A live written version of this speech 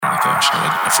gosh,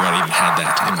 I forgot I even had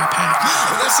that in my pack.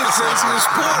 That's the craziest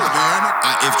sport, man.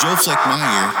 If Joe flicked my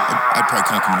ear, I'd probably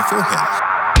conk him in the forehead.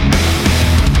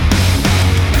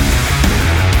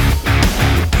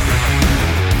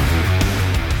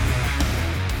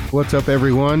 What's up,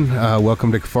 everyone?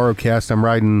 Welcome to KafaroCast. I'm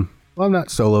riding, well, I'm not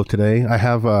solo today. I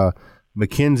have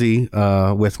Mackenzie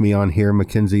with me on here.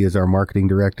 Mackenzie is our marketing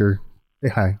director. Say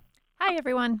hi. Hi,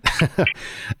 everyone.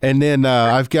 And then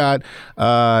I've got,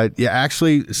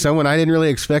 actually someone I didn't really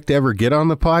expect to ever get on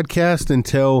the podcast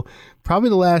until probably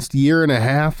the last year and a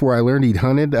half, where I learned he'd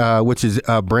hunted, which is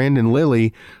Brandon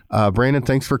Lilly. Brandon,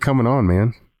 thanks for coming on,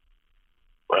 man.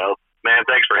 Well, man,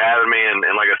 thanks for having me. And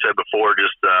like I said before,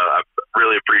 just I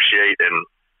really appreciate, and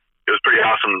it was pretty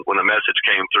awesome when the message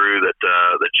came through that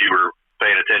you were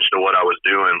paying attention to what I was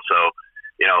doing. So,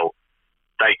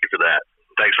 thank you for that.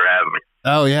 Thanks for having me.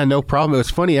 Oh, yeah, no problem. It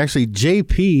was funny, actually,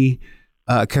 JP,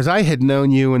 because I had known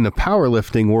you in the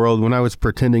powerlifting world when I was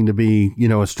pretending to be, a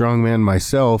strongman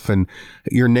myself, and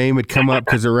your name had come up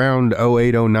because around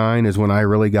 08, 09 is when I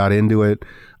really got into it,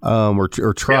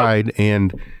 or tried, yep.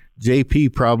 And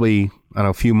JP probably, I don't know,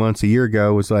 a few months, a year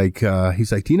ago, was like,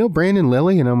 he's like, do you know Brandon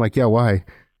Lilly? And I'm like, yeah, why?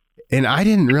 And I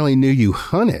didn't really knew you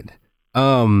hunted.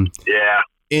 Yeah.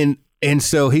 And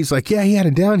so he's like, yeah, he had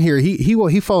it down here.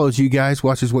 He follows you guys,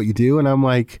 watches what you do. And I'm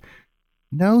like,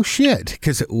 no shit.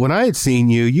 Because when I had seen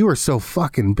you, you were so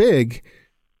fucking big.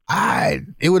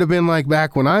 It would have been like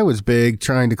back when I was big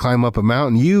trying to climb up a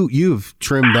mountain. You've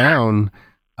trimmed down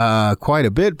quite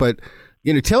a bit, but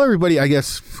tell everybody, I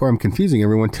guess, before I'm confusing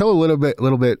everyone, tell everybody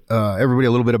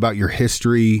a little bit about your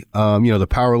history, the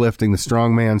powerlifting, the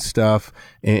strongman stuff,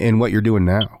 and what you're doing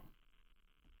now.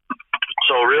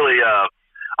 So really,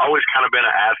 always kind of been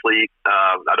an athlete.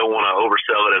 I don't want to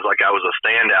oversell it as like I was a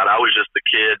standout. I was just a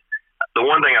kid. The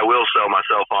one thing I will sell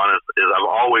myself on is I've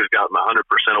always gotten the 100%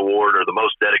 award, or the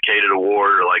most dedicated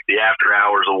award, or like the after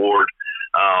hours award.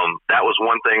 That was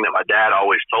one thing that my dad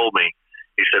always told me.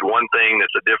 He said one thing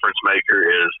that's a difference maker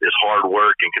is hard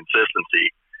work and consistency.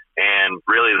 And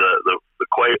really the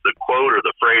quote or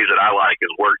the phrase that I like is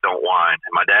work, don't whine.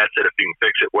 And my dad said, if you can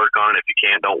fix it, work on it. If you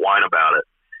can't, don't whine about it.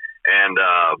 And,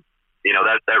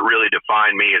 that really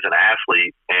defined me as an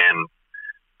athlete. And,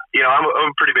 I'm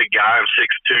a pretty big guy. I'm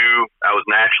 6'2". I was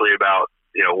naturally about,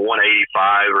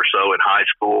 185 or so in high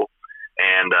school.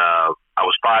 And, I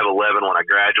was 5'11" when I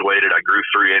graduated. I grew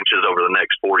 3 inches over the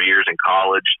next 4 years in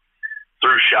college,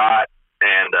 through shot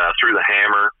and, through the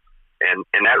hammer. And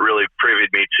that really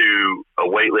privied me to a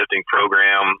weightlifting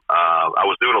program. I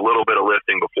was doing a little bit of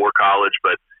lifting before college,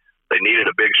 but they needed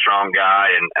a big, strong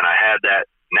guy. And I had that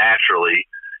naturally.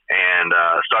 And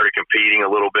started competing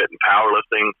a little bit in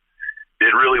powerlifting.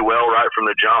 Did really well right from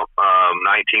the jump.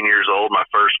 19 years old, my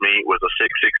first meet was a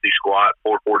 660 squat,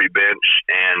 440 bench,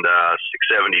 and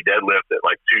 670 deadlift at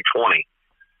like 220.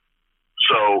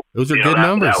 So those are good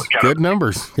numbers. Good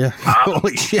numbers. Yeah.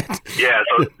 Holy shit. Yeah.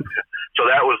 So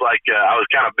that was like I was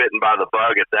kind of bitten by the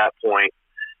bug at that point,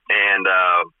 and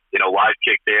life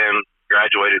kicked in.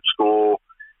 Graduated school,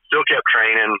 still kept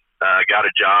training. Got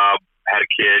a job, had a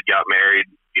kid, got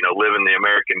married. Living the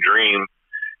American dream,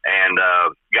 and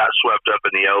got swept up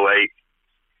in the 08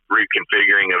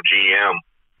 reconfiguring of GM.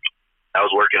 I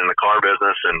was working in the car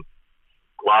business and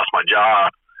lost my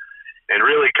job and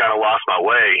really kind of lost my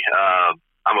way.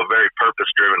 I'm a very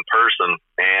purpose-driven person,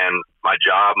 and my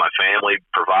job, my family,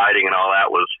 providing and all that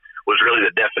was really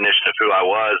the definition of who I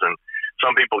was. And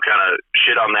some people kind of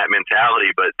shit on that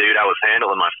mentality, but dude, I was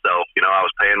handling myself. I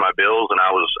was paying my bills, and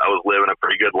I was living a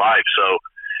pretty good life. So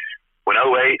when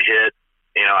 08 hit,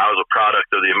 I was a product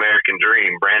of the American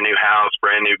dream. Brand new house,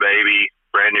 brand new baby,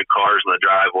 brand new cars in the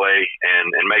driveway, and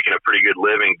making a pretty good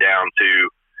living down to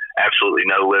absolutely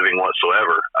no living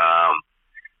whatsoever.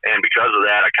 And because of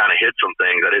that, I kind of hid some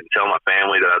things. I didn't tell my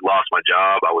family that I'd lost my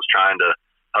job. I was trying to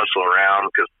hustle around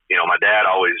because, my dad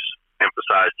always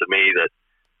emphasized to me that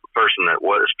the person that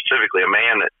was, specifically a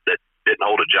man that didn't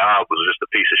hold a job, was just a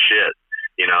piece of shit,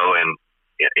 and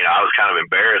I was kind of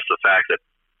embarrassed the fact that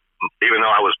even though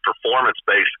I was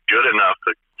performance-based good enough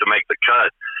to make the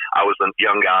cut, I was the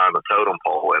young guy on the totem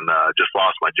pole and just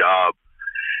lost my job.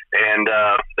 And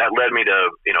that led me to,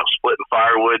 splitting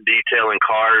firewood, detailing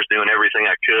cars, doing everything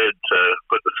I could to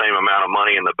put the same amount of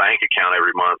money in the bank account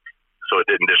every month so it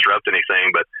didn't disrupt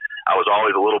anything. But I was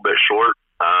always a little bit short,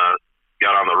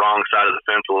 got on the wrong side of the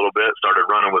fence a little bit, started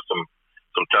running with some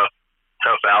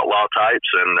tough outlaw types,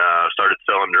 and started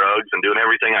selling drugs and doing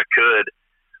everything I could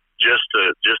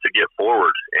just to get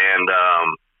forward. And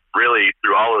really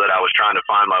through all of that, I was trying to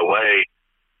find my way.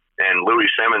 And Louis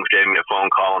Simmons gave me a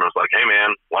phone call and was like, hey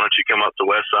man, why don't you come up to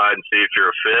Westside and see if you're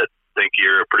a fit? Think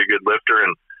you're a pretty good lifter.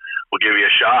 And we'll give you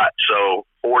a shot. So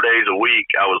 4 days a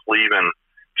week, I was leaving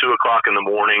 2 o'clock in the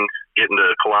morning, getting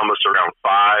to Columbus around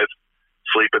 5,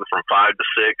 sleeping from 5 to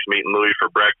 6, meeting Louis for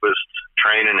breakfast,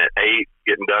 training at 8,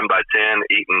 getting done by 10,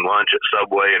 eating lunch at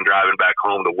Subway, and driving back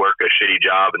home to work a shitty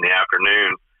job in the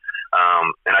afternoon.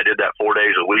 And I did that 4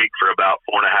 days a week for about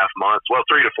 4.5 months. Well,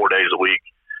 3 to 4 days a week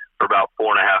for about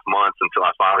 4.5 months until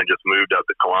I finally just moved up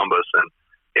to Columbus. And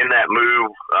in that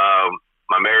move,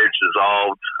 my marriage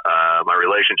dissolved. My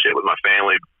relationship with my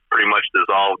family pretty much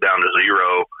dissolved down to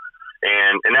zero.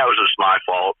 And that was just my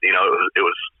fault. You know, it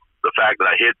was the fact that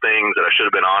I hid things that I should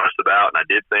have been honest about, and I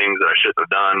did things that I shouldn't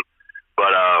have done.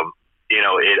 But, you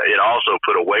know, it also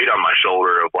put a weight on my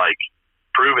shoulder of, like,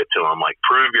 prove it to them. Like,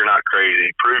 prove you're not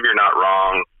crazy. Prove you're not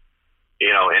wrong. You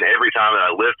know, and every time that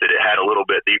I lifted, it had a little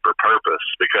bit deeper purpose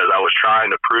because I was trying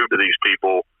to prove to these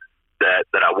people that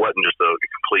I wasn't just a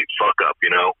complete fuck up, you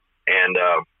know. And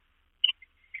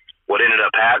what ended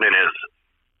up happening is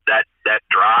that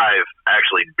drive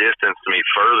actually distanced me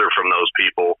further from those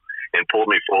people and pulled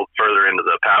me further into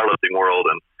the powerlifting world.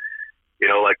 And, you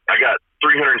know, like I got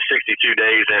 362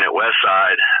 days in at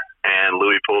Westside, and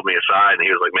Louis pulled me aside and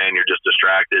he was like, man, you're just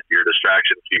distracted. You're a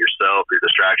distraction to yourself. You're a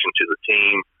distraction to the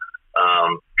team.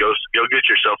 Go get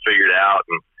yourself figured out.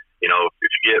 And, you know,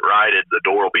 if you get righted, the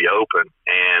door will be open.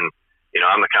 And, you know,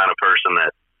 I'm the kind of person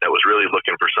that was really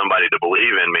looking for somebody to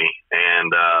believe in me. And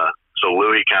so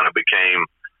Louis kind of became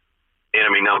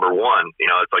enemy number one. You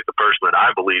know, it's like the person that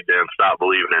I believed in stopped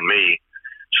believing in me.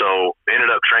 So ended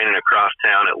up training across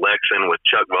town at Lexington with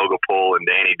Chuck Vogelpohl and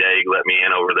Danny Daig let me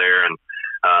in over there. And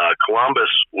Columbus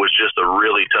was just a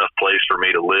really tough place for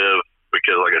me to live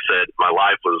because, like I said, my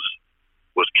life was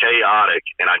chaotic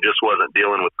and I just wasn't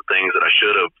dealing with the things that I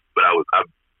should have. But I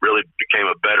really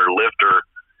became a better lifter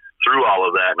through all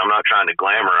of that. And I'm not trying to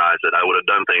glamorize it. I would have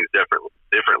done things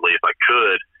differently if I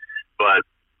could, but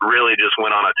really just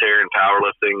went on a tear in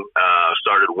powerlifting,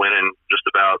 started winning just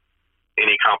about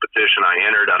any competition I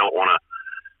entered. I don't want to,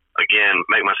 again,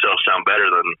 make myself sound better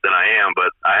than I am,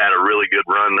 but I had a really good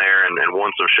run there and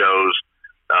won some shows,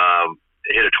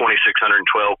 hit a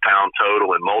 2,612 pound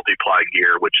total in multiply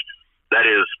gear, which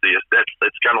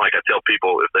that's kind of like I tell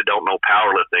people if they don't know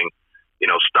powerlifting, you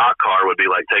know, stock car would be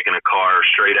like taking a car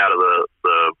straight out of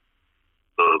the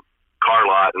car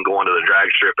lot and going to the drag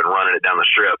strip and running it down the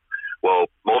strip. Well,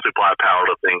 multiply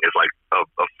powerlifting is like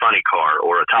a funny car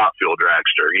or a top fuel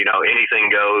dragster. You know, anything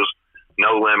goes,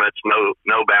 no limits, no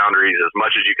boundaries. As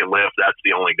much as you can lift, that's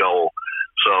the only goal.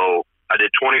 So I did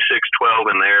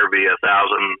 2612 in there via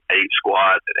 1,008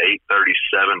 squat,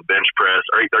 837 bench press,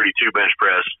 or 832 bench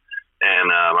press, and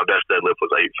my best deadlift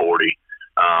was 840.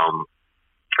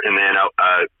 And then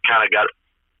I kind of got,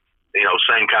 you know,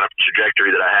 same kind of trajectory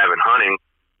that I have in hunting.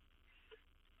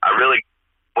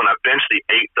 When I benched the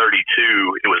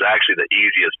 832, it was actually the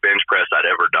easiest bench press I'd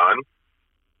ever done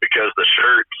because the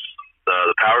shirts,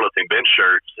 the powerlifting bench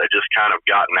shirts, had just kind of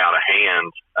gotten out of hand.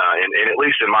 And at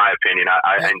least in my opinion,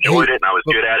 I enjoyed it and I was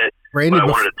good at it, Brandon, but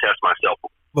I wanted to test myself.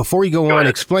 Before you go on,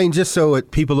 explain just so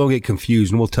people don't get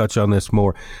confused, and we'll touch on this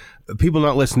more. People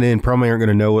not listening in probably aren't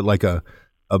going to know what like a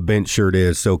bench shirt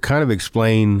is. So kind of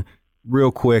explain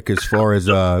real quick as far as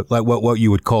like what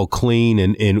you would call clean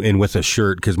and with a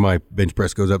shirt, because my bench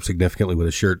press goes up significantly with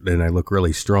a shirt and I look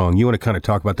really strong. You want to kind of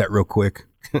talk about that real quick?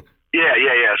 Yeah.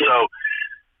 So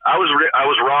I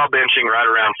was raw benching right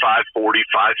around 540,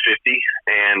 550,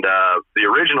 and the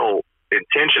original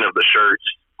intention of the shirts,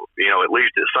 you know, at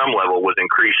least at some level, was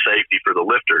increased safety for the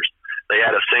lifters. They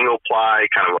had a single ply,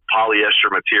 kind of a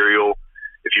polyester material.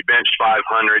 If you benched 500,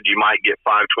 you might get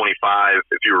 525.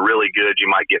 If you were really good, you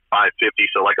might get 550.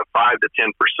 So like a 5 to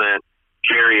 10%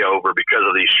 carryover because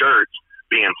of these shirts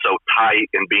being so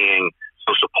tight and being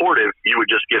so supportive, you would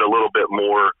just get a little bit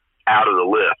more out of the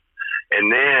lift. And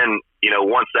then, you know,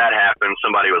 once that happened,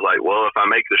 somebody was like, well, if I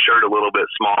make the shirt a little bit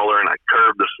smaller and I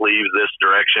curve the sleeves this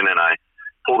direction and I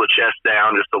pull the chest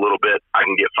down just a little bit, I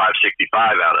can get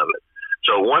 565 out of it.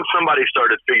 So once somebody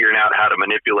started figuring out how to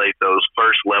manipulate those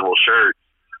first level shirts,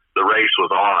 the race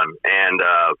was on, and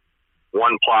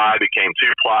one ply became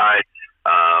two ply,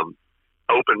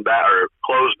 open back or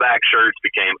closed back shirts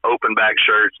became open back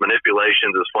shirts.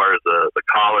 Manipulations as far as the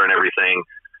collar and everything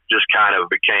just kind of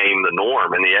became the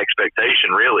norm and the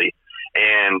expectation, really.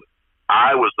 And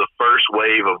I was the first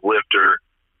wave of lifter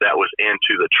that was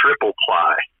into the triple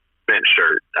ply bench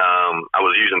shirt. I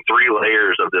was using 3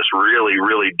 layers of this really,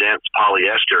 really dense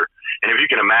polyester, and if you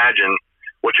can imagine,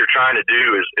 what you're trying to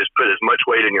do is put as much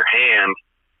weight in your hand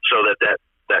so that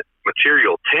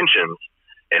material tensions.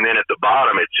 And then at the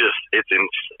bottom, it's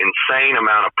insane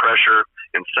amount of pressure,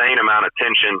 insane amount of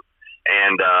tension.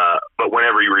 And but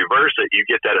whenever you reverse it, you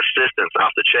get that assistance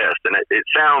off the chest, and it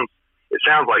sounds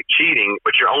like cheating,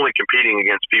 but you're only competing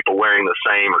against people wearing the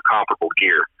same or comparable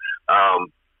gear.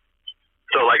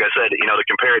 So like I said, to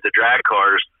compare it to drag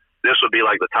cars, this would be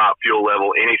like the top fuel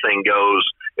level. Anything goes.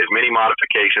 As many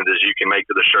modifications as you can make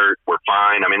to the shirt were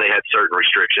fine. I mean, they had certain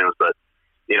restrictions, but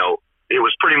it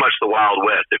was pretty much the Wild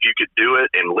West. If you could do it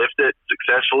and lift it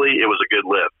successfully, it was a good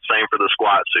lift. Same for the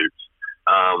squat suits.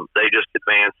 They just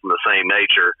advanced in the same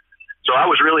nature. So I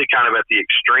was really kind of at the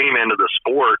extreme end of the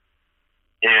sport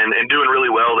and doing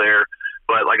really well there.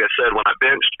 But like I said, when I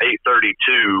benched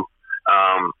 832,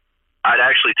 I'd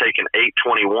actually taken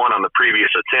 821 on the previous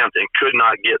attempt and could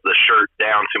not get the shirt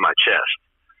down to my chest.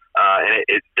 And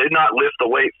it did not lift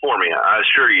the weight for me. I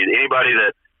assure you, anybody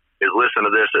that is listening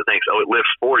to this that thinks, it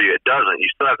lifts for you, it doesn't. You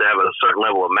still have to have a certain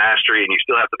level of mastery, and you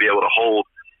still have to be able to hold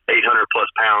 800 plus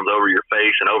pounds over your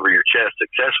face and over your chest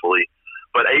successfully.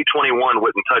 But 821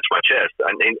 wouldn't touch my chest.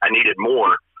 I needed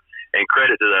more. And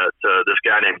credit to this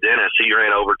guy named Dennis. He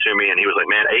ran over to me and he was like,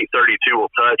 man, 832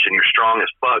 will touch and you're strong as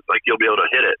fuck. Like, you'll be able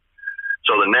to hit it.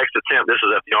 So the next attempt, this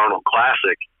is at the Arnold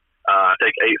Classic. I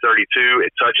take 832.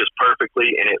 It touches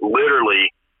perfectly, and it literally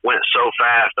went so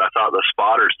fast. I thought the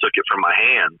spotters took it from my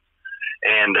hands.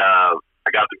 And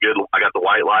I got the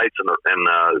white lights and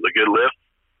the good lift.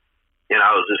 And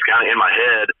I was just kind of in my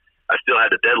head. I still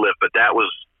had the deadlift, but that was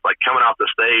like coming off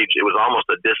the stage. It was almost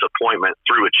a disappointment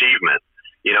through achievement.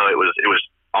 It was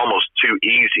almost too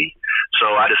easy.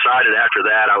 So I decided after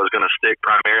that I was going to stick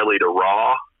primarily to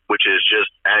raw, which is just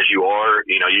as you are.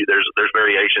 There's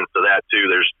variations to that too.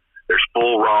 There's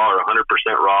full raw or 100%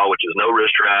 raw, which is no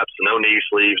wrist wraps, no knee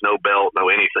sleeves, no belt, no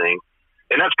anything.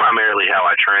 And that's primarily how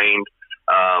I trained.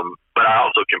 But I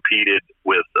also competed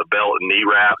with a belt and knee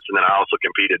wraps, and then I also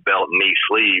competed belt and knee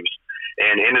sleeves,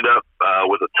 and ended up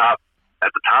with a top. At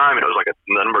the time, it was like a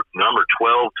number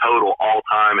 12 total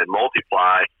all-time in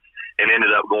multiply, and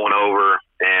ended up going over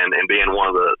and being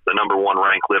one of the number one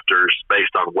ranked lifters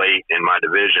based on weight in my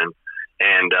division.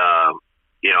 And,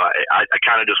 I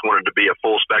kind of just wanted to be a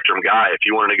full-spectrum guy. If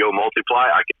you wanted to go multiply,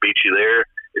 I could beat you there.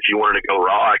 If you wanted to go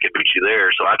raw, I could beat you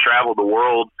there. So I traveled the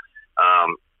world.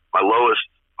 My lowest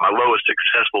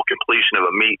successful completion of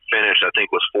a meet finish, I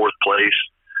think, was 4th place,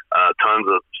 tons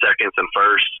of seconds and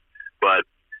firsts. But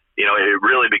it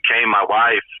really became my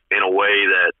life in a way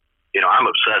that, I'm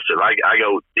obsessive. I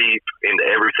go deep into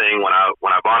everything. When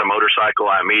I bought a motorcycle,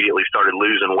 I immediately started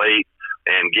losing weight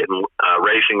and getting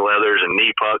racing leathers and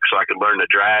knee pucks so I could learn to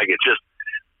drag. It's just,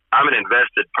 I'm an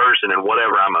invested person in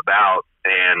whatever I'm about.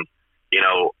 And,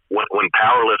 when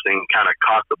powerlifting kind of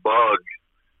caught the bug,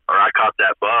 or I caught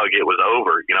that bug, it was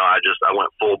over. I went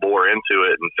full bore into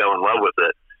it and fell in love with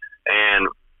it. And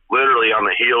literally on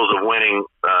the heels of winning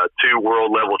 2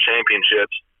 world level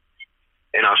championships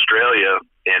in Australia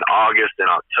in August and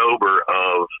October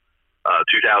of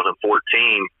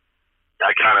 2014,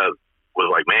 I kind of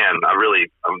was like, man, I've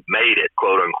made it,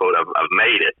 quote unquote. I've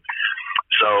made it.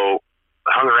 So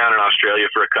I hung around in Australia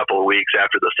for a couple of weeks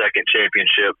after the second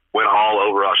championship, went all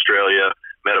over Australia,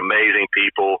 met amazing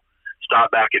people,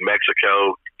 stopped back in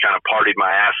Mexico, kind of partied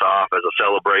my ass off as a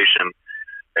celebration,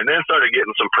 and then started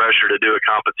getting some pressure to do a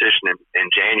competition in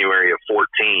January of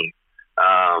 14.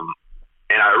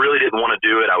 And I really didn't want to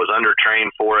do it. I was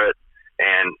undertrained for it,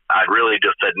 and I really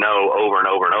just said no over and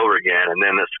over and over again. And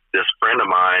then this friend of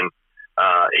mine,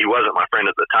 he wasn't my friend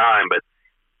at the time, but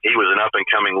he was an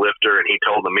up-and-coming lifter, and he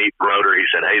told the meet promoter, he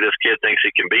said, hey, this kid thinks he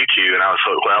can beat you. And I was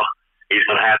like, well, he's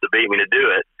going to have to beat me to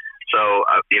do it. So,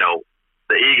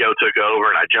 the ego took over,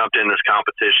 and I jumped in this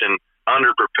competition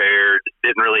underprepared,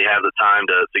 didn't really have the time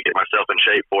to get myself in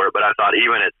shape for it. But I thought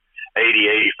even at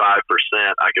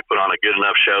 80-85%, I could put on a good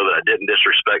enough show that I didn't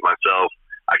disrespect myself.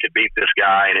 I could beat this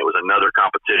guy, and it was another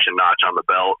competition notch on the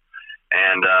belt.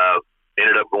 And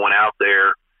ended up going out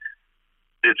there,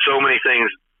 did so many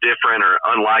things different or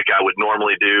unlike I would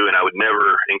normally do, and I would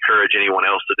never encourage anyone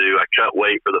else to do. I cut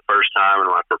weight for the first time in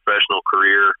my professional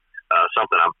career,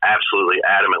 something I'm absolutely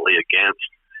adamantly against,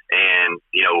 and,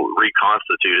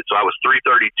 reconstituted. So I was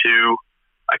 332.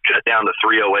 I cut down to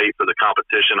 308 for the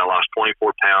competition. I lost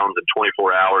 24 pounds in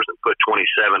 24 hours and put 27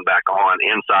 back on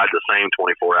inside the same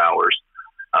 24 hours,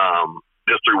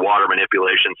 just through water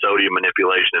manipulation, sodium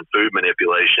manipulation, and food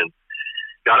manipulation.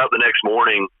 Got up the next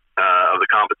morning of the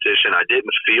competition. I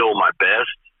didn't feel my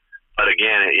best, but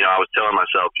again, I was telling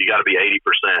myself, you got to be 80%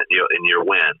 in your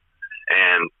win.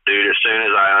 And dude, as soon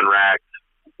as I unracked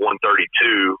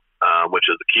 132, which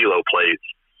is the kilo plates,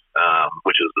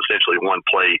 which is essentially one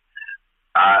plate,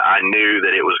 I knew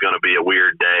that it was going to be a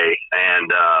weird day.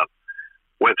 And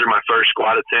went through my first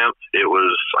squat attempt. It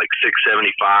was like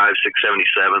 675, 677,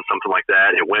 something like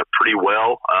that. It went pretty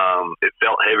well. It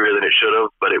felt heavier than it should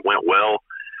have, but it went well.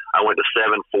 I went to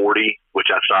 740, which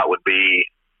I thought would be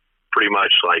pretty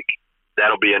much like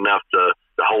that'll be enough to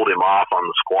hold him off on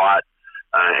the squat,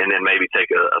 and then maybe take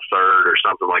a third or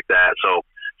something like that. So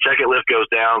second lift goes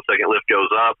down, second lift goes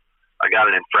up. I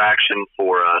got an infraction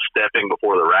for stepping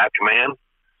before the rack command,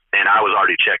 and I was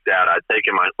already checked out. I'd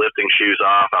taken my lifting shoes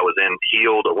off. I was in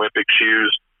heeled Olympic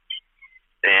shoes,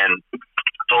 and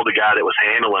I told the guy that was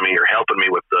handling me or helping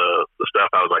me with the stuff,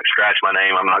 I was like, scratch my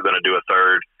name. I'm not going to do a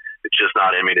third. It's just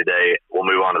not in me today. We'll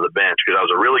move on to the bench, because I was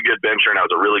a really good bencher and I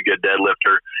was a really good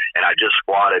deadlifter, and I just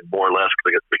squatted more or less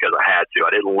because I had to.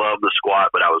 I didn't love the squat,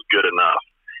 but I was good enough.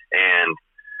 And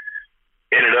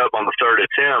ended up on the third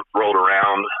attempt, rolled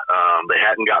around. They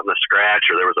hadn't gotten the scratch,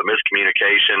 or there was a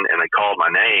miscommunication, and they called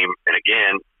my name. And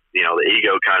again, the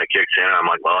ego kind of kicks in, and I'm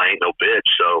like, well, I ain't no bitch.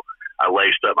 So I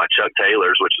laced up my Chuck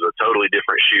Taylors, which is a totally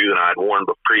different shoe than I had worn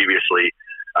previously.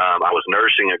 I was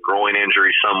nursing a groin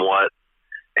injury somewhat.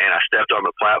 And I stepped on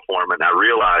the platform, and I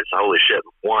realized, holy shit,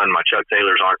 one, my Chuck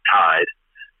Taylors aren't tied.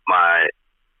 My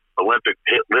Olympic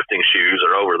lifting shoes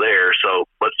are over there, so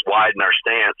let's widen our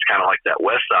stance, kind of like that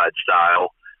West Side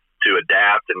style, to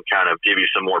adapt and kind of give you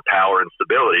some more power and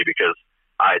stability, because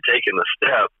I had taken the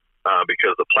step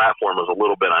because the platform was a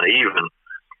little bit uneven,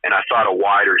 and I thought a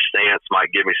wider stance might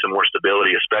give me some more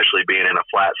stability, especially being in a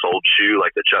flat-soled shoe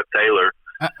like the Chuck Taylor.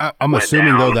 I'm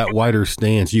assuming, though, that wider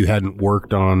stance you hadn't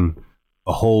worked on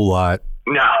a whole lot.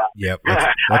 No. Yep. That's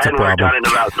I hadn't worked on it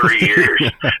in about 3 years.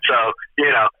 So,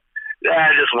 I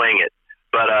just wing it.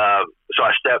 But so I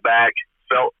stepped back,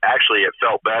 it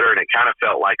felt better, and it kind of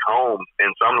felt like home in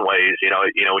some ways.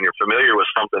 When you're familiar with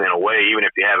something in a way, even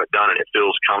if you haven't done it, it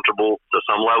feels comfortable to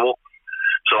some level.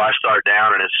 So I start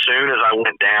down, and as soon as I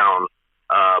went down,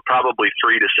 probably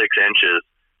 3 to 6 inches,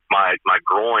 my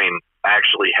groin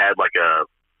actually had like a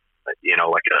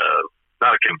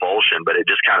not a convulsion, but it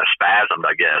just kind of spasmed,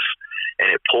 I guess.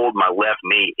 And it pulled my left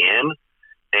knee in,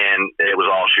 and it was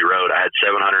all she wrote. I had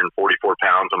 744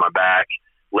 pounds on my back.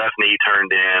 Left knee turned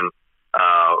in.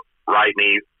 Right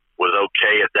knee was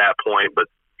okay at that point, but,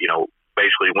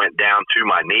 basically went down to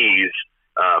my knees.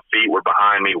 Feet were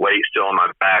behind me, weight still on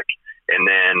my back. And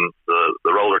then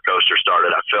the roller coaster started.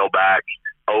 I fell back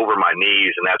over my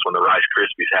knees, and that's when the Rice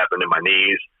Krispies happened in my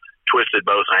knees. Twisted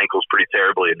both ankles pretty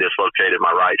terribly and dislocated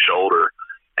my right shoulder,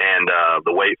 and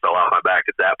the weight fell out my back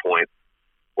at that point.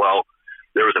 Well,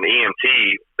 there was an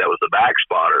EMT that was the back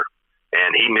spotter,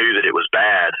 and he knew that it was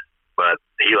bad, but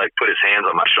he put his hands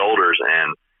on my shoulders,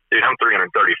 and dude, I'm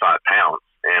 335 pounds,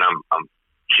 and I'm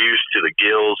juiced to the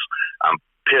gills. I'm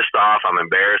pissed off. I'm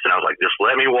embarrassed, and I was like, just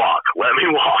let me walk.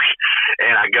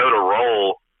 And I go to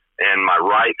roll, and my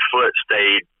right foot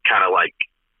stayed kind of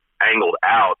angled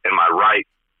out, and my right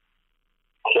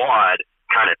quad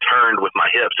kind of turned with my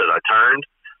hips as I turned,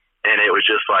 and it was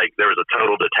just like there was a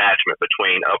total detachment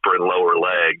between upper and lower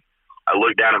leg. I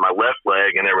looked down at my left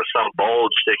leg, and there was some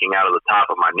bulge sticking out of the top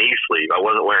of my knee sleeve. I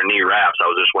wasn't wearing knee wraps. I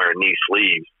was just wearing knee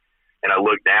sleeves. And I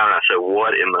looked down, and I said,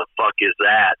 what in the fuck is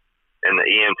that? And the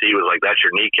EMT was like, that's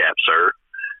your kneecap, sir.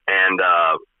 And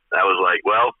I was like,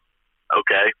 well,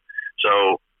 okay.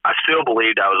 So I still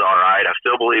believed I was all right. I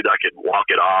still believed I could walk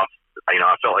it off. I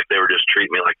felt like they were just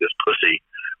treating me like this pussy.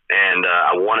 And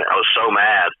I was so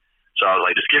mad. So I was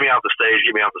like, just get me off the stage.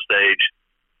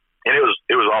 And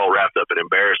it was all wrapped up in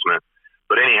embarrassment.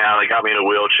 But anyhow, they got me in a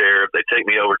wheelchair. They take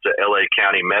me over to LA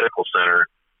County Medical Center,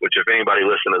 which if anybody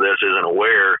listening to this isn't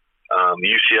aware,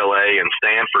 UCLA and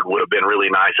Stanford would have been really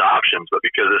nice options. But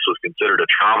because this was considered a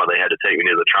trauma, they had to take me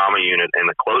to the trauma unit and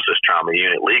the closest trauma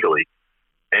unit legally.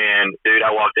 And dude,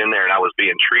 I walked in there and I was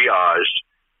being triaged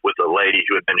with a lady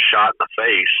who had been shot in the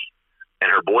face, and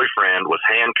her boyfriend was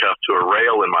handcuffed to a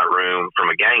rail in my room from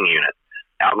a gang unit.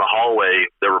 Out in the hallway,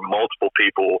 there were multiple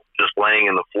people just laying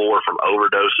in the floor from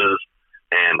overdoses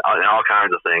and all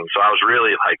kinds of things. So I was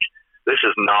really like, this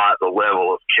is not the level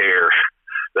of care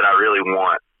that I really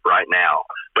want right now.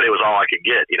 But it was all I could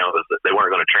get. They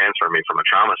weren't going to transfer me from a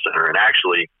trauma center. And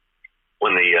actually,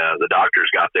 when the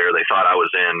doctors got there, they thought I was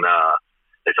in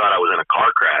a car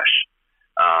crash,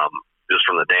 just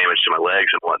from the damage to my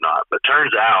legs and whatnot. But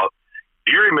turns out,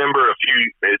 do you remember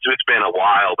it's been a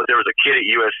while, but there was a kid at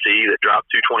USC that dropped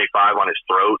 225 on his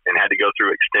throat and had to go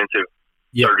through extensive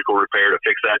surgical repair to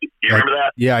fix that. Do you remember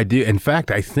that? Yeah, I do. In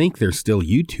fact, I think there's still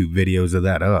YouTube videos of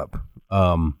that up.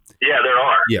 Yeah, there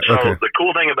are. Yeah, so okay. The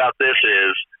cool thing about this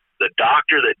is the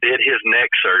doctor that did his neck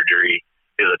surgery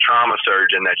is a trauma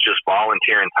surgeon that's just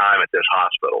volunteering time at this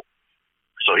hospital.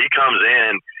 So he comes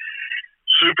in.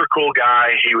 super cool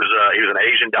guy. He was an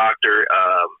Asian doctor.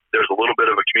 There's a little bit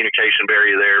of a communication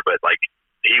barrier there, but like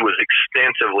he was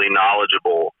extensively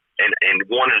knowledgeable and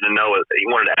wanted to know. He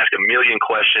wanted to ask a million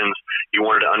questions. He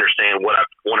wanted to understand what I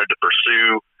wanted to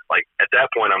pursue. Like at that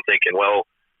point, I'm thinking, well,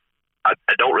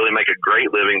 I don't really make a great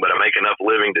living, but I make enough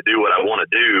living to do what I want to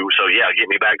do. So yeah, get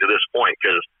me back to this point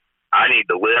because I need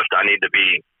to lift. I need to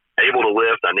be able to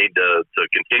lift. I need to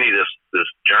continue this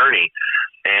journey.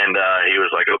 And he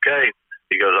was like, okay.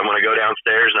 He goes, I'm going to go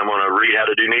downstairs and I'm going to read how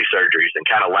to do knee surgeries, and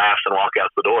kind of laughs and walk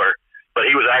out the door. But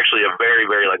he was actually a very,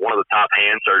 very, like one of the top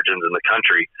hand surgeons in the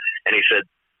country. And he said,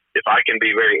 if I can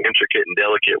be very intricate and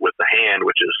delicate with the hand,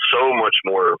 which is so much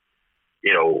more,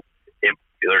 you know,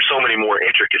 there's so many more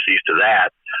intricacies to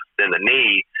that than the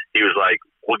knee, he was like,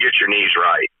 well, get your knees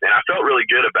right. And I felt really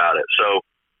good about it. So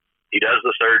he does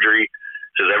the surgery,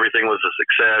 says everything was a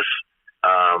success.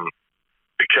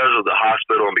 Because of the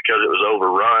hospital and because it was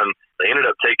overrun, they ended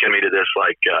up taking me to this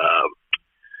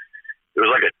it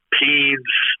was like a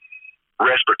peds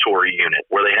respiratory unit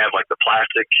where they have like the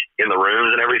plastic in the rooms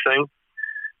and everything.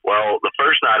 Well, the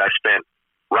first night I spent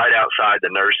right outside the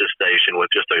nurse's station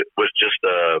with just a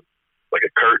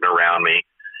curtain around me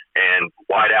and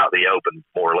wide out the open,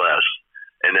 more or less.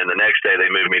 And then the next day they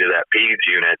moved me to that peds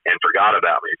unit and forgot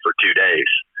about me for 2 days.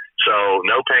 So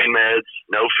no pain meds,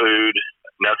 no food,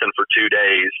 nothing for 2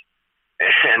 days.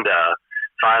 And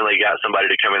finally got somebody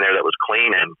to come in there that was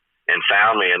cleaning and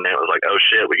found me, and it was like, oh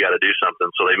shit, we got to do something.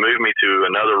 So they moved me to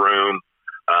another room.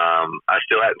 I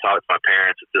still hadn't talked to my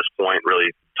parents at this point,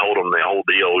 really told them the whole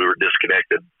deal. We were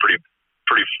disconnected pretty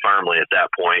firmly at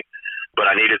that point, but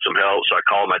I needed some help. So I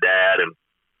called my dad and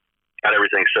got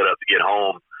everything set up to get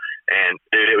home. And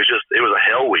dude, it was a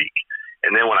hell week.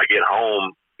 And then when I get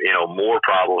home, you know, more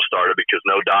problems started because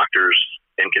no doctors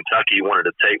in Kentucky wanted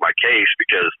to take my case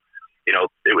because, you know,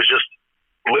 it was just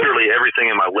literally everything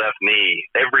in my left knee,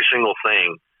 every single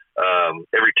thing,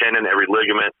 every tendon, every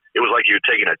ligament. It was like you were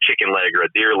taking a chicken leg or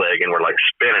a deer leg and were like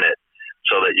spinning it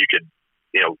so that you could,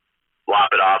 you know, lop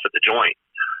it off at the joint.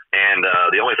 And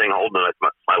the only thing holding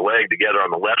my leg together on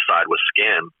the left side was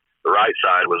skin. The right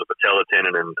side was a patella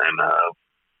tendon and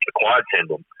a quad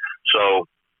tendon. So,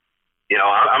 you know,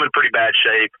 I'm in pretty bad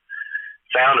shape.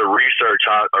 Found a research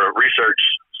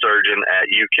surgeon at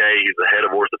UK. He's the head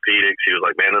of orthopedics. He was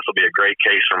like, man, this will be a great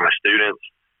case for my students.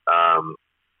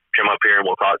 Come up here and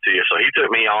we'll talk to you. So he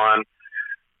took me on.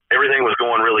 Everything was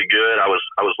going really good. I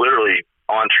was literally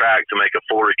on track to make a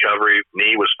full recovery.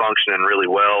 Knee was functioning really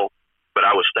well, but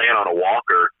I was staying on a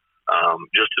walker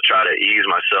just to try to ease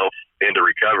myself into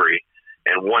recovery.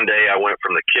 And one day I went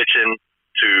from the kitchen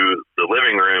to the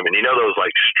living room, and you know those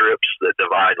like strips that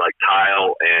divide like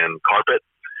tile and carpet,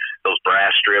 those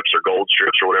brass strips or gold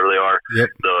strips or whatever they are. Yep.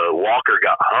 The walker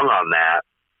got hung on that,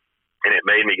 and it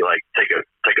made me like take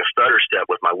a stutter step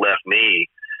with my left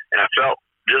knee, and I felt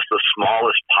just the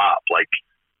smallest pop, like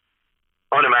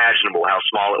unimaginable how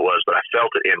small it was, but I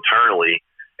felt it internally.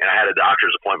 And I had a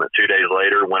doctor's appointment 2 days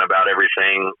later, went about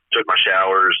everything, took my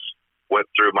showers, went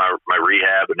through my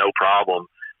rehab, no problem.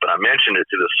 But I mentioned it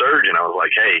to the surgeon. I was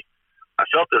like, hey, I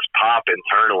felt this pop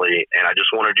internally, and I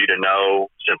just wanted you to know,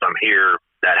 since I'm here,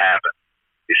 that happened.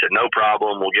 He said, no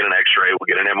problem. We'll get an x-ray. We'll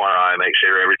get an MRI, make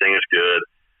sure everything is good,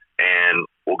 and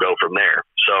we'll go from there.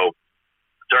 So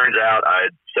turns out I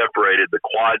had separated the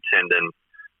quad tendon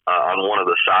on one of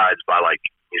the sides by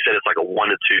he said it's like a 1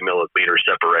 to 2 millimeter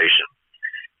separation.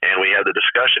 And we had the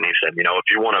discussion. He said, you know, if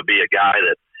you want to be a guy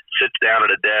that sits down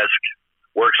at a desk,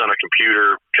 works on a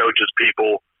computer, coaches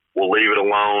people, we'll leave it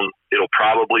alone. It'll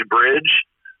probably bridge,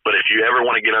 but if you ever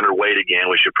want to get underweight again,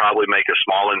 we should probably make a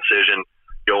small incision,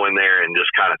 go in there and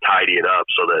just kind of tidy it up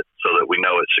so that we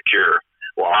know it's secure.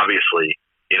 Well, obviously,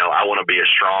 you know, I want to be as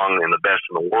strong and the best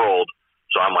in the world.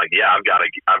 So I'm like, yeah, I've got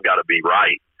to be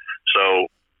right. So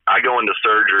I go into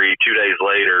surgery 2 days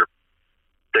later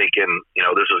thinking, you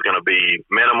know, this is going to be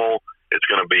minimal. It's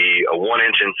going to be a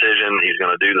 1-inch incision. He's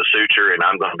going to do the suture, and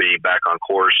I'm going to be back on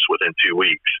course within 2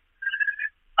 weeks.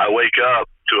 I wake up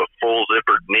to a full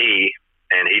zippered knee,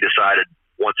 and he decided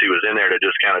once he was in there to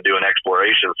just kind of do an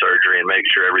exploration surgery and make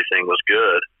sure everything was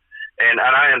good. And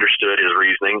I understood his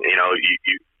reasoning. You know,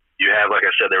 you have, like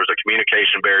I said, there was a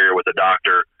communication barrier with the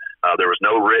doctor. There was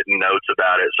no written notes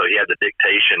about it, so he had the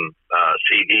dictation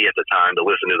CD at the time to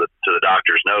listen to the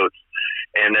doctor's notes.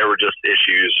 And there were just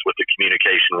issues with the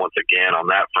communication once again on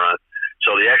that front.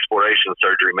 So the exploration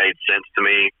surgery made sense to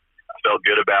me. I felt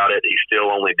good about it. He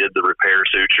still only did the repair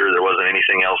suture. There wasn't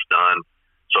anything else done.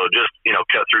 So just, you know,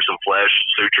 cut through some flesh,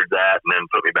 sutured that, and then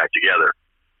put me back together.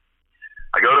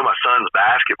 I go to my son's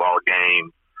basketball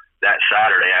game that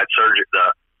Saturday. I had surgery.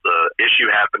 the issue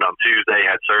happened on Tuesday,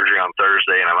 had surgery on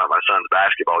Thursday, and I'm at my son's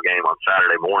basketball game on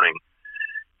Saturday morning.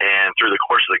 And through the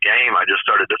course of the game, I just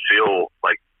started to feel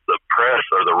like the press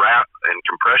or the wrap and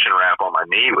compression wrap on my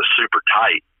knee was super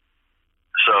tight.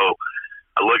 So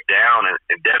I looked down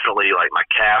and definitely like my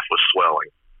calf was swelling.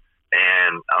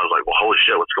 And I was like, well, holy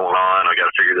shit, what's going on? I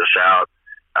got to figure this out.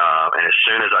 And as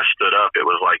soon as I stood up, it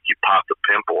was like you popped a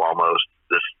pimple almost.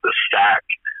 This sack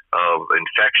of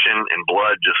infection and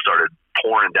blood just started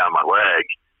pouring down my leg.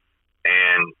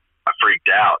 And I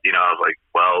freaked out. You know, I was like,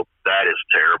 well, that is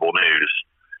terrible news.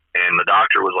 And the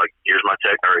doctor was like, here's my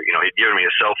he'd given me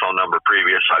a cell phone number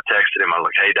previous. So I texted him. I was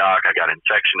like, hey, doc, I got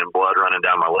infection and blood running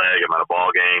down my leg. I'm at a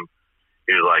ball game.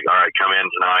 He was like, all right, come in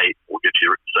tonight. We'll get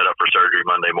you set up for surgery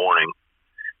Monday morning.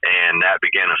 And that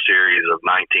began a series of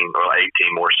 18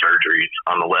 more surgeries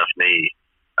on the left knee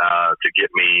to get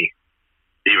me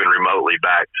even remotely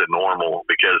back to normal.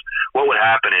 Because what would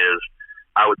happen is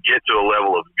I would get to a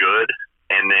level of good,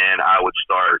 and then I would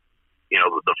start,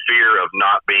 the fear of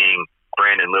not being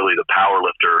Brandon Lilly, the power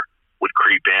lifter, would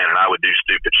creep in, and I would do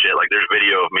stupid shit. Like there's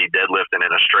video of me deadlifting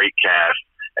in a straight cast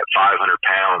at 500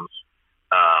 pounds,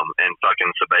 and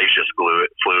fucking sebaceous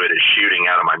fluid is shooting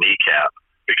out of my kneecap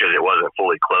because it wasn't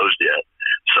fully closed yet.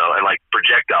 So, and like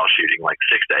projectile shooting, like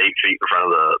 6 to 8 feet in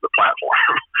front of the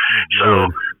platform. So,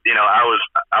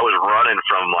 I was running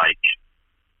from like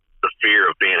the fear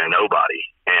of being a nobody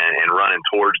and running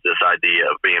towards this idea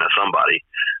of being a somebody.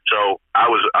 So I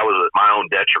was at my own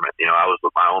detriment. I was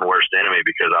my own worst enemy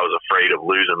because I was afraid of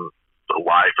losing the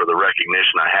life or the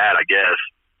recognition I had, I guess.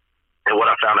 And what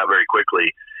I found out very quickly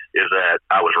is that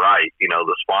I was right.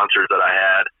 The sponsors that I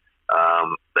had,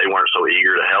 they weren't so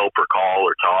eager to help or call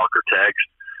or talk or text.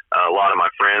 A lot of my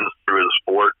friends through the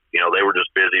sport, they were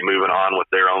just busy moving on with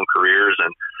their own careers,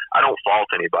 and I don't fault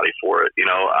anybody for it.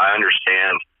 I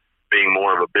understand being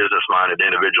more of a business-minded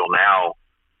individual now,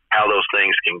 how those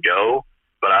things can go,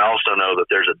 but I also know that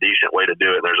there's a decent way to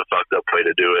do it and there's a fucked up way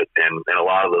to do it, and a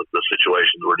lot of the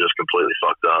situations were just completely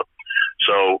fucked up.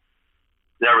 So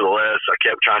nevertheless, I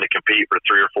kept trying to compete for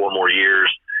 3 or 4 more years.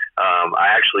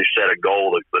 I actually set a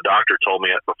goal. The doctor told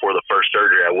me before the first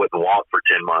surgery I wouldn't walk for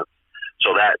 10 months.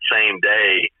 So that same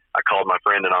day, I called my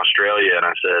friend in Australia and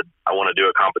I said, I want to do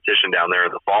a competition down there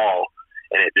in the fall.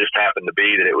 And it just happened to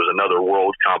be that it was another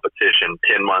world competition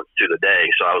 10 months to the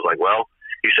day. So I was like, well,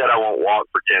 he said I won't walk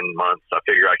for 10 months. I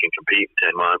figure I can compete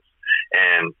in 10 months.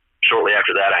 And shortly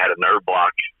after that, I had a nerve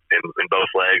block in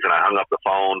both legs, and I hung up the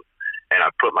phone, and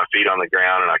I put my feet on the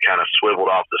ground, and I kind of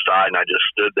swiveled off the side, and I just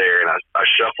stood there, and I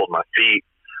shuffled my feet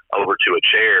over to a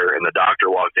chair, and the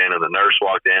doctor walked in, and the nurse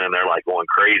walked in, and they're like going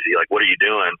crazy, like, what are you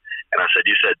doing? And I said,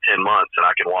 you said 10 months, and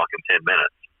I can walk in 10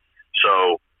 minutes.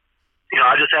 So,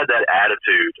 I just had that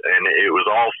attitude, and it was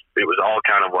all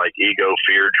kind of like ego,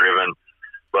 fear driven,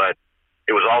 but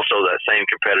it was also that same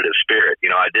competitive spirit.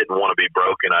 I didn't want to be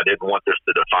broken. I didn't want this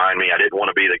to define me. I didn't want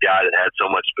to be the guy that had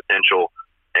so much potential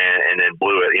and then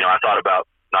blew it. I thought about,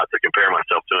 not to compare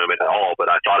myself to him at all, but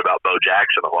I thought about Bo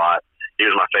Jackson a lot. He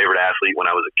was my favorite athlete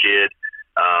when I was a kid.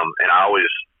 And I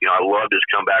always, I loved his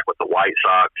comeback with the White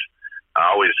Sox.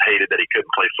 I always hated that he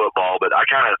couldn't play football, but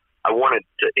I wanted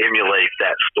to emulate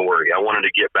that story. I wanted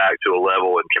to get back to a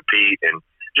level and compete and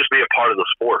just be a part of the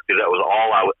sport, because that was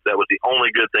the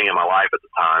only good thing in my life at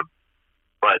the time.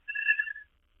 But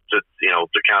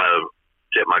to kind of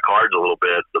tip my cards a little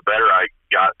bit, the better I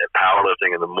got at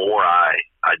powerlifting and the more I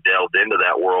delved into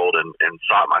that world and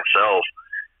sought myself,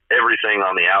 everything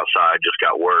on the outside just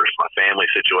got worse. My family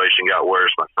situation got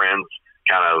worse. My friends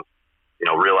kind of,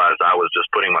 realized I was just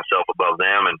putting myself above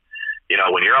them. And,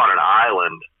 when you're on an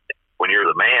island, when you're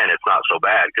the man, it's not so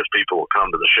bad because people will come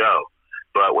to the show.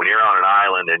 But when you're on an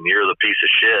island and you're the piece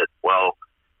of shit, well,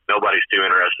 nobody's too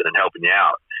interested in helping you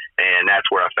out. And that's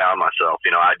where I found myself.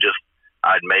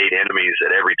 I'd made enemies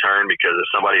at every turn, because if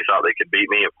somebody thought they could beat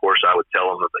me, of course I would tell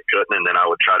them that they couldn't, and then I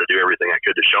would try to do everything I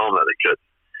could to show them that they couldn't.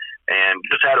 And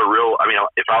just had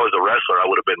if I was a wrestler, I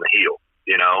would have been the heel,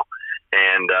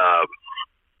 and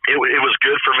it was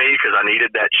good for me because I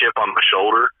needed that chip on my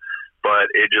shoulder,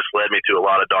 but it just led me to a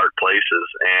lot of dark places.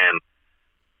 And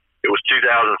it was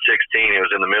 2016. It was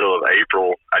in the middle of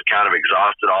April. I'd kind of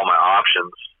exhausted all my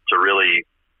options to really,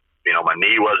 my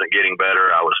knee wasn't getting better.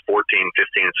 I was 14,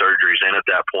 15 surgeries in at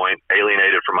that point,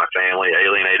 alienated from my family,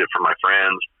 alienated from my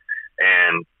friends.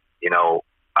 And,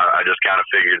 I just kind of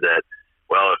figured that,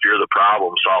 well, if you're the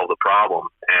problem, solve the problem.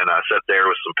 And I sat there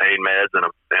with some pain meds and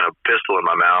a pistol in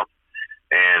my mouth.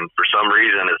 And for some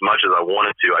reason, as much as I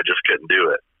wanted to, I just couldn't do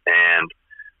it. And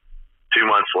 2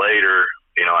 months later,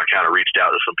 I kind of reached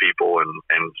out to some people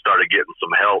and started getting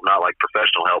some help, not like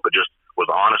professional help, but just was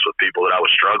honest with people that I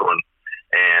was struggling.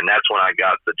 And that's when I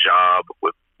got the job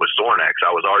with Sorinex.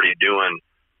 I was already doing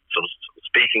some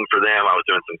speaking for them. I was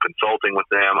doing some consulting with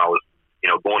them. I was,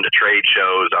 going to trade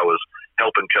shows. I was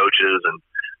helping coaches, and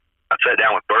I sat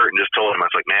down with Bert and just told him, I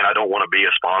was like, man, I don't want to be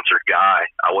a sponsored guy.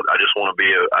 I just want to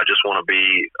be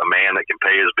a man that can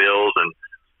pay his bills and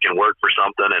can work for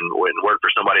something and work for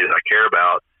somebody that I care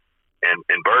about.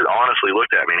 And Bert honestly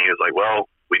looked at me and he was like, well,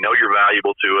 we know you're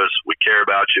valuable to us. We care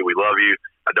about you. We love you.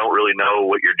 I don't really know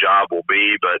what your job will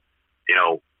be, but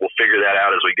we'll figure that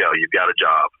out as we go. You've got a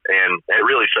job. And it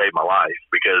really saved my life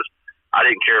because I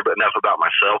didn't care enough about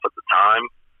myself at the time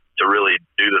to really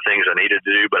do the things I needed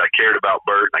to do, but I cared about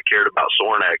Bert and I cared about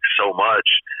Sorinex so much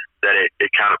that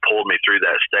it kind of pulled me through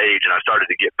that stage, and I started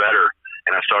to get better,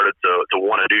 and I started to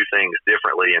want to do things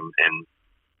differently and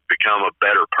become a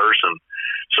better person.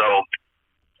 So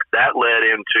that led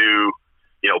into,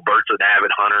 Bert's an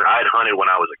avid hunter. I had hunted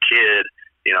when I was a kid,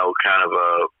 kind of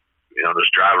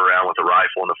just drive around with a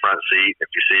rifle in the front seat. If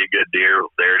you see a good deer,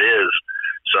 there it is.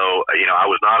 So, I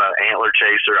was not an antler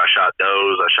chaser. I shot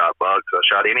does, I shot bucks, I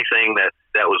shot anything that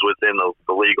was within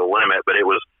the legal limit, but there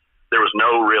was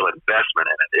no real investment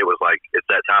in it. It was like, it's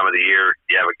that time of the year,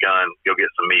 you have a gun, go get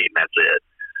some meat, and that's it.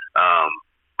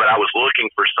 But I was looking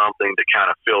for something to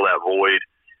kind of fill that void,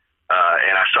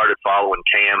 and I started following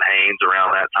Cam Hanes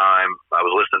around that time. I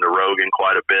was listening to Rogan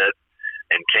quite a bit,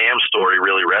 and Cam's story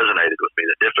really resonated with me.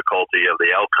 The difficulty of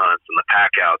the elk hunts and the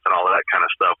pack outs and all of that kind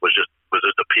of stuff was just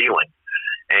appealing.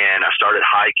 And I started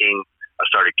hiking. I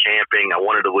started camping. I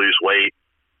wanted to lose weight.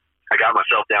 I got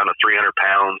myself down to 300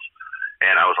 pounds,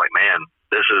 and I was like, man,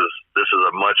 this is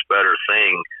a much better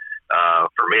thing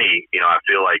for me. I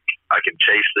feel like I can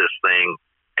chase this thing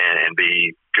and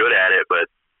be good at it, but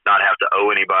not have to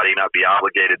owe anybody, not be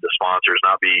obligated to sponsors,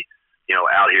 not be,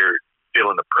 out here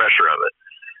feeling the pressure of it.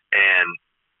 And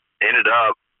ended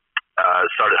up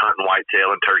started hunting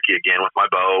whitetail and turkey again with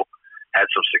my bow. Had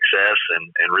some success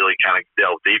and really kind of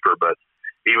delved deeper. But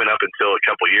even up until a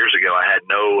couple of years ago, I had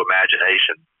no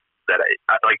imagination that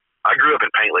I grew up in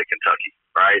Paint Lake, Kentucky,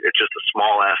 right? It's just a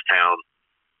small ass town.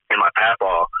 And my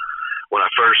papa, when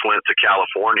I first went to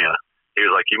California, he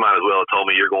was like, you might as well have told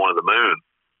me you're going to the moon,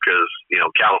 because,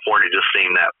 California just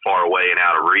seemed that far away and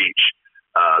out of reach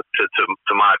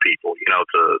to my people,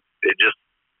 it just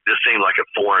seemed like a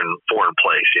foreign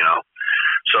place,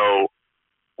 So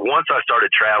once I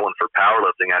started traveling for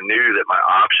powerlifting, I knew that my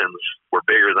options were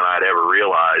bigger than I'd ever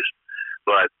realized.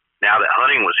 But now that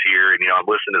hunting was here, and I'm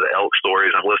listening to the elk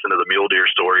stories, I'm listening to the mule deer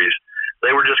stories,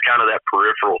 they were just kind of that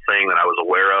peripheral thing that I was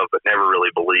aware of, but never really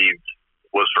believed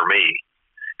was for me.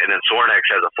 And then Sorinex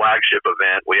has a flagship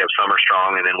event. We have Summer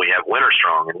Strong, and then we have Winter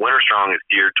Strong. And Winter Strong is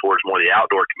geared towards more the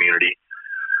outdoor community.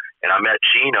 And I met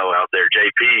Chino out there,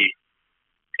 JP,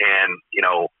 and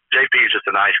JP is just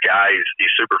a nice guy.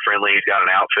 He's super friendly. He's got an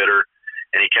outfitter,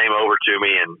 and he came over to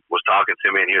me and was talking to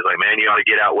me, and he was like, man, you ought to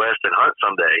get out west and hunt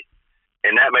someday.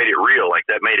 And that made it real. Like,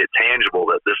 that made it tangible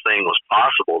that this thing was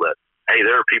possible, that, hey,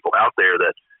 there are people out there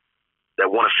that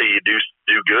want to see you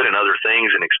do good in other things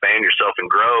and expand yourself and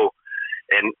grow.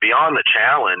 And beyond the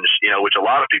challenge, which a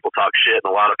lot of people talk shit and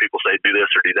a lot of people say do this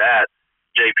or do that,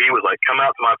 JP was like, come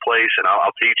out to my place and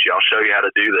I'll teach you. I'll show you how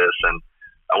to do this. And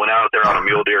I went out there on a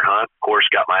mule deer hunt, of course,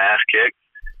 got my ass kicked.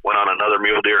 Went on another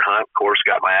mule deer hunt, of course,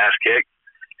 got my ass kicked.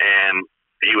 And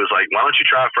he was like, why don't you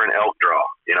try for an elk draw?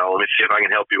 Let me see if I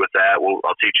can help you with that.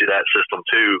 I'll teach you that system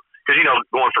too. Because,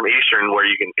 going from Eastern, where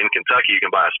in Kentucky, you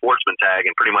can buy a sportsman tag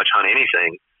and pretty much hunt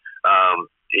anything,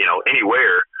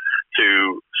 anywhere, to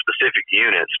specific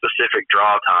units, specific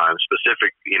draw times,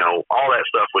 specific, all that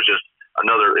stuff was just it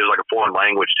was like a foreign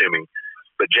language to me.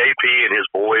 But JP and his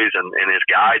boys and his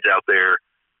guides out there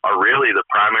are really the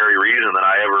primary reason that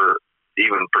I ever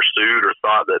even pursued or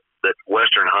thought that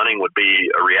Western hunting would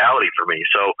be a reality for me.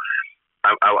 So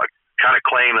I kind of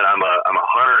claim that I'm a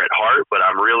hunter at heart, but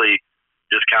I'm really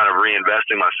just kind of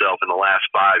reinvesting myself in the last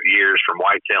 5 years, from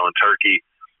whitetail and turkey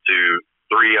to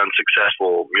 3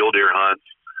 unsuccessful mule deer hunts,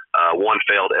 1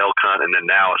 failed elk hunt, and then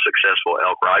now a successful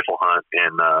elk rifle hunt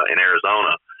in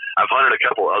Arizona. I've hunted a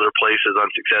couple other places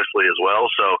unsuccessfully as well,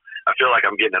 so I feel like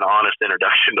I'm getting an honest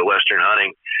introduction to Western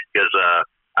hunting, because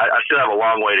I still have a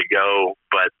long way to go,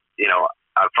 but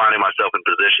I'm finding myself in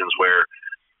positions where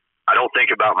I don't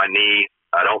think about my knee.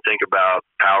 I don't think about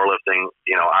powerlifting.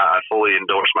 I fully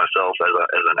endorse myself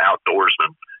as an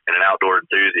outdoorsman and an outdoor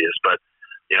enthusiast. But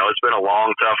it's been a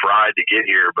long, tough ride to get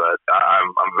here. But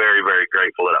I'm very, very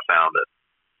grateful that I found it.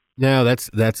 No,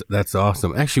 that's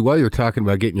awesome. Actually, while you were talking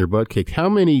about getting your butt kicked, how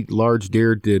many large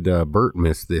deer did Bert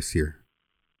miss this year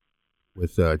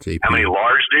with JP? How many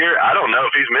large deer? I don't don't know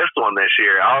if he's missed one this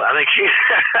year. I think he.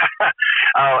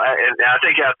 And I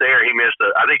think out there he missed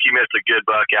a. I think he missed a good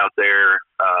buck out there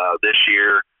this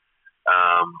year.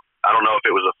 I don't know if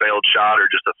it was a failed shot or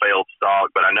just a failed stalk,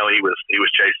 but I know he was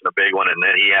chasing a big one, and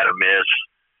then he had a miss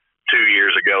 2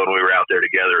 years ago when we were out there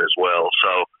together as well.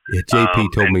 So yeah,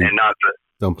 JP told me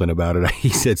something about it. He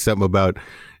said something about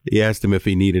he asked him if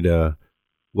he needed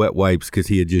wet wipes because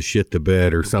he had just shit the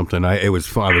bed or something. I was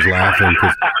laughing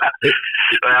because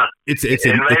maybe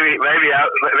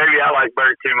I like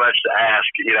Bert too much to ask.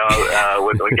 You know,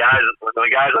 when guys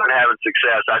aren't having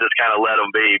success, I just kind of let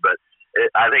them be, but.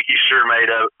 I think he sure made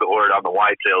up for it on the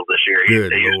whitetails this year.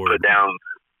 He's put down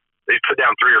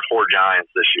 3 or 4 giants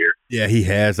this year. Yeah, he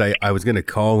has. I was going to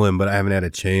call him, but I haven't had a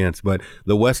chance. But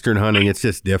the Western hunting, it's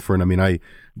just different. I mean, I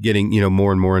getting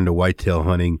more and more into whitetail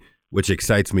hunting, which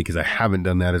excites me because I haven't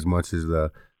done that as much as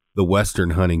the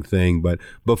Western hunting thing. But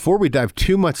before we dive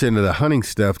too much into the hunting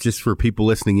stuff, just for people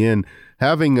listening in,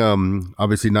 having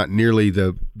obviously not nearly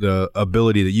the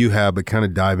ability that you have, but kind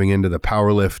of diving into the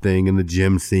powerlifting and the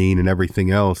gym scene and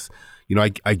everything else, you know,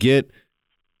 I get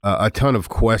a ton of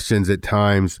questions at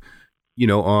times, you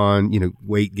know, on, you know,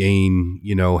 weight gain,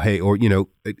 you know, hey, or, you know,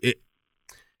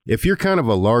 if you're kind of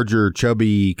a larger,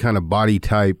 chubby kind of body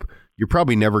type, you're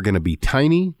probably never going to be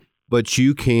tiny. But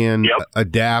you can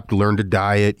adapt, learn to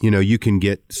diet, you know, you can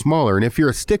get smaller. And if you're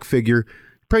a stick figure,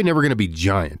 you're probably never going to be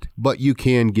giant, but you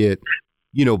can get,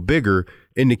 you know, bigger.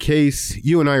 In the case,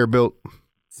 you and I are built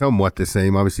somewhat the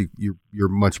same. Obviously, you're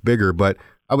much bigger, but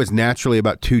I was naturally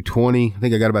about 220. I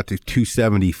think I got about to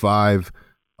 275,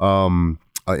 and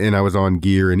I was on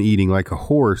gear and eating like a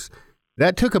horse.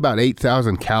 That took about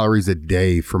 8,000 calories a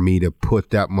day for me to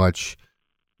put that much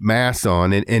mass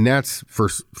on. And that's for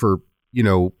you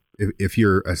know, if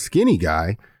you're a skinny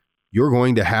guy, you're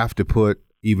going to have to put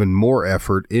even more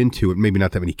effort into it. Maybe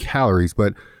not that many calories,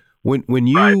 but when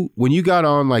you got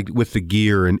on like with the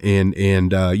gear and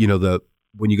you know,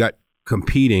 when you got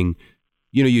competing,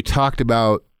 you know, you talked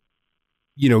about,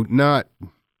 you know, not,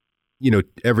 you know,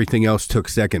 everything else took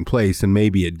second place, and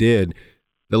maybe it did.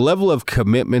 The level of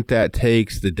commitment that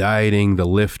takes, the dieting, the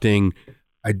lifting,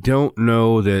 I don't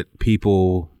know that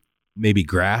people maybe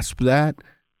grasp that.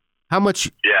 How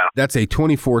much? Yeah, that's a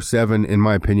 24/7, in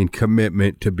my opinion,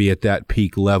 commitment to be at that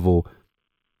peak level.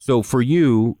 So for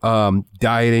you,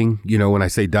 dieting, you know, when I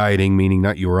say dieting, meaning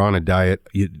not you were on a diet,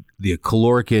 the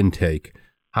caloric intake,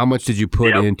 how much did you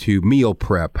put into meal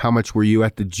prep? How much were you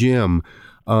at the gym?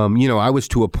 You know, I was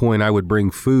to a point I would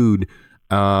bring food,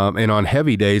 and on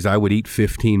heavy days, I would eat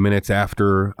 15 minutes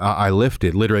after I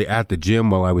lifted, literally at the gym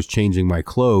while I was changing my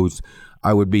clothes.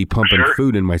 I would be pumping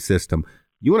food in my system.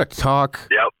 You want to talk?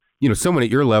 You know, someone at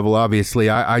your level, obviously,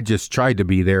 I just tried to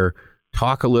be there.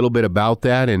 Talk a little bit about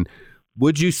that. And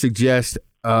would you suggest,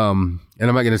 and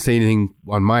I'm not going to say anything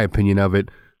on my opinion of it,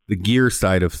 the gear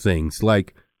side of things?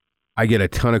 Like, I get a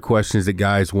ton of questions that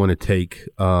guys want to take,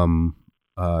 you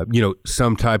know,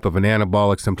 some type of an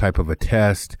anabolic, some type of a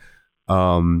test.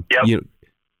 You know,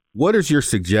 what is your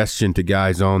suggestion to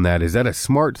guys on that? Is that a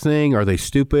smart thing? Are they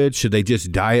stupid? Should they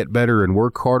just diet better and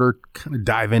work harder? Kind of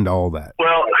dive into all that.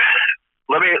 Well,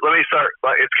 Let me start.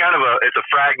 It's kind of a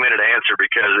fragmented answer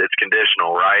because it's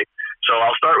conditional, right? So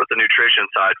I'll start with the nutrition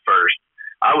side first.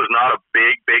 I was not a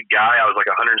big guy. I was like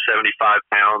 175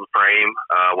 pound frame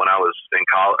when I was in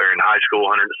college or in high school,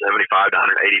 175 to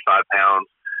 185 pounds.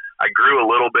 I grew a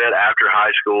little bit after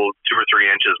high school, 2 or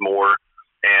 3 inches more,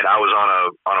 and I was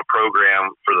on a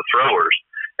program for the throwers.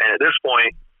 And at this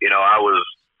point, you know, I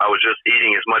was just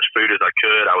eating as much food as I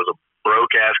could. I was a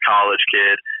broke ass college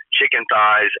kid. Chicken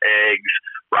thighs, eggs,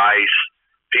 rice,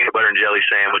 peanut butter and jelly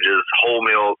sandwiches, whole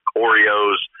milk,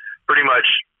 Oreos. Pretty much,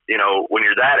 you know, when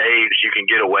you're that age, you can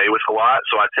get away with a lot.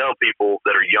 So I tell people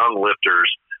that are young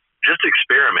lifters, just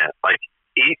experiment. Like,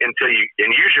 eat until you,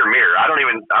 and use your mirror. I don't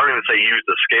even say use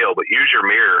the scale, but use your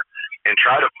mirror and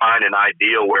try to find an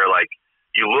ideal where, like,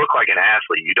 you look like an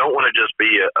athlete. You don't want to just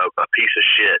be a piece of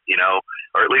shit, you know,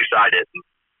 or at least I didn't.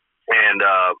 And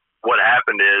what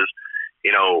happened is,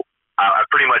 you know, I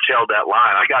pretty much held that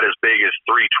line. I got as big as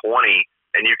 320,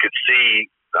 and you could see,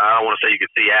 I don't want to say you could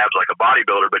see abs like a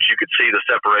bodybuilder, but you could see the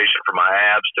separation from my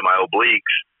abs to my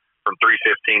obliques from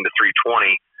 315 to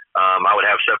 320. I would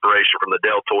have separation from the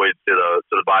deltoid to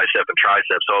the bicep and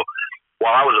tricep. So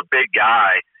while I was a big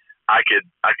guy, I could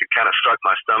kind of suck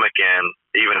my stomach in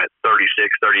even at 36,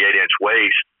 38 inch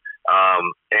waist,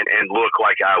 and look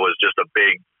like I was just a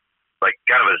big, like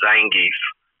kind of a Zangief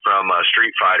from a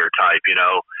Street Fighter type, you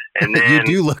know. And then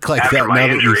you do look like that now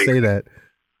that you say that.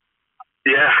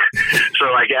 Yeah. So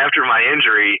like after my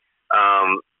injury,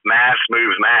 mass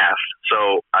moves mass.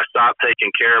 So I stopped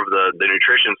taking care of the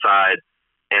nutrition side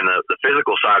and the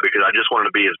physical side because I just wanted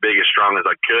to be as big, as strong as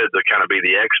I could to kind of be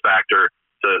the X factor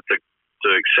to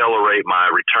accelerate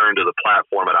my return to the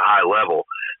platform at a high level.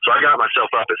 So I got myself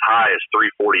up as high as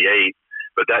 348,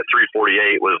 but that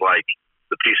 348 was like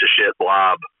the piece of shit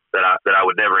blob that I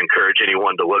would never encourage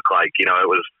anyone to look like. You know, it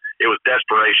was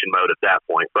desperation mode at that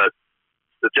point. But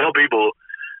to tell people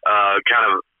kind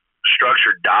of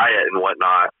structured diet and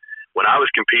whatnot, when I was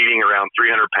competing around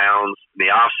 300 pounds in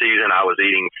the off season, I was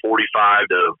eating 45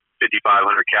 to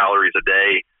 5,500 calories a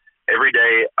day. Every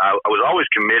day, I was always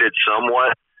committed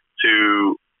somewhat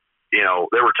to, you know,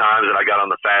 there were times that I got on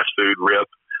the fast food rip,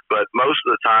 but most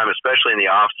of the time, especially in the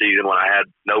off season when I had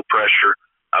no pressure,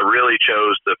 I really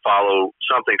chose to follow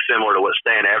something similar to what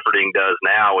Stan Efferding does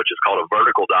now, which is called a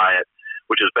vertical diet,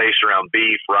 which is based around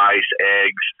beef, rice,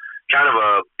 eggs, kind of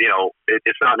a, you know,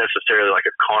 it's not necessarily like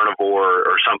a carnivore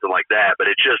or something like that,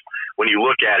 but it's just, when you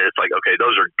look at it, it's like, okay,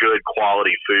 those are good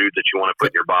quality foods that you want to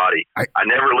put in your body. I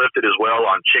never lifted as well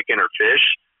on chicken or fish,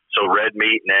 so red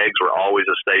meat and eggs were always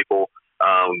a staple.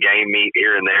 Game meat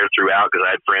here and there throughout because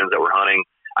I had friends that were hunting.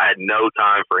 I had no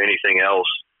time for anything else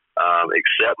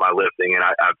except my lifting, and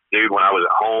I knew when I was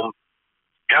at home,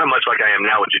 kind of much like I am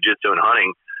now with jiu-jitsu and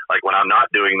hunting, like when I'm not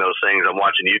doing those things, I'm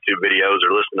watching YouTube videos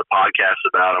or listening to podcasts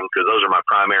about them because those are my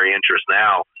primary interests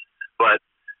now. But,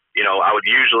 you know, I was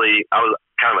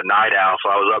kind of a night owl,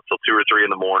 so I was up till 2 or 3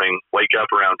 in the morning, wake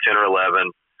up around 10 or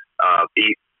 11,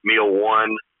 eat meal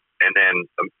 1, and then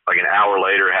like an hour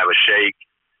later have a shake,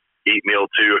 eat meal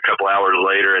 2 a couple hours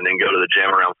later, and then go to the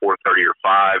gym around 4:30 or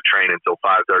 5, train until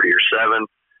 5:30 or 7,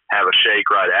 have a shake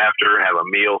right after, have a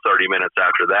meal 30 minutes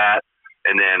after that,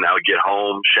 and then I would get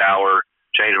home, shower,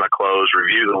 change my clothes,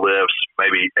 review the lifts,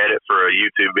 maybe edit for a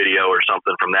YouTube video or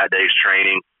something from that day's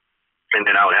training. And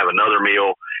then I would have another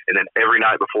meal. And then every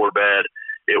night before bed,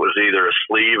 it was either a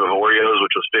sleeve of Oreos,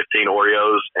 which was 15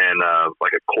 Oreos and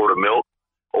like a quart of milk,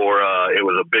 or it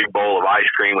was a big bowl of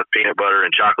ice cream with peanut butter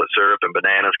and chocolate syrup and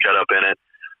bananas cut up in it.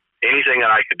 Anything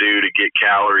that I could do to get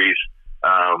calories,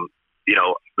 you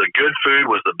know, the good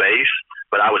food was the base,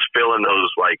 but I was filling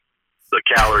those like the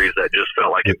calories that just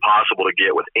felt like impossible to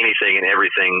get with anything and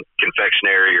everything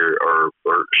confectionery or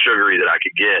sugary that I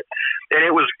could get. And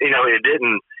it was, you know, it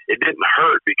didn't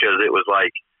hurt because it was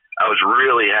like, I was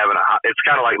really having it's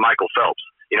kind of like Michael Phelps.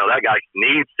 You know, that guy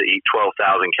needs to eat 12,000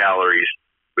 calories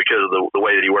because of the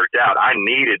way that he worked out. I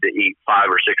needed to eat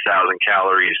 5,000 or 6,000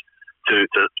 calories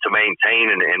to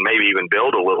maintain and maybe even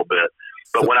build a little bit.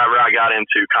 But whenever I got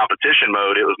into competition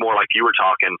mode, it was more like you were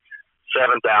talking,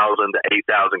 7,000 to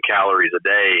 8,000 calories a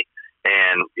day.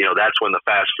 And, you know, that's when the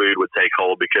fast food would take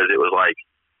hold because it was like,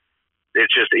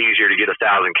 it's just easier to get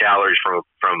 1,000 calories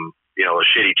from, you know, a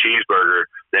shitty cheeseburger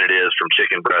than it is from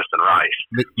chicken breast and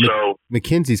rice. So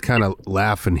Mackenzie's kind of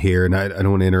laughing here, and I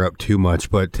don't want to interrupt too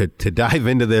much, but to dive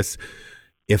into this,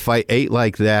 if I ate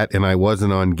like that and I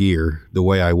wasn't on gear the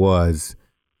way I was,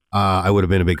 I would have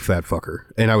been a big fat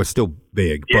fucker, and I was still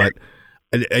big, but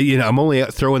you know, I'm only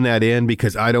throwing that in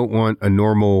because I don't want a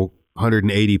normal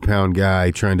 180-pound guy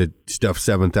trying to stuff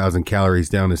 7,000 calories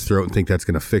down his throat and think that's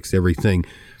going to fix everything.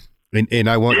 And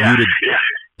I want you to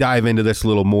dive into this a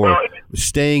little more. Well,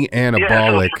 staying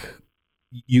anabolic,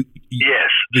 the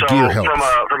gear helps.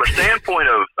 From a standpoint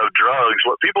of drugs,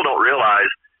 what people don't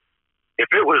realize, if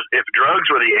drugs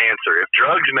were the answer, if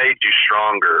drugs made you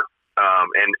stronger,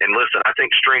 and listen, I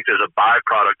think strength is a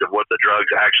byproduct of what the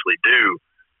drugs actually do.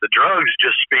 The drugs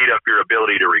just speed up your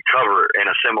ability to recover and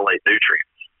assimilate nutrients.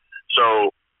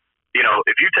 So, you know,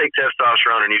 if you take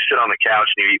testosterone and you sit on the couch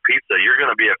and you eat pizza, you're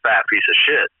going to be a fat piece of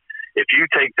shit. If you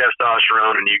take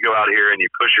testosterone and you go out here and you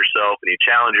push yourself and you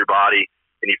challenge your body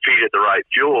and you feed it the right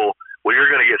fuel, well,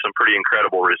 you're going to get some pretty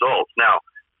incredible results. Now,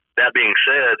 that being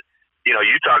said, you know,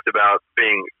 you talked about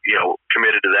being, you know,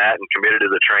 committed to that and committed to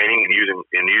the training and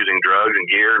using drugs and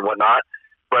gear and whatnot,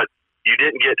 but you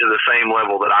didn't get to the same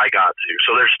level that I got to.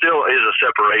 So there still is a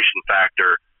separation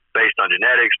factor based on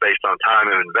genetics, based on time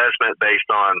of investment, based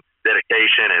on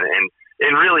dedication,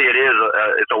 and really it is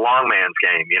it's a long man's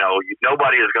game. You know,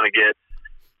 nobody is going to get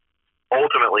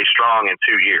ultimately strong in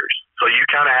 2 years. So you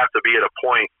kind of have to be at a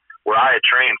point where I had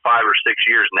trained 5 or 6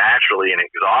 years naturally and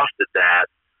exhausted that.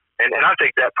 And I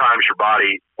think that primes your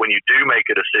body when you do make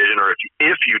a decision, or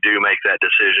if you do make that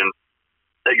decision,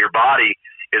 that your body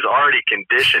is already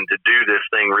conditioned to do this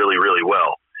thing really, really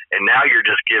well. And now you're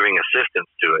just giving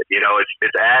assistance to it. You know,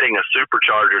 it's adding a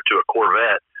supercharger to a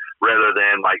Corvette rather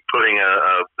than like putting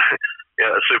a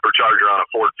supercharger on a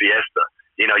Ford Fiesta.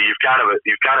 You know, you've kind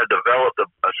of developed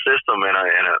a system and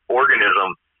an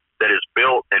organism that is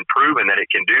built and proven that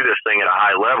it can do this thing at a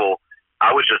high level.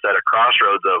 I was just at a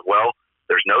crossroads of, well,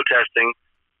 there's no testing.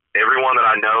 Everyone that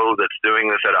I know that's doing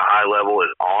this at a high level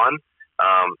is on.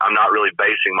 I'm not really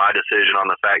basing my decision on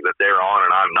the fact that they're on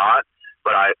and I'm not,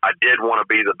 but I did want to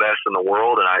be the best in the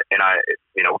world. And I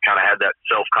kind of had that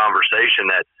self-conversation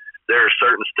that there are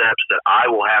certain steps that I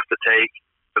will have to take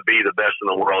to be the best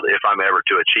in the world if I'm ever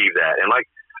to achieve that. And like,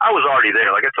 I was already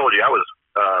there. Like I told you, I was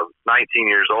 19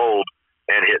 years old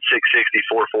and hit 660,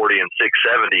 440, and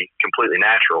 670 completely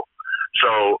natural.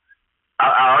 So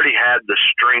I already had the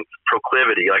strength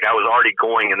proclivity. Like I was already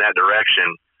going in that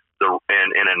direction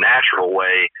in a natural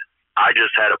way. I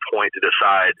just had a point to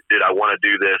decide, did I want to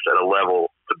do this at a level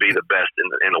to be the best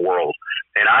in the world?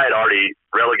 And I had already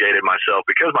relegated myself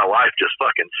because my life just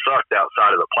fucking sucked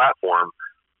outside of the platform.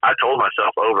 I told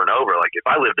myself over and over, like, if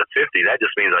I lived to 50, that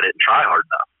just means I didn't try hard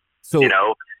enough. So,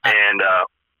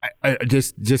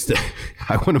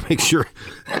 I want to make sure.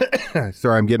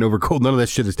 Sorry, I'm getting over cold. None of that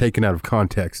shit is taken out of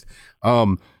context.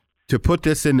 To put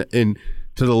this in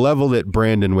to the level that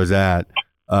Brandon was at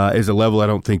is a level I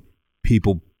don't think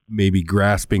people may be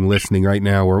grasping listening right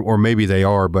now, or maybe they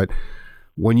are. But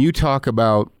when you talk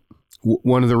about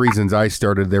one of the reasons I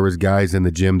started, there was guys in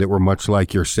the gym that were much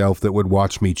like yourself that would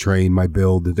watch me train my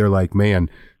build. They're like, man,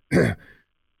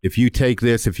 if you take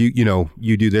this, if you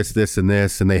do this, and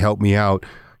this, and they help me out,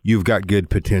 you've got good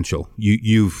potential.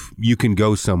 You can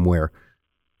go somewhere.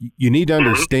 You need to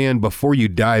understand before you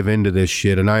dive into this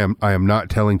shit, and I am not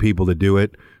telling people to do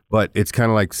it, but it's kind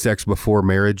of like sex before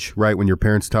marriage, right? When your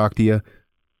parents talk to you,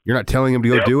 you're not telling them to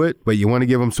go do it, but you want to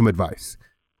give them some advice.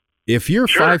 If you're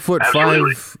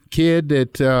 5'5" kid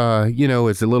that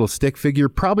is a little stick figure,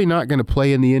 probably not going to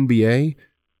play in the NBA,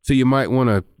 so you might want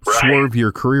to swerve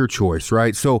your career choice,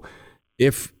 right? So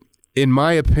if, in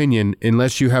my opinion,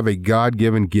 unless you have a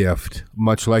God-given gift,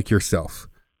 much like yourself,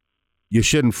 you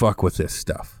shouldn't fuck with this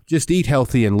stuff. Just eat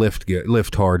healthy and lift good,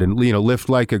 lift hard, and lift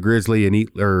like a grizzly and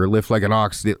lift like an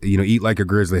ox. Eat like a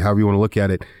grizzly. However you want to look at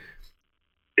it.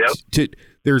 Yep.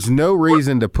 There's no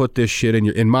reason to put this shit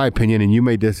in my opinion, and you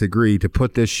may disagree, to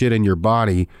put this shit in your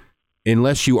body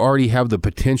unless you already have the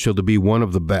potential to be one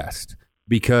of the best.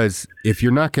 Because if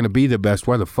you're not going to be the best,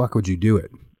 why the fuck would you do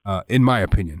it? In my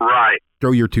opinion. Right.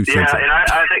 Throw your 2 cents. Yeah, and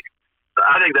I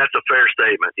think that's a fair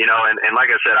statement. And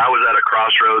like I said, I was at a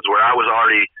crossroads where I was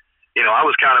already, I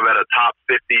was kind of at a top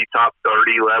 50, top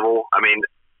 30 level. I mean,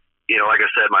 like I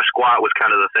said, my squat was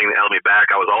kind of the thing that held me back.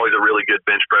 I was always a really good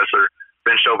bench presser.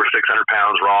 Benched over 600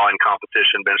 pounds raw in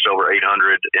competition, benched over 800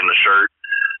 in the shirt.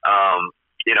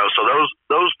 So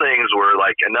those things were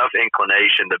like enough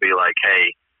inclination to be like,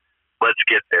 hey, let's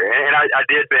get there. And I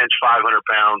did bench 500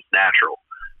 pounds natural.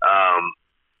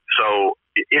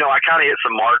 I kind of hit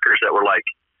some markers that were like,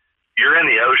 you're in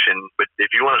the ocean, but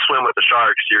if you want to swim with the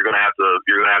sharks, you're going to have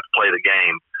to play the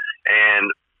game. And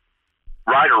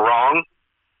right or wrong,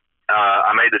 I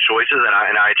made the choices and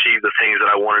I achieved the things that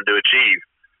I wanted to achieve.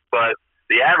 But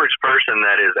the average person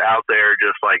that is out there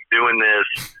just like doing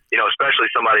this,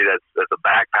 especially somebody that's a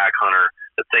backpack hunter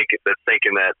that's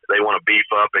thinking that they want to beef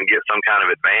up and get some kind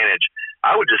of advantage,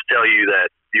 I would just tell you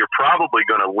that you're probably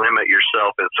going to limit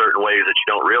yourself in certain ways that you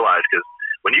don't realize, because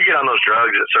when you get on those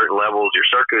drugs at certain levels, your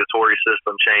circulatory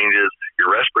system changes, your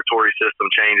respiratory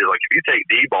system changes. Like if you take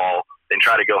D-ball and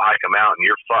try to go hike a mountain,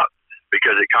 you're fucked,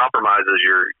 because it compromises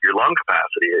your lung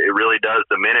capacity. It really does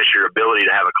diminish your ability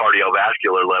to have a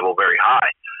cardiovascular level very high.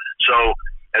 So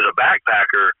as a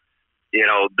backpacker,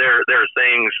 there are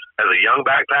things, as a young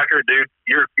backpacker, dude,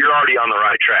 you're already on the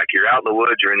right track. You're out in the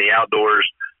woods, you're in the outdoors,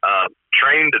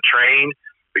 train to train,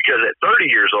 because at 30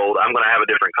 years old, I'm going to have a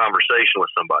different conversation with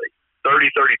somebody.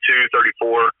 30, 32,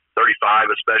 34,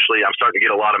 35 especially, I'm starting to get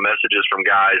a lot of messages from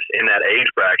guys in that age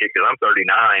bracket, because I'm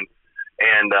 39,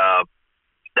 and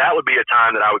that would be a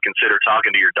time that I would consider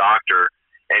talking to your doctor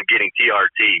and getting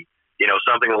TRT,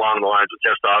 something along the lines of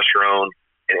testosterone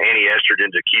and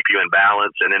anti-estrogen to keep you in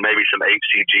balance, and then maybe some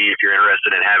HCG if you're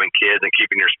interested in having kids and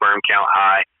keeping your sperm count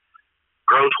high.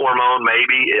 Growth hormone,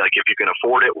 maybe, like if you can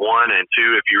afford it, 1, and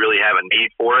 2, if you really have a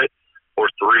need for it, or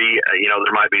 3,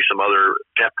 there might be some other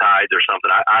peptides or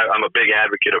something. I'm a big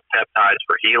advocate of peptides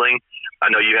for healing. I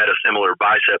know you had a similar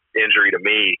bicep injury to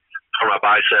me. For my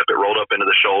bicep, it rolled up into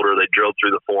the shoulder. They drilled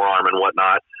through the forearm and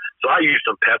whatnot. So I use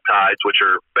some peptides, which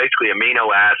are basically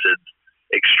amino acids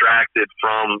extracted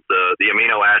from the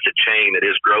amino acid chain that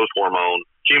is growth hormone,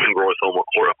 human growth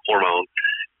hormone,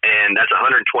 and that's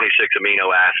 126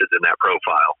 amino acids in that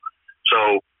profile.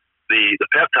 So the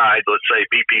peptides, let's say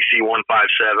BPC-157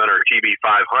 or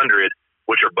TB-500,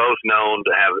 which are both known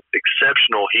to have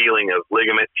exceptional healing of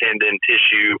ligament, tendon,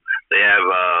 tissue. They have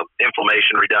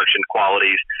inflammation reduction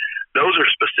qualities. Those are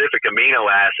specific amino amino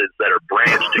acids that are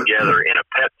branched together in a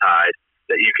peptide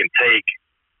that you can take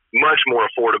much more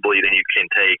affordably than you can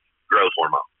take growth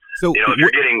hormone. So, if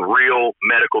you're getting real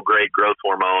medical grade growth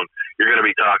hormone, you're going to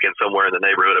be talking somewhere in the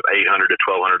neighborhood of $800 to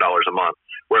 $1,200 a month.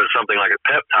 Whereas something like a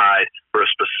peptide for a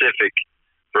specific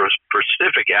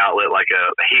outlet, like a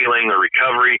healing or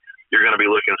recovery, you're going to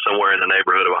be looking somewhere in the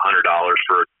neighborhood of $100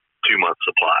 for a 2-month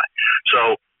supply.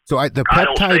 The I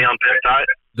don't stay peptide. on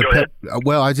peptide.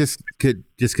 Well, I just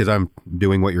because I'm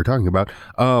doing what you're talking about.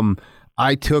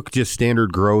 I took just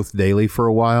standard growth daily for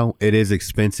a while. It is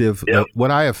expensive. Yep. What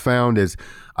I have found is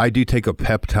I do take a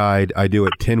peptide. I do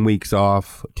it 10 weeks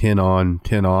off, 10 on,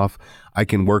 10 off. I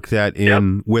can work that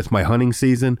in with my hunting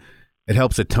season. It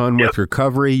helps a ton with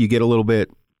recovery. You get a little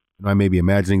bit, I may be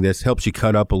imagining this, helps you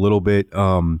cut up a little bit,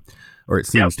 or it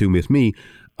seems to with me.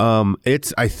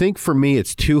 I think for me,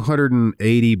 it's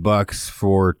 $280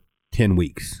 for 10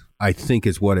 weeks, I think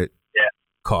is what it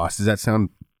costs. Does that sound?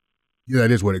 Yeah,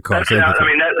 that is what it costs.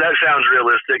 That sounds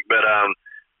realistic, but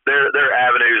there are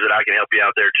avenues that I can help you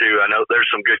out there too. I know there's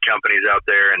some good companies out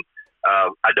there, and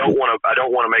I don't want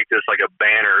to make this like a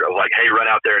banner of like, hey, run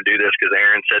out there and do this because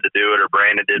Aaron said to do it or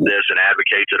Brandon did this and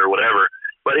advocates it or whatever.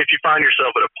 But if you find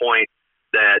yourself at a point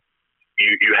that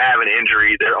you have an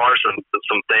injury, there are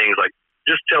some things like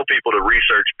just tell people to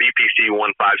research BPC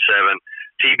 157,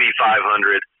 TB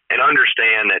 500, and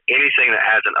understand that anything that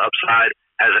has an upside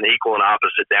has an equal and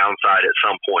opposite downside at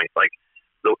some point. Like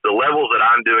the levels that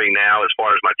I'm doing now as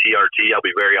far as my TRT, I'll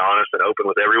be very honest and open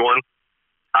with everyone.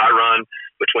 I run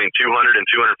between 200 and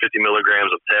 250 milligrams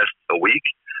of test a week.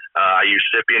 I use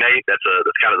cypionate. That's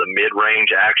kind of the mid-range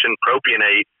action.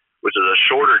 Propionate, which is a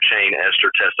shorter chain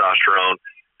ester testosterone,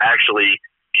 actually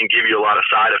can give you a lot of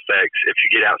side effects if you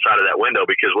get outside of that window,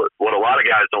 because what a lot of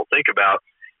guys don't think about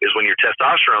is when your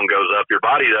testosterone goes up, your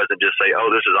body doesn't just say,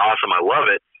 oh, this is awesome, I love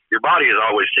it. Your body is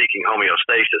always seeking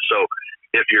homeostasis. So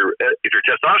if your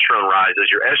testosterone rises,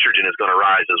 your estrogen is going to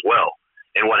rise as well.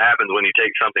 And what happens when you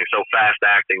take something so fast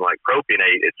acting like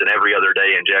propionate, it's an every other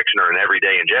day injection or an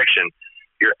everyday injection,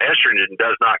 your estrogen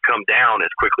does not come down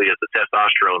as quickly as the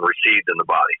testosterone recedes in the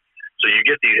body. So you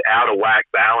get these out of whack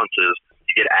balances.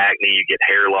 You get acne, you get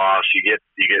hair loss, you get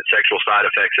sexual side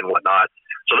effects and whatnot.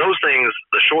 So those things,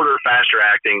 the shorter, faster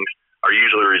actings are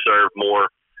usually reserved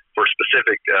more for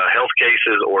specific health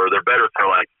cases, or they're better for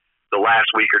like the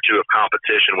last week or two of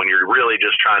competition when you're really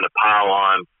just trying to pile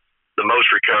on the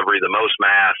most recovery, the most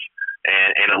mass,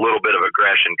 and a little bit of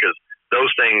aggression, because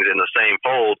those things in the same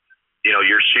fold,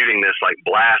 you're shooting this like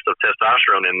blast of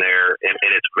testosterone in there, and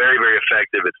it's very, very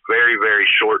effective. It's very, very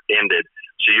short-ended.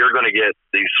 So you're going to get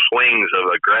these swings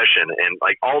of aggression and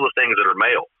like all the things that are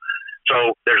male.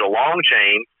 So there's a long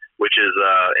chain, which is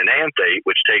an enanthate,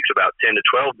 which takes about 10 to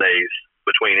 12 days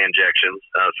between injections.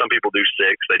 Some people do 6.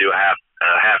 They do a half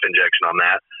injection on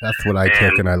that. That's what I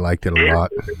took, and I liked it a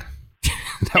lot.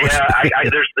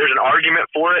 There's an argument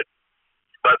for it,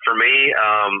 but for me,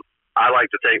 I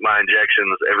like to take my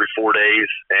injections every 4 days,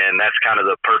 and that's kind of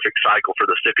the perfect cycle for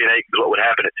the cypionate, because what would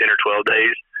happen at 10 or 12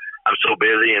 days, I'm so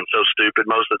busy and so stupid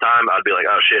most of the time, I'd be like,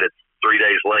 oh shit, it's 3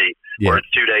 days late, or it's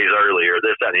 2 days early, or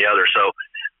this, that, and the other. So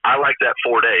I like that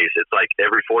 4 days. It's like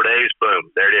every 4 days,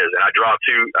 boom, there it is. And I draw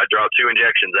two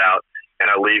injections out, and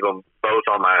I leave them both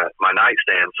on my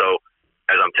nightstand. So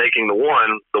as I'm taking the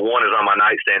one is on my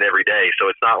nightstand every day. So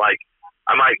it's not like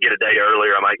I might get a day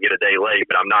earlier, I might get a day late,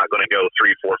 but I'm not going to go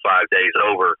 3, 4, 5 days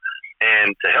over.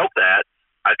 And to help that,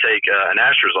 I take an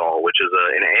anastrozole, which is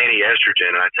an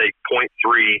anti-estrogen, and I take 0.3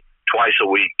 twice a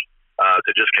week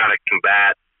to just kind of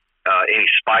combat any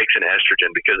spikes in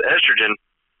estrogen, because estrogen,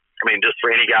 I mean, just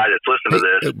for any guy that's listening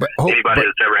to this, anybody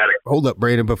that's ever had a... Hold up,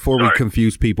 Brandon, before we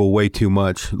confuse people way too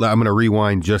much, I'm going to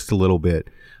rewind just a little bit.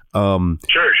 Sure.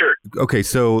 Okay,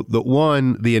 so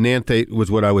the enanthate was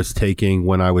what I was taking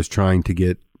when I was trying to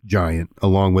get giant,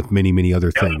 along with many, many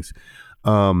other things.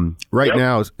 Right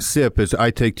now, SIP is,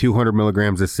 I take 200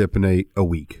 milligrams of cypionate a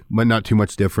week, but not too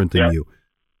much different than you.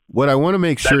 What I want to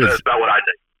make sure is... That's about what I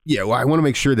think. Yeah, well, I want to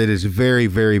make sure that it's very,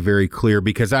 very, very clear,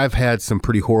 because I've had some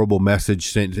pretty horrible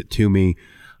message sent to me,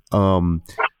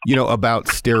 about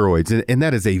steroids, and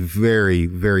that is a very,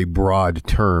 very broad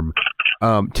term.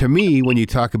 To me, when you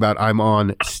talk about I'm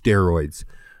on steroids,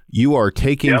 you are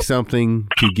taking something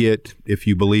to get, if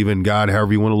you believe in God,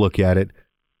 however you want to look at it,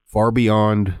 far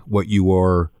beyond what you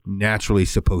are naturally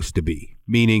supposed to be.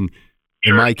 Meaning,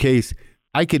 in my case,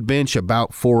 I could bench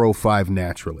about 405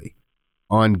 naturally.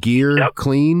 On gear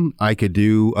clean, I could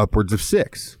do upwards of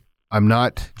 6. I'm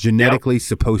not genetically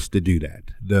supposed to do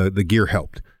that. The gear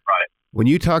helped. Right. When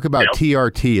you talk about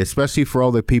TRT, especially for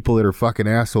all the people that are fucking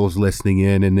assholes listening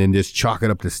in and then just chalk it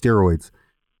up to steroids,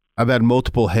 I've had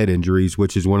multiple head injuries,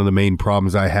 which is one of the main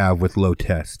problems I have with low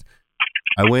test.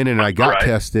 I went and I got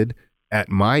tested. At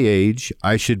my age,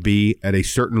 I should be at a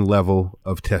certain level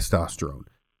of testosterone.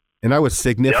 And I was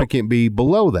significantly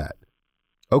below that.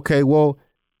 Okay, well,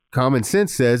 common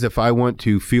sense says if I want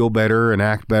to feel better and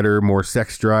act better, more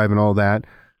sex drive and all that,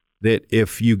 that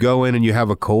if you go in and you have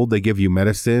a cold, they give you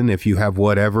medicine. If you have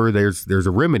whatever, there's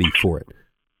a remedy for it.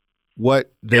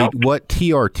 What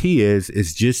TRT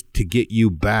is just to get you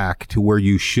back to where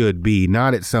you should be,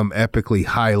 not at some epically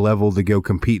high level to go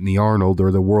compete in the Arnold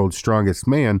or the world's strongest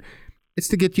man. It's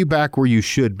to get you back where you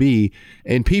should be.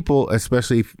 And people,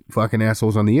 especially fucking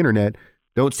assholes on the internet,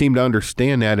 don't seem to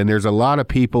understand that. And there's a lot of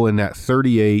people in that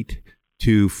 38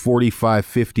 to 45,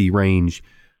 50 range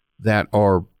that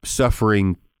are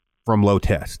suffering from low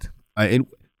test. And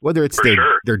whether it's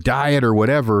their diet or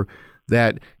whatever,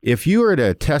 that if you are at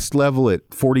a test level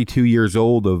at 42 years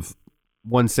old of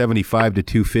 175 to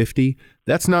 250,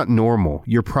 that's not normal.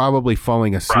 You're probably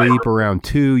falling asleep around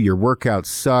 2. Your workouts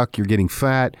suck. You're getting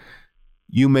fat.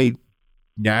 You may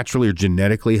naturally or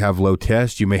genetically have low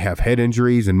test. You may have head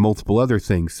injuries and multiple other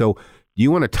things. So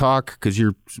you want to talk, because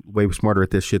you're way smarter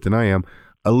at this shit than I am,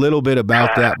 a little bit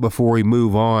about that before we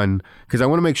move on, because I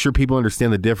want to make sure people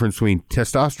understand the difference between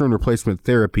testosterone replacement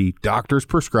therapy. Doctors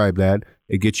prescribe that.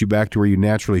 It gets you back to where you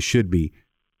naturally should be.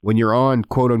 When you're on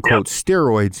quote-unquote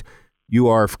steroids, you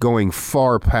are going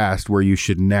far past where you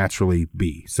should naturally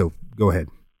be. So go ahead.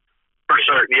 For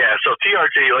certain, yeah. So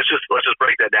TRT, let's just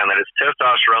break that down. That is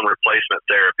testosterone replacement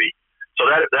therapy. So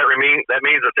that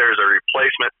means that there's a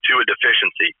replacement to a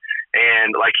deficiency.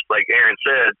 And like Aaron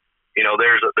said, you know,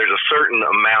 there's a certain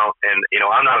amount, and you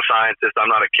know, I'm not a scientist, I'm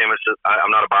not a chemist,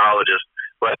 I'm not a biologist,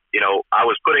 but you know, I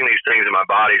was putting these things in my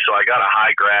body, so I got a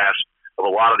high grasp of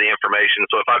a lot of the information.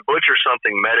 So if I butcher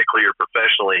something medically or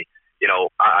professionally, you know,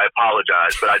 I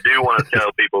apologize, but I do want to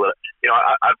tell people that, you know,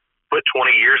 I've put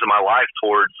 20 years of my life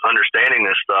towards understanding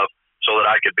this stuff so that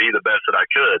I could be the best that I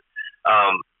could.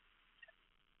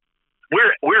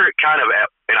 We're kind of at,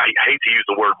 and I hate to use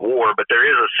the word war, but there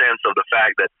is a sense of the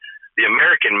fact that the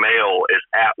American male is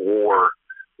at war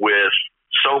with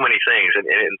so many things. And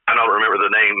I don't remember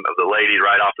the name of the lady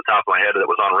right off the top of my head that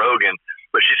was on Rogan,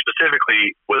 but she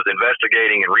specifically was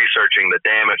investigating and researching the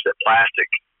damage that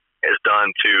plastic has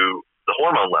done to the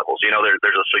hormone levels. You know, there's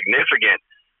a significant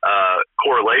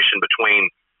correlation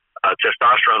between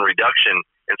testosterone reduction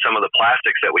and some of the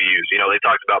plastics that we use. You know, they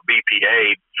talked about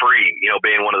BPA free, you know,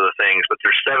 being one of the things, but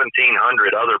there's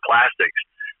 1,700 other plastics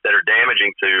that are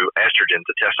damaging to estrogen,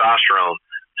 to testosterone,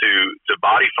 to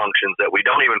body functions that we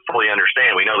don't even fully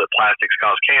understand. We know that plastics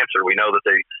cause cancer. We know that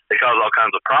they cause all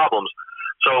kinds of problems.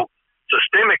 So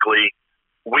systemically,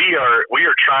 we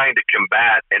are trying to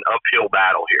combat an uphill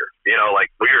battle here. You know, like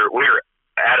we're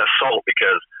at assault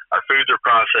because our foods are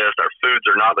processed. Our foods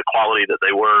are not the quality that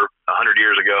they were 100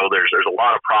 years ago. There's a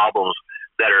lot of problems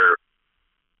that are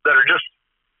just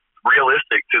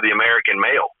realistic to the American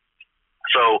male.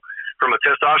 So from a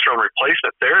testosterone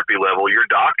replacement therapy level, your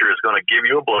doctor is going to give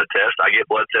you a blood test. I get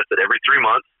blood tested every 3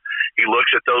 months. He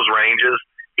looks at those ranges.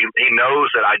 He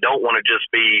knows that I don't want to just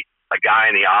be a guy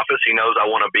in the office. He knows I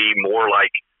want to be more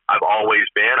like I've always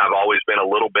been. I've always been a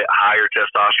little bit higher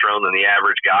testosterone than the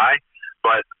average guy,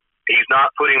 but he's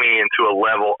not putting me into a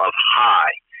level of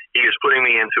high. He is putting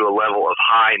me into a level of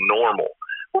high normal,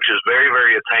 which is very,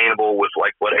 very attainable with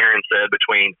like what Aaron said,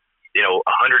 between, you know,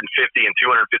 150 and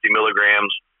 250 milligrams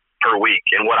per week.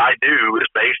 And what I do is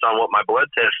based on what my blood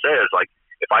test says. Like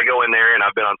if I go in there and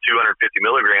I've been on 250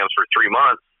 milligrams for 3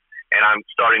 months and I'm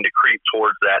starting to creep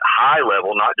towards that high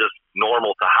level, not just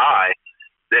normal to high,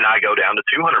 then I go down to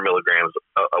 200 milligrams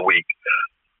a week.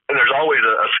 And there's always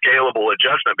a scalable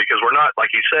adjustment, because we're not,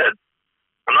 like he said,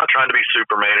 I'm not trying to be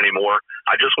Superman anymore.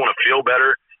 I just want to feel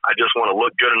better. I just want to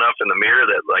look good enough in the mirror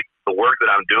that like the work that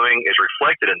I'm doing is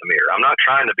reflected in the mirror. I'm not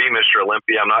trying to be Mr.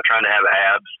 Olympia. I'm not trying to have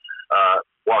abs,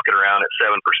 walking around at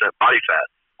 7% body fat.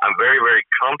 I'm very, very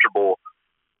comfortable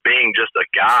being just a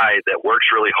guy that works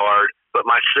really hard, but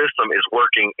my system is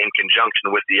working in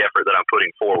conjunction with the effort that I'm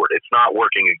putting forward. It's not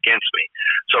working against me.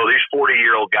 So these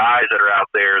 40-year-old guys that are out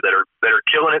there that are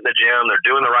killing it in the gym, they're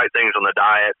doing the right things on the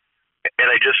diet, and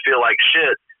they just feel like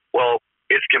shit. Well,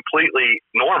 it's completely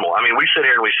normal. I mean, we sit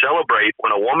here and we celebrate when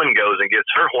a woman goes and gets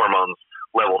her hormones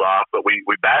leveled off, but we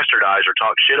bastardize or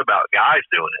talk shit about guys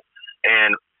doing it.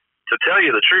 And to tell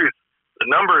you the truth, the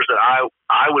numbers that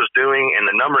I was doing and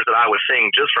the numbers that I was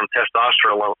seeing just from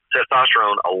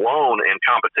testosterone alone in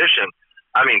competition,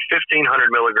 I mean, 1,500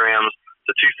 milligrams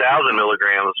to 2,000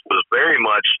 milligrams was very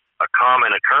much a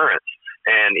common occurrence.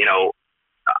 And, you know,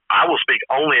 I will speak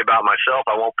only about myself.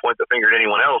 I won't point the finger at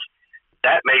anyone else.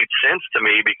 that made sense to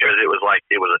me because it was like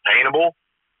it was attainable.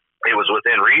 It was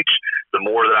within reach. The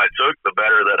more that I took, the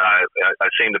better that I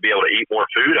seemed to be able to eat more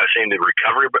food. I seemed to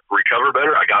recover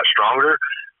better. I got stronger.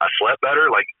 I slept better.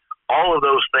 Like, all of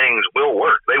those things will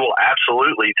work. They will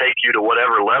absolutely take you to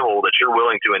whatever level that you're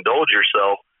willing to indulge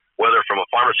yourself, whether from a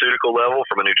pharmaceutical level,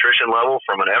 from a nutrition level,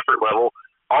 from an effort level,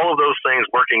 all of those things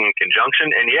working in conjunction.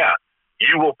 And yeah,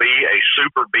 you will be a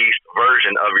super beast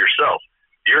version of yourself.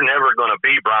 You're never going to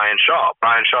be Brian Shaw.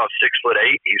 Brian Shaw's 6'8".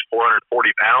 He's 440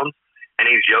 pounds. And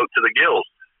he's yoked to the gills.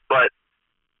 But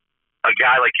a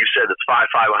guy, like you said, that's 5'5",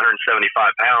 175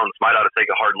 pounds might ought to take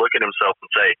a hard look at himself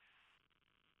and say,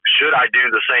 should I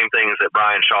do the same things that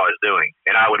Brian Shaw is doing?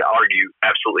 And I would argue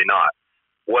absolutely not.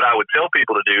 What I would tell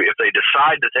people to do, if they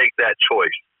decide to take that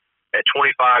choice at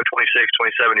 25, 26,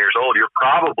 27 years old, you're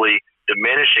probably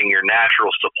diminishing your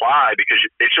natural supply because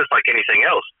it's just like anything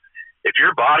else. If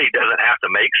your body doesn't have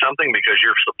to make something because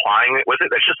you're supplying it with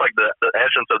it, that's just like the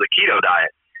essence of the keto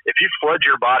diet. If you flood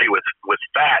your body with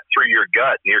fat through your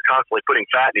gut and you're constantly putting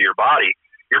fat into your body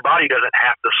doesn't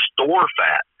have to store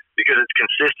fat because it's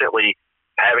consistently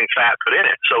having fat put in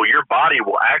it. So your body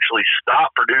will actually stop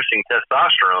producing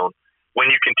testosterone when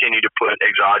you continue to put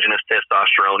exogenous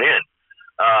testosterone in.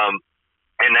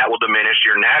 And that will diminish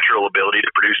your natural ability to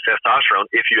produce testosterone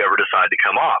if you ever decide to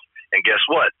come off. And guess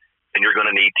what? And you're going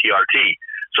to need TRT.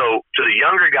 So to the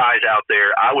younger guys out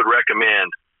there, I would recommend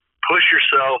push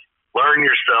yourself, learn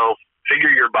yourself, figure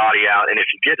your body out. And if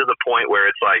you get to the point where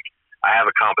it's like, I have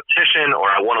a competition or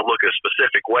I want to look a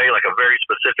specific way, like a very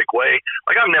specific way,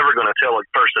 like I'm never going to tell a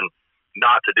person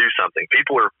not to do something.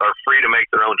 People are free to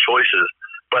make their own choices,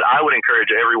 but I would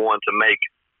encourage everyone to make,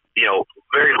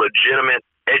 very legitimate,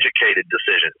 educated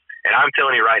decisions. And I'm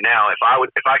telling you right now, if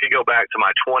I could go back to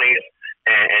my 20s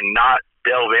and not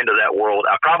delve into that world,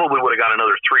 I probably would have got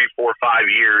another 3, 4,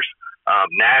 5 years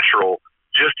natural,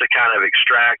 just to kind of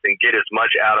extract and get as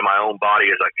much out of my own body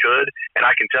as I could. And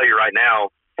I can tell you right now,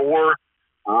 4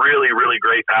 really, really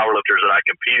great powerlifters that I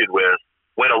competed with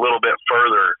went a little bit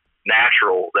further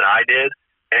natural than I did.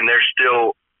 And they're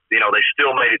still, they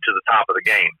still made it to the top of the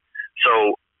game.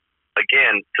 So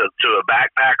again, to a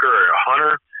backpacker or a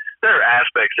hunter, there are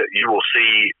aspects that you will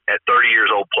see at 30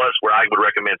 years old plus where I would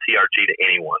recommend TRT to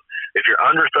anyone. If you're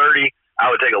under 30, I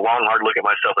would take a long, hard look at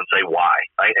myself and say, why?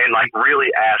 And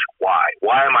really ask why.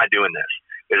 Why am I doing this?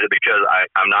 Is it because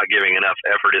I'm not giving enough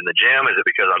effort in the gym? Is it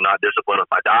because I'm not disciplined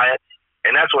with my diet?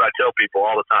 And that's what I tell people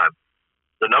all the time.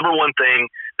 The number one thing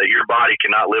that your body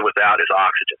cannot live without is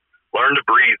oxygen. Learn to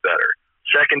breathe better.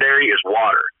 Secondary is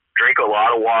water. Drink a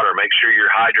lot of water. Make sure you're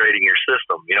hydrating your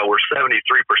system. We're 73%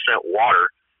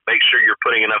 water. Make sure you're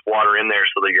putting enough water in there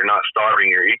so that you're not starving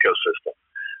your ecosystem.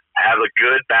 Have a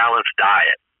good, balanced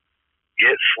diet.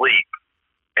 Get sleep,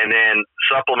 and then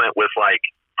supplement with like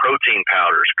protein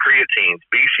powders, creatines,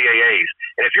 BCAAs.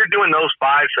 And if you're doing those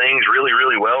 5 things really,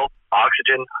 really well,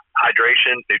 oxygen,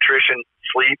 hydration, nutrition,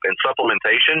 sleep, and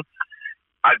supplementation,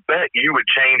 I bet you would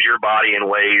change your body in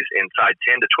ways inside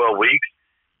 10 to 12 weeks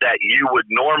that you would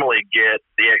normally get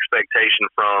the expectation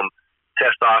from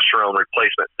testosterone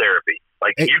replacement therapy.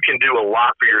 Like, you can do a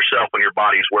lot for yourself when your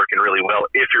body's working really well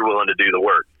if you're willing to do the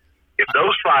work. If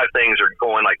those 5 things are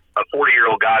going, like a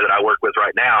 40-year-old guy that I work with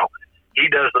right now, he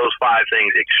does those 5 things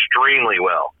extremely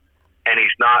well, and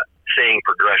he's not seeing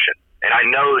progression. And I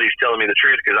know that he's telling me the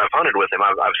truth because I've hunted with him.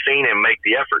 I've seen him make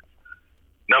the effort.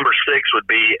 Number 6 would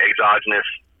be exogenous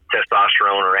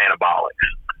testosterone or anabolics.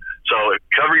 So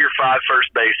cover your 5 first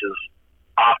bases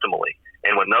optimally.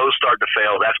 And when those start to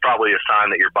fail, that's probably a sign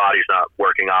that your body's not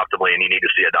working optimally and you need to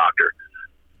see a doctor.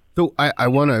 So I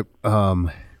want to,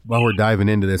 while we're diving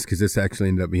into this, because this actually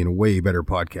ended up being a way better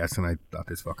podcast than I thought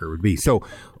this fucker would be. So,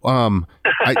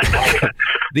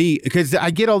 because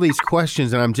I get all these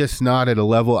questions and I'm just not at a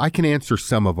level I can answer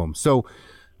some of them. So,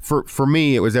 for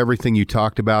me, it was everything you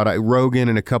talked about. Rogan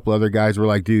and a couple other guys were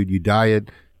like, "Dude, you diet,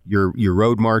 you're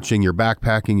road marching, you're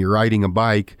backpacking, you're riding a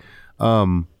bike.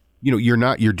 You're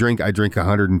not. I drink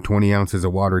 120 ounces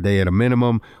of water a day at a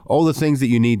minimum. All the things that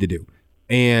you need to do."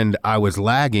 And I was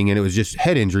lagging, and it was just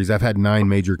head injuries. I've had 9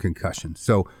 major concussions.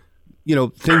 So,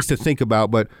 things to think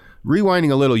about. But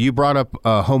rewinding a little, you brought up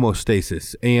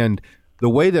homeostasis. And the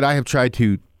way that I have tried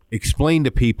to explain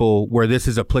to people where this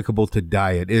is applicable to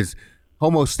diet is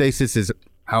homeostasis is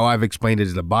how I've explained it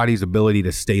is the body's ability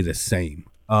to stay the same.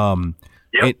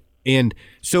 Yep. And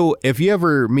so if you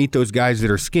ever meet those guys that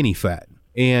are skinny fat,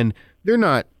 and they're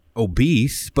not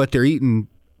obese, but they're eating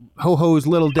Ho-Ho's,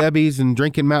 Little Debbie's, and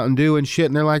drinking Mountain Dew and shit,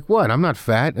 and they're like, what? I'm not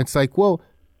fat. It's like, well,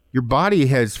 your body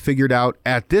has figured out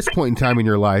at this point in time in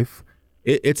your life,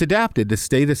 it's adapted to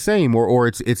stay the same, or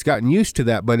it's gotten used to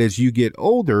that. But as you get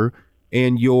older,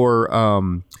 and your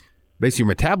basically your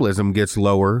metabolism gets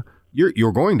lower,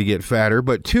 you're going to get fatter.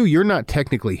 But 2, you're not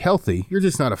technically healthy. You're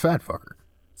just not a fat fucker.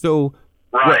 So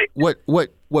Right.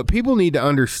 What people need to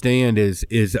understand is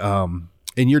and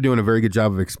you're doing a very good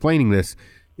job of explaining this.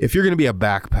 If you're going to be a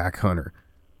backpack hunter,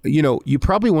 you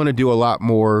probably want to do a lot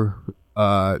more,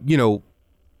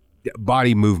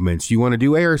 body movements. You want to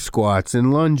do air squats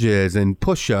and lunges and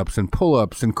push-ups and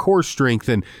pull-ups and core strength,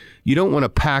 and you don't want to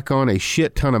pack on a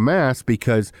shit ton of mass,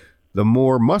 because the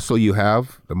more muscle you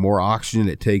have, the more oxygen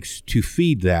it takes to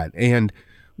feed that. And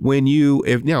when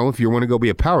if you want to go be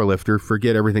a power lifter,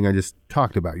 forget everything I just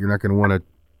talked about. You're not going to want to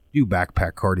do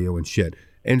backpack cardio and shit.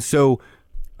 And so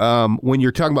when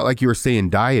you're talking about, like you were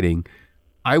saying, dieting,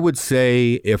 I would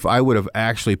say if I would have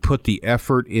actually put the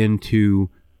effort into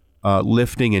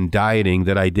lifting and dieting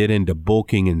that I did into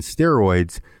bulking and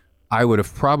steroids, I would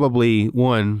have probably,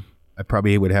 I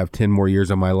probably would have 10 more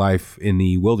years of my life in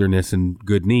the wilderness and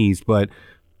good knees, but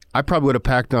I probably would have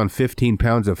packed on 15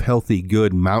 pounds of healthy,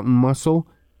 good mountain muscle.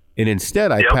 And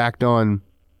instead, I packed on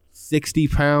 60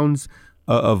 pounds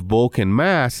of bulk and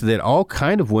mass that all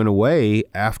kind of went away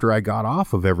after I got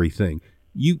off of everything.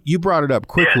 You brought it up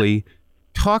quickly. Yeah.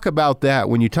 Talk about that.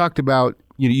 When you talked about,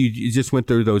 you just went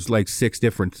through those like 6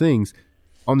 different things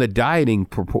on the dieting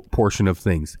portion of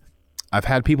things. I've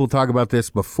had people talk about this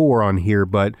before on here,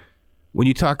 but when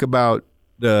you talk about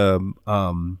the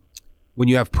when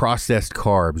you have processed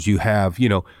carbs, you have,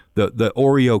 the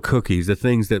Oreo cookies, the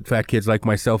things that fat kids like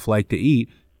myself like to eat,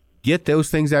 get those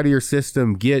things out of your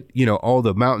system. Get, all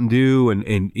the Mountain Dew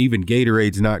and even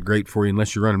Gatorade's not great for you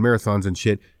unless you're running marathons and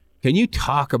shit. Can you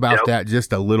talk about that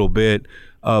just a little bit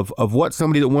of what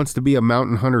somebody that wants to be a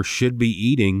mountain hunter should be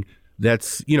eating?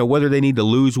 That's, whether they need to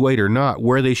lose weight or not,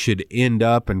 where they should end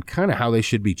up and kind of how they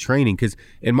should be training. Because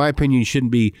in my opinion, you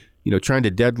shouldn't be, trying to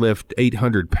deadlift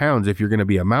 800 pounds. If you're going to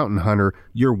be a mountain hunter,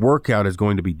 your workout is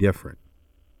going to be different.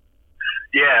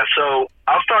 Yeah, so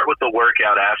I'll start with the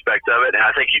workout aspect of it, and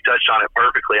I think you touched on it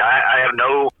perfectly. I have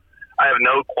no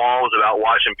qualms about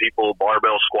watching people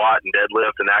barbell squat and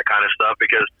deadlift and that kind of stuff,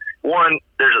 because one,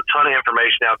 there's a ton of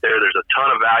information out there. There's a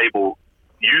ton of valuable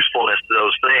usefulness to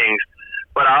those things,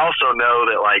 but I also know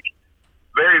that like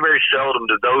very, very seldom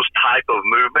do those type of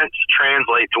movements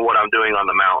translate to what I'm doing on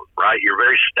the mountain, right? You're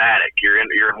very static. You're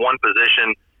in one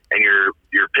position and you're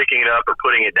picking it up or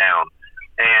putting it down.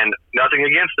 And nothing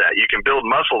against that. You can build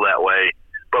muscle that way.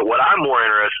 But what I'm more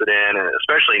interested in, and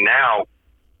especially now,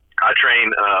 I train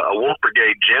a Wolf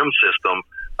Brigade gym system,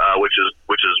 which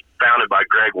is founded by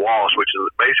Greg Walsh, which is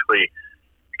basically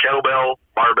kettlebell,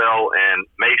 barbell, and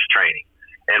mace training.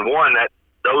 And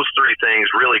those 3 things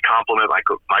really complement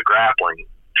my grappling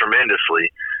tremendously.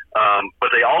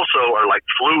 But they also are like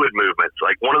fluid movements.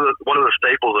 Like one of the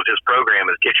staples of his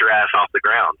program is get your ass off the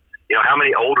ground. How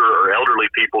many older or elderly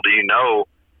people do you know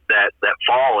that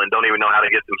fall and don't even know how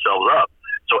to get themselves up?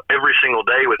 So every single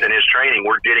day within his training,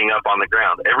 we're getting up on the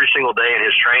ground. Every single day in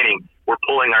his training, we're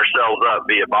pulling ourselves up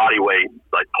via body weight,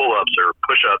 like pull-ups or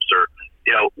push-ups, or,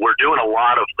 we're doing a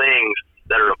lot of things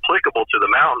that are applicable to the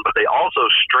mountain, but they also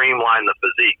streamline the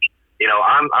physique.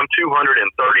 I'm 230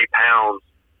 pounds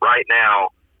right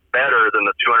now, better than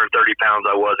the 230 pounds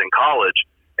I was in college.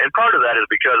 And part of that is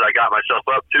because I got myself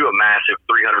up to a massive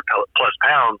 300 plus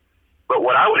pounds. But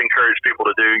what I would encourage people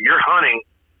to do, you're hunting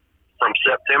from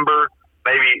September,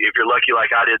 maybe if you're lucky like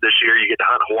I did this year, you get to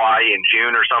hunt Hawaii in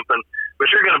June or something.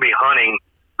 But you're going to be hunting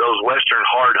those Western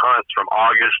hard hunts from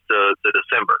August to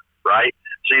December, right?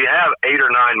 So you have 8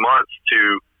 or 9 months to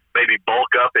maybe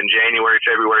bulk up in January,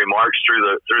 February, March through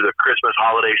the Christmas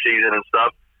holiday season and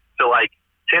stuff to like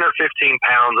 10 or 15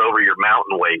 pounds over your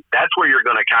mountain weight. That's where you're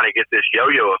going to kind of get this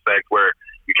yo-yo effect where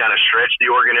you kind of stretch the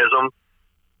organism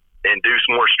and do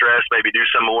some more stress, maybe do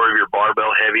some more of your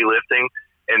barbell heavy lifting.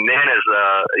 And then as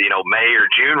May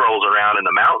or June rolls around and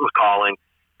the mountain's calling,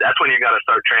 that's when you got to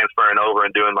start transferring over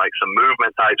and doing like some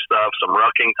movement type stuff, some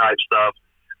rucking type stuff.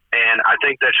 And I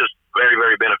think that's just very,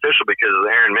 very beneficial because, as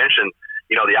Aaron mentioned,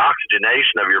 the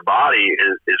oxygenation of your body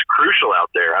is crucial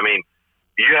out there. I mean,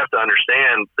 you have to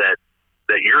understand that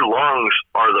your lungs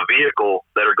are the vehicle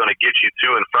that are going to get you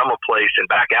to and from a place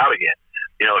and back out again.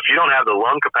 If you don't have the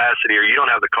lung capacity or you don't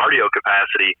have the cardio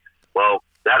capacity, well,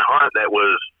 that hunt that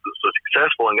was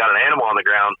successful and got an animal on the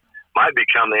ground might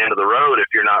become the end of the road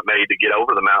if you're not made to get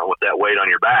over the mountain with that weight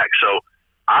on your back. So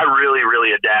I really,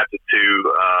 really adapted to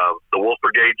the Wolf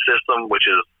Brigade system, which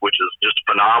is just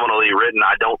phenomenally written.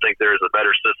 I don't think there is a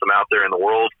better system out there in the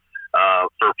world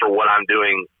for what I'm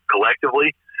doing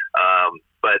collectively.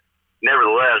 But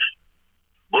nevertheless,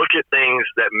 look at things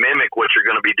that mimic what you're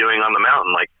going to be doing on the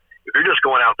mountain. Like if you're just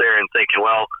going out there and thinking,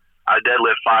 well, I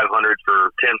deadlift 500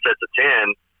 for 10 sets of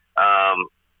 10,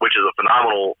 which is a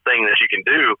phenomenal thing that you can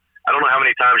do. I don't know how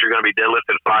many times you're going to be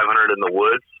deadlifting 500 in the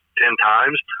woods 10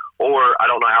 times, or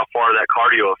I don't know how far that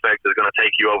cardio effect is going to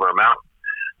take you over a mountain.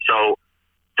 So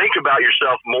think about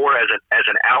yourself more as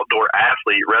an outdoor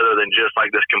athlete rather than just like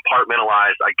this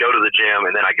compartmentalized, I go to the gym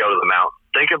and then I go to the mountain.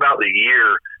 Think about the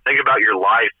year, think about your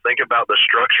life, think about the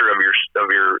structure of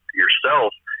yourself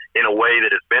in a way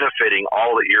that is benefiting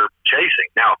all that you're chasing.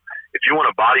 Now, if you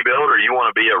want to bodybuild or you want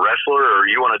to be a wrestler or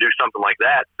you want to do something like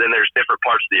that, then there's different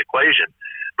parts of the equation.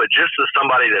 But just as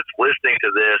somebody that's listening to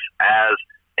this as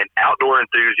an outdoor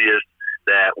enthusiast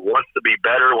that wants to be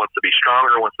better, wants to be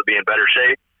stronger, wants to be in better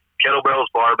shape,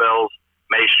 kettlebells, barbells,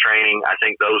 mace training, I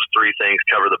think those three things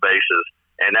cover the bases,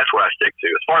 and that's what I stick to.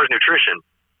 As far as nutrition,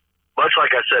 much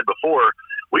like I said before,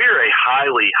 we are a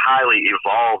highly, highly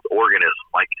evolved organism.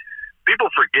 Like, people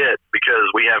forget because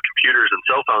we have computers and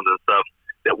cell phones and stuff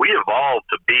that we evolved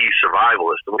to be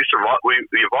survivalists, and we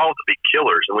evolved to be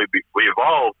killers, and we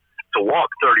evolved to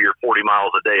walk 30 or 40 miles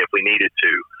a day if we needed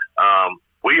to.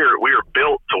 We are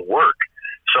built to work.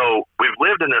 So we've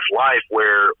lived in this life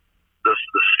where the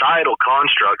societal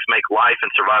constructs make life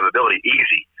and survivability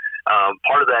easy.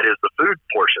 Part of that is the food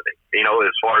portioning,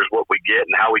 as far as what we get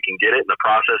and how we can get it and the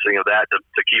processing of that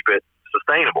to keep it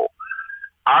sustainable.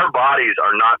 Our bodies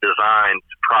are not designed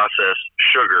to process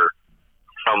sugar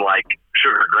from like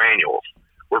sugar granules.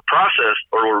 We're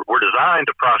designed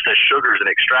to process sugars and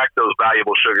extract those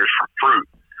valuable sugars from fruit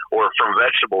or from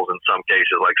vegetables in some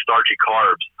cases, like starchy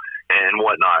carbs and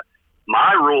whatnot.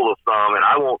 My rule of thumb, and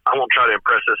I won't try to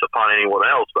impress this upon anyone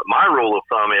else, but my rule of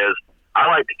thumb is I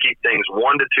like to keep things 1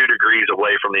 to 2 degrees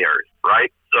away from the earth,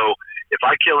 right? So if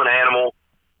I kill an animal,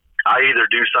 I either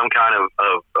do some kind of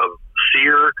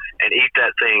sear and eat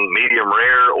that thing medium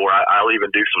rare, or I'll even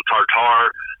do some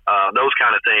tartare, those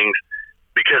kind of things,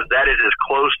 because that is as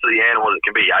close to the animal as it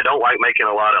can be. I don't like making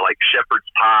a lot of like shepherd's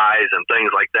pies and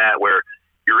things like that where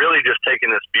you're really just taking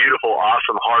this beautiful,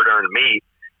 awesome, hard-earned meat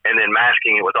and then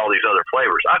masking it with all these other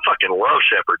flavors. I fucking love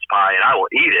shepherd's pie, and I will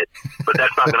eat it, but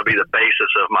that's not going to be the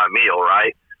basis of my meal,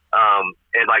 right?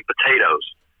 And like potatoes.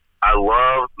 I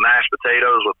love mashed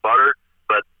potatoes with butter,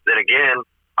 but then again,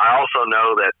 I also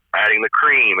know that adding the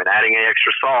cream and adding an extra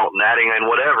salt and adding in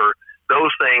whatever, those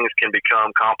things can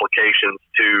become complications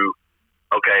to,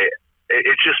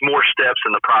 it's just more steps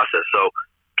in the process. So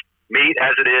meat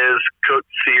as it is, cooked,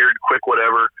 seared, quick,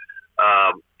 whatever.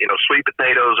 Sweet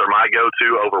potatoes are my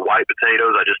go-to over white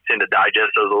potatoes. I just tend to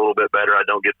digest those a little bit better. I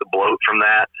don't get the bloat from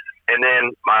that. And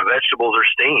then my vegetables are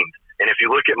steamed. And if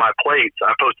you look at my plates,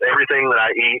 I post everything that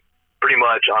I eat pretty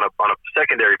much on a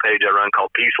secondary page I run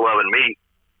called Peace, Love, and Meat.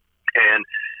 And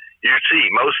you see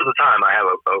most of the time I have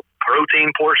a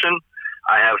protein portion.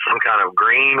 I have some kind of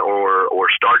green or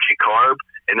starchy carb.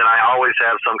 And then I always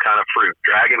have some kind of fruit,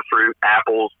 dragon fruit,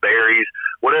 apples, berries,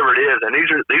 whatever it is. And these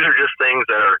are just things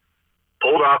that are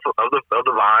pulled off of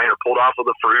the vine or pulled off of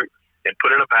the fruit and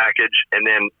put in a package and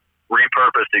then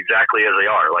repurposed exactly as they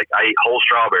are. Like I eat whole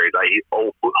strawberries, I eat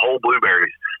whole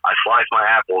blueberries, I slice my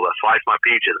apples, I slice my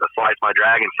peaches, I slice my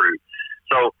dragon fruit.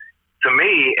 So to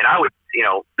me, and I would,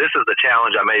 this is the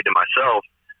challenge I made to myself.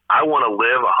 I want to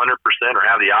live 100% or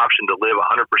have the option to live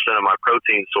 100% of my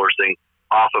protein sourcing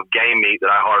off of game meat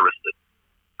that I harvested.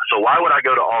 So why would I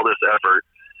go to all this effort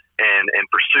and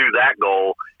pursue that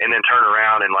goal and then turn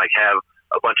around and like have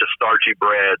a bunch of starchy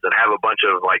breads and have a bunch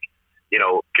of like,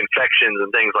 confections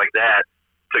and things like that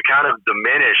to kind of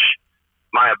diminish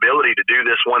my ability to do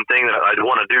this one thing that I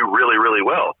want to do really, really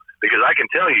well. Because I can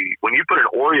tell you, when you put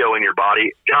an Oreo in your body,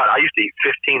 God, I used to eat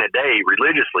 15 a day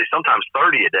religiously, sometimes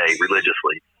 30 a day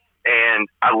religiously. And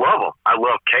I love them. I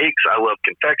love cakes. I love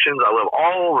confections. I love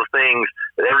all the things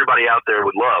that everybody out there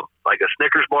would love. Like a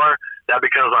Snickers bar, that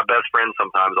becomes my best friend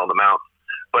sometimes on the mountain.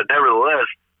 But nevertheless,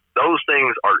 those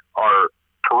things are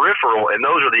peripheral, and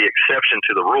those are the exception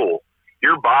to the rule.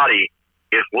 Your body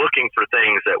is looking for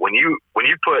things that when you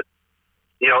put,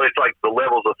 it's like the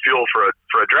levels of fuel for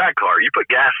a drag car. You put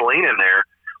gasoline in there,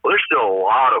 well, there's still a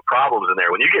lot of problems in there.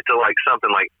 When you get to like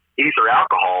something like ether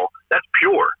alcohol, that's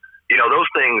pure. Those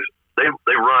things,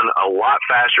 they run a lot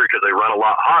faster because they run a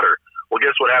lot hotter. Well,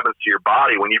 guess what happens to your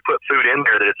body when you put food in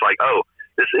there that it's like, oh,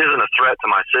 this isn't a threat to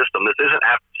my system. This isn't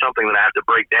something that I have to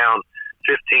break down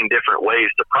 15 different ways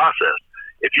to process.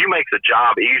 If you make the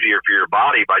job easier for your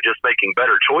body by just making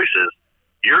better choices,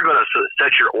 you're going to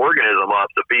set your organism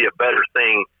up to be a better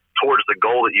thing towards the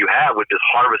goal that you have, which is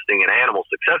harvesting an animal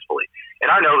successfully. And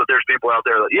I know that there's people out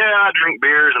there that, I drink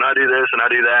beers and I do this and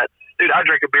I do that. Dude, I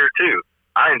drink a beer too.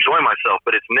 I enjoy myself,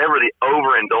 but it's never the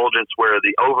overindulgence where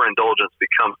the overindulgence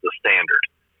becomes the standard.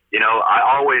 I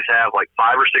always have like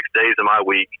 5 or 6 days in my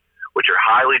week, which are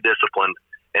highly disciplined.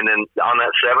 And then on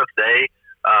that 7th day,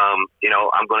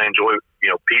 I'm going to enjoy,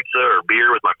 pizza or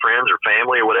beer with my friends or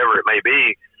family or whatever it may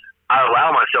be. I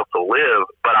allow myself to live,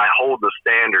 but I hold the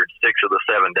standard 6 of the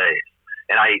 7 days.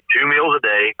 And I eat 2 meals a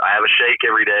day. I have a shake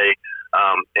every day.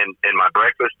 And my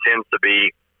breakfast tends to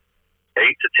be 8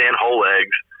 to 10 whole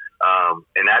eggs.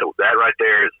 And that right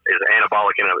there is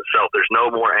anabolic in and of itself. There's no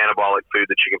more anabolic food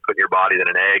that you can put in your body than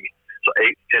an egg. So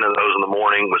 8 to 10 of those in the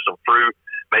morning with some fruit,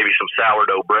 maybe some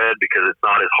sourdough bread because it's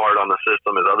not as hard on the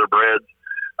system as other breads.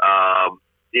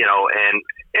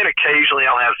 And occasionally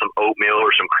I'll have some oatmeal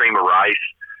or some cream of rice.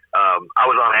 I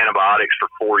was on antibiotics for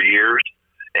 4 years,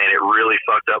 and it really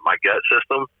fucked up my gut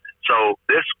system. So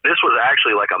this was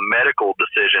actually like a medical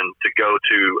decision to go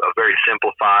to a very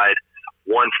simplified,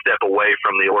 one step away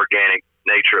from the organic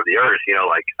nature of the earth.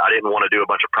 Like I didn't want to do a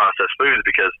bunch of processed foods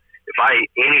because if I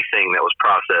ate anything that was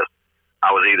processed,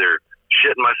 I was either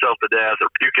shitting myself to death or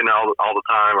puking all the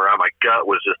time, or my gut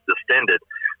was just distended.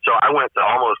 So I went to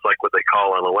almost like what they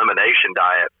call an elimination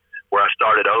diet, where I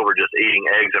started over just eating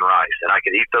eggs and rice, and I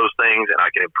could eat those things and I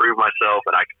could improve myself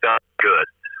and I felt good.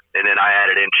 And then I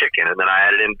added in chicken, and then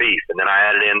I added in beef, and then I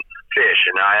added in fish,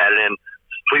 and I added in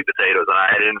sweet potatoes, and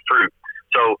I added in fruit.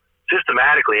 So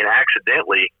systematically and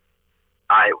accidentally,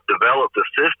 I developed a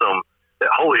system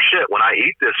that, holy shit, when I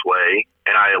eat this way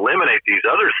and I eliminate these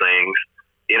other things,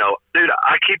 dude,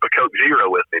 I keep a Coke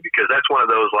Zero with me because that's one of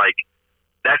those, like,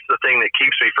 that's the thing that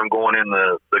keeps me from going in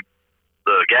the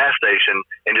gas station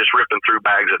and just ripping through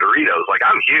bags of Doritos. Like,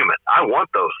 I'm human. I want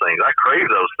those things. I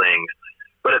crave those things.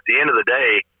 But at the end of the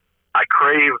day, I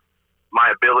crave my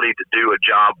ability to do a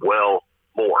job well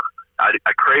more.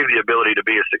 I crave the ability to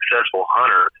be a successful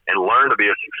hunter and learn to be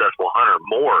a successful hunter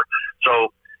more.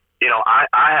 So,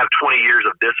 I have 20 years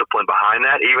of discipline behind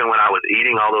that. Even when I was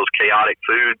eating all those chaotic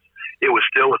foods, it was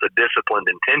still with a disciplined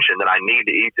intention that I need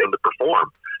to eat them to perform.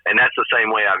 And that's the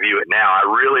same way I view it now. I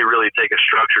really, really take a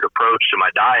structured approach to my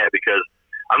diet because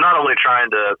I'm not only trying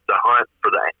to hunt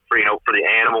for the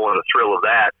animal and the thrill of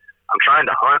that. I'm trying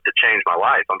to hunt to change my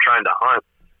life. I'm trying to hunt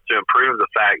to improve the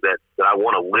fact that I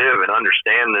want to live and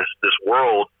understand this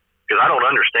world, because I don't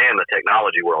understand the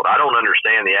technology world. I don't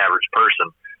understand the average person.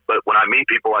 But when I meet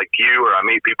people like you or I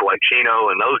meet people like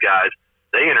Chino and those guys,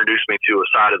 they introduce me to a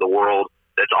side of the world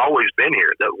that's always been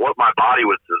here, that what my body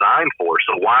was designed for.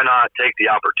 So why not take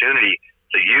the opportunity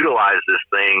to utilize this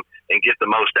thing and get the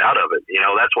most out of it?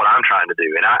 That's what I'm trying to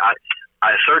do. And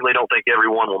I certainly don't think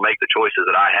everyone will make the choices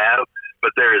that I have,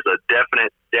 but there is a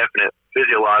definite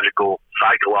physiological,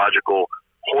 psychological,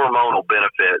 hormonal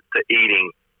benefit to eating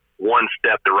one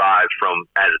step derived from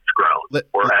as it's grown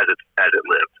as it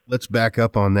lived. Let's back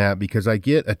up on that, because I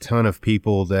get a ton of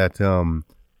people that,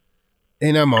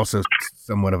 and I'm also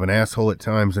somewhat of an asshole at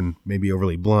times and maybe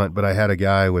overly blunt, but I had a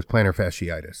guy with plantar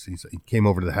fasciitis. He came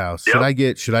over to the house.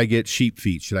 Yep. Should I get sheep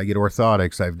feet? Should I get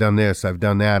orthotics? I've done this. I've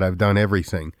done that. I've done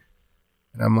everything.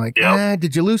 And I'm like,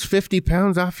 did you lose 50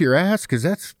 pounds off your ass? Because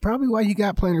that's probably why you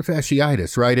got plantar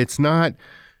fasciitis, right? It's not,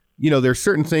 there's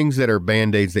certain things that are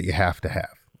Band-Aids that you have to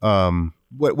have,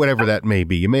 whatever that may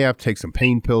be. You may have to take some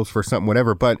pain pills for something,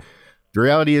 whatever. But the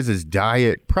reality is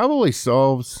diet probably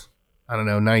solves,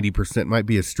 90% might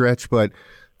be a stretch. But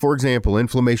for example,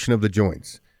 inflammation of the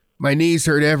joints. My knees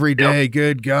hurt every day. Yep.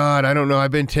 Good God. I don't know.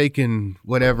 I've been taking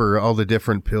whatever, all the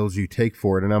different pills you take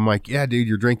for it. And I'm like, yeah, dude,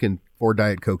 you're drinking 4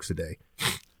 Diet Cokes a day.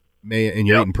 And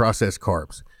you're eating processed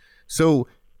carbs. So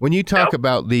when you talk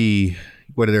about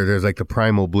there's like the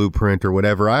primal blueprint or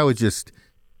whatever, I would just,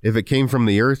 if it came from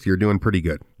the earth, you're doing pretty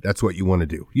good. That's what you want to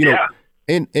do.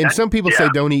 And some people say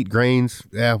don't eat grains.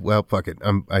 Yeah, well, fuck it.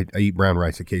 I eat brown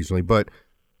rice occasionally. But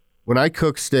when I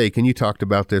cook steak, and you talked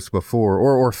about this before,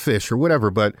 or fish or whatever,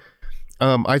 but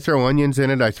I throw onions in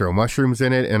it, I throw mushrooms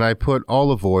in it, and I put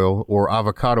olive oil or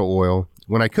avocado oil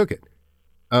when I cook it.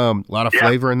 A lot of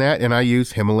flavor in that, and I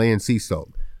use Himalayan sea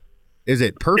salt. Is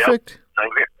it perfect?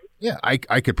 Yeah, I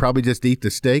could probably just eat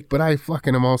the steak, but I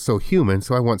fucking am also human,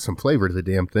 so I want some flavor to the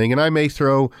damn thing. And I may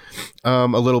throw a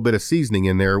little bit of seasoning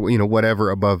in there, whatever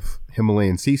above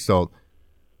Himalayan sea salt.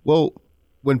 Well,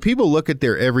 when people look at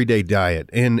their everyday diet,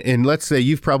 and let's say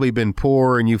you've probably been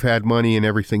poor and you've had money and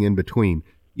everything in between,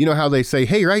 you know how they say,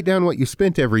 hey, write down what you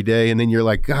spent every day, and then you're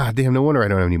like, God damn, no wonder I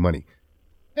don't have any money.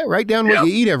 Yeah, write down what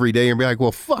you eat every day and be like,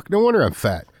 well, fuck, no wonder I'm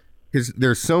fat. Because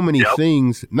there's so many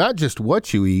things, not just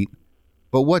what you eat,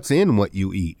 but what's in what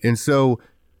you eat. And so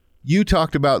you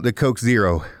talked about the Coke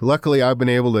Zero. Luckily, I've been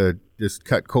able to just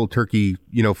cut cold turkey,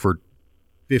 for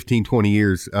 15, 20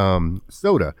 years,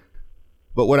 soda.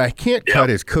 But what I can't cut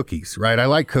is cookies, right? I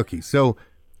like cookies. So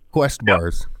Quest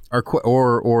bars.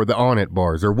 or the On It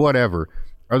bars or whatever.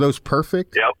 Are those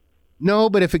perfect? Yep. No,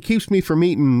 but if it keeps me from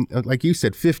eating, like you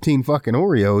said, 15 fucking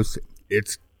Oreos,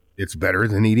 it's better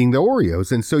than eating the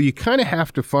Oreos. And so you kind of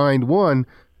have to find one.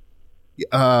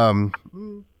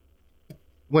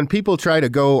 When people try to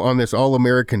go on this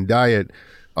all-American diet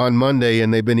on Monday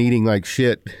and they've been eating like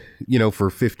shit, for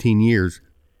 15 years,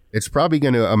 it's probably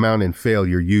going to amount in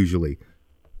failure usually.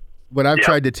 What I've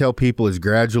tried to tell people is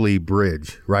gradually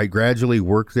bridge, right? Gradually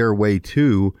work their way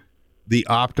to the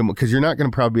optimal, because you're not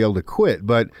going to probably be able to quit,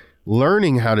 but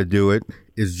learning how to do it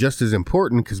is just as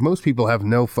important, because most people have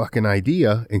no fucking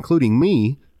idea, including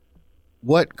me,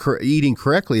 what eating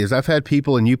correctly is. I've had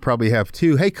people, and you probably have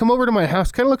too, hey, come over to my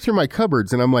house, kind of look through my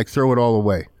cupboards, and I'm like, throw it all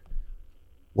away.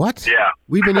 What? Yeah.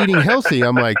 We've been eating healthy.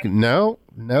 I'm like, no,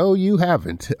 you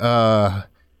haven't.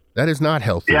 That is not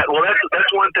healthy. Yeah, well,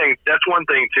 that's one thing. That's one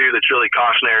thing too that's really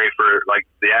cautionary for like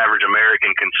the average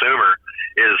American consumer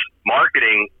is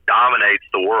marketing dominates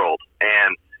the world.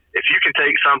 And if you can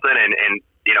take something and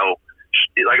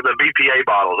like the BPA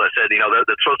bottles, I said,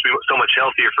 that's supposed to be so much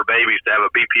healthier for babies to have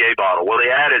a BPA bottle. Well,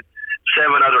 they added 7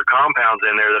 other compounds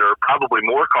in there that are probably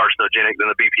more carcinogenic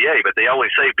than the BPA, but they only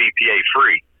say BPA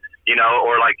free,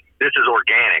 or like this is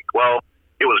organic. Well,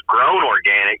 it was grown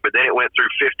organic, but then it went through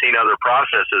 15 other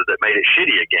processes that made it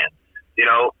shitty again,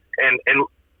 and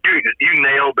you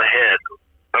nailed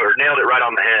it right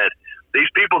on the head. These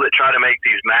people that try to make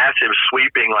these massive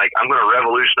sweeping, like I'm going to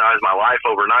revolutionize my life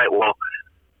overnight. Well,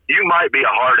 you might be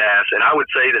a hard ass. And I would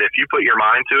say that if you put your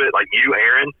mind to it, like you,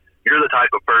 Aaron, you're the type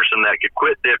of person that could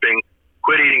quit dipping,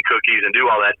 quit eating cookies and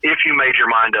do all that if you made your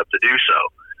mind up to do so.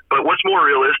 But what's more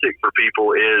realistic for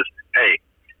people is, hey,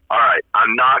 all right,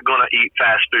 I'm not going to eat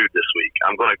fast food this week.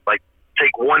 I'm going to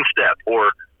take one step,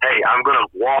 or, hey, I'm going to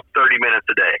walk 30 minutes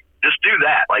a day. Just do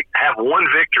that. Like have one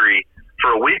victory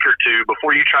for a week or two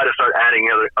before you try to start adding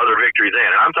other victories in.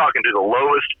 And I'm talking to the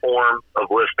lowest form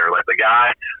of listener, like the guy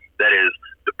that is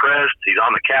depressed. He's on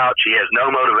the couch. He has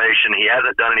no motivation. He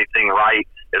hasn't done anything right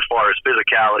as far as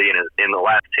physicality in the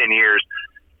last 10 years.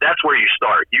 That's where you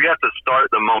start. You have to start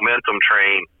the momentum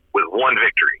train with one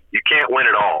victory. You can't win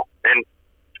it all. And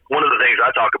one of the things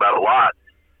I talk about a lot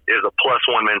is a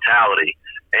 +1 mentality.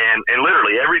 And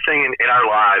literally everything in our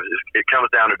lives, it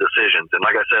comes down to decisions. And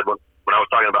like I said, when I was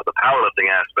talking about the powerlifting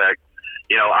aspect,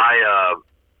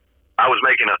 I was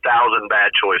making 1,000 bad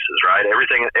choices, right? Every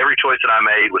choice that I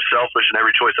made was selfish, and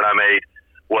every choice that I made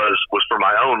was for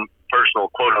my own personal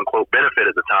quote unquote benefit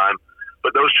at the time.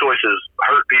 But those choices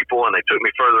hurt people, and they took me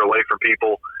further away from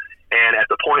people. And at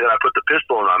the point that I put the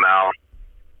pistol in my mouth,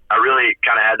 I really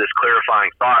kind of had this clarifying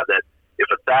thought that if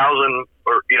 1,000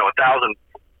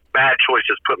 bad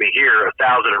choices put me here,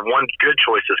 1,001 good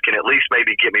choices can at least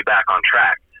maybe get me back on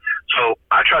track. So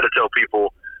I try to tell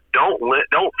people,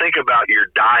 don't think about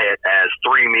your diet as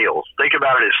 3 meals. Think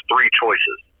about it as 3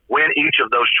 choices. Win each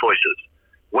of those choices.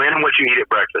 Win what you eat at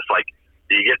breakfast. Like,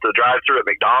 do you get the drive-thru at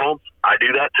McDonald's? I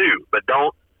do that too, but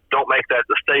don't make that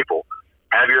the staple.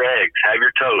 Have your eggs, have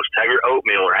your toast, have your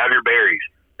oatmeal, or have your berries.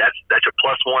 That's a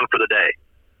 +1 for the day.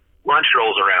 Lunch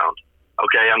rolls around.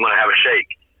 Okay, I'm going to have a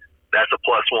shake. That's a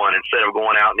 +1 instead of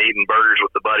going out and eating burgers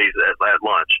with the buddies at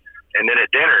lunch. And then at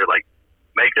dinner, like,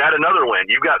 make that another win.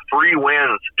 You've got 3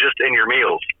 wins just in your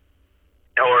meals.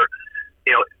 Or,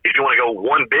 if you want to go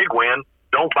one big win,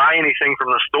 don't buy anything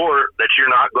from the store that you're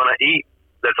not going to eat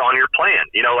that's on your plan.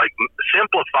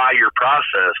 Simplify your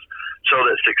process so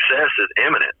that success is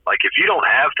imminent. Like if you don't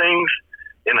have things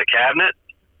in the cabinet,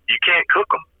 you can't cook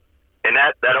them. And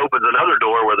that opens another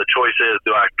door where the choice is,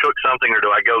 do I cook something or do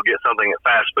I go get something at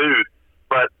fast food?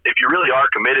 But if you really are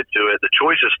committed to it, the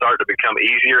choices start to become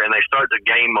easier and they start to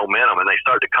gain momentum and they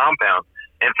start to compound.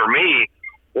 And for me,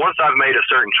 once I've made a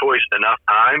certain choice enough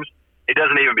times, it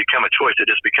doesn't even become a choice. It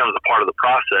just becomes a part of the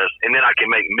process. And then I can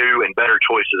make new and better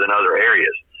choices in other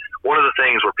areas. One of the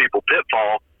things where people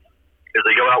pitfall is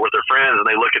they go out with their friends and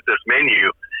they look at this menu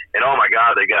and, oh my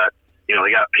God, they got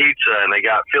pizza and they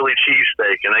got Philly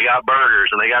cheesesteak and they got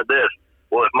burgers and they got this.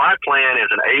 Well, if my plan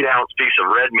is an 8-ounce piece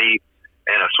of red meat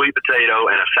and a sweet potato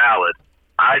and a salad,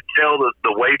 I tell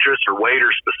the waitress or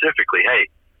waiter specifically, hey,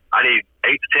 I need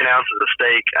 8 to 10 ounces of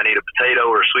steak. I need a potato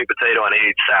or a sweet potato, and I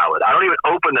need salad. I don't even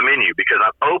open the menu because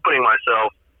I'm opening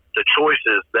myself to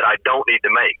choices that I don't need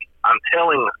to make. I'm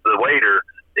telling the waiter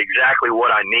exactly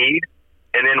what I need,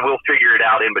 and then we'll figure it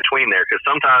out in between there. Because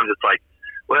sometimes it's like,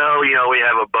 well, we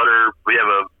have a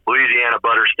Louisiana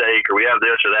butter steak, or we have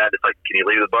this or that. It's like, can you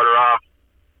leave the butter off?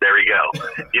 There we go.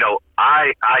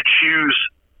 I choose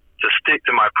to stick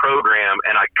to my program,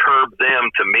 and I curb them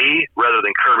to me rather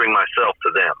than curbing myself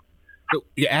to them. So,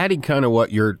 adding kind of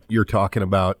what you're talking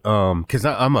about, because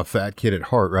I'm a fat kid at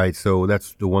heart, right? So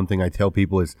that's the one thing I tell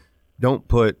people is don't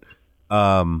put,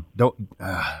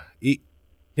 eat.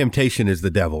 Temptation is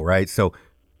the devil, right? So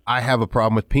I have a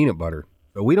problem with peanut butter.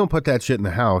 So we don't put that shit in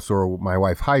the house, or my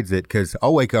wife hides it, because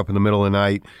I'll wake up in the middle of the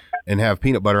night and have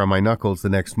peanut butter on my knuckles the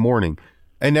next morning.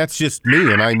 And that's just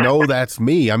me, and I know that's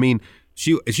me. I mean,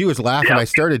 she was laughing. I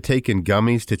started taking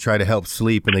gummies to try to help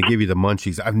sleep, and they give you the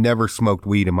munchies. I've never smoked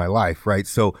weed in my life, right?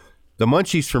 So the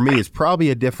munchies for me is probably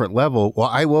a different level. Well,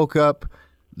 I woke up,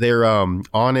 they're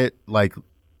on it like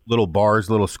little bars,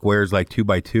 little squares, like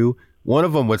 2x2. One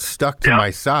of them was stuck to my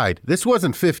side. This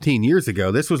wasn't 15 years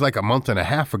ago. This was like a month and a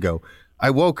half ago. I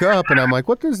woke up and I'm like,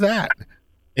 what is that?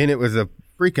 And it was a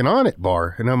freaking On It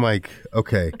bar. And I'm like,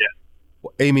 okay,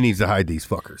 Amy needs to hide these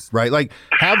fuckers, right? Like,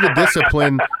 have the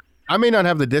discipline. I may not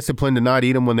have the discipline to not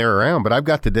eat them when they're around, but I've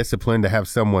got the discipline to have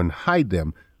someone hide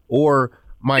them. Or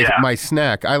my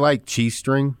snack, I like cheese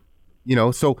string,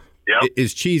 so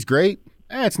is cheese great?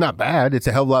 It's not bad. It's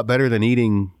a hell of a lot better than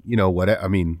eating,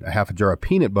 a half a jar of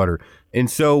peanut butter. And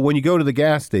so when you go to the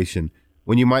gas station,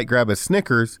 when you might grab a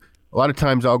Snickers, a lot of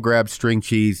times I'll grab string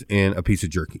cheese and a piece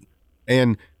of jerky.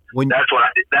 And that's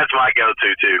my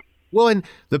go-to too. Well, and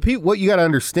what you got to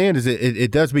understand is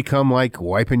it does become like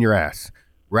wiping your ass.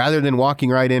 Rather than walking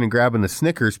right in and grabbing the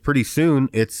Snickers, pretty soon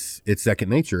it's second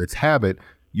nature. It's habit.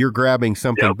 You're grabbing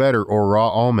something better, or raw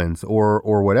almonds,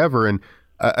 or whatever. And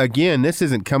again, this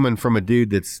isn't coming from a dude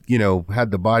that's,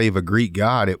 had the body of a Greek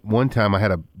god. At one time, I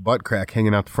had a butt crack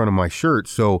hanging out the front of my shirt.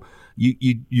 So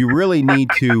you really need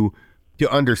to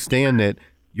understand that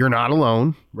you're not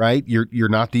alone, right? You're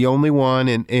not the only one.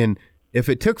 And if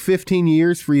it took 15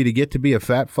 years for you to get to be a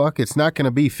fat fuck, it's not going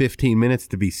to be 15 minutes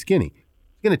to be skinny.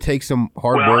 It's going to take some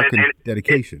hard work and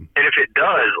dedication. And if it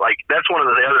does, like, that's one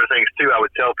of the other things too. I would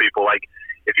tell people, like,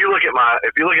 if you look at my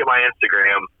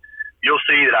Instagram, you'll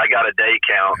see that I got a day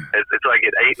count. It's like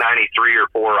at 893 or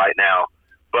 4 right now.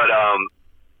 But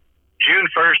June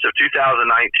 1st of 2019,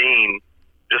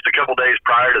 just a couple days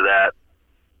prior to that,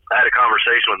 I had a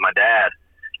conversation with my dad.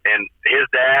 And his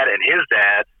dad and his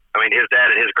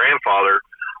grandfather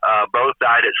both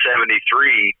died at 73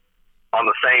 on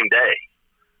the same day.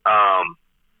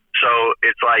 So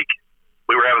it's like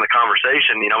we were having the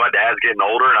conversation. My dad's getting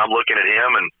older, and I'm looking at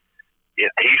him, and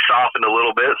he's softened a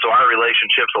little bit, so our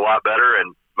relationship's a lot better, and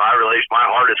my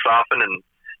heart is softened, and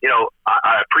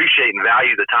I appreciate and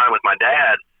value the time with my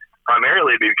dad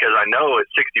primarily because I know at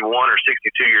 61 or 62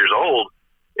 years old,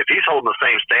 if he's holding the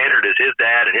same standard as his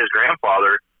dad and his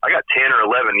grandfather, I got 10 or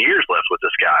 11 years left with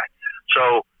this guy.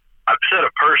 So I've set a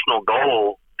personal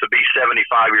goal to be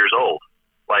 75 years old.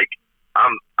 Like,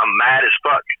 I'm mad as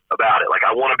fuck about it. Like,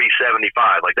 I want to be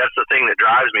 75. Like, that's the thing that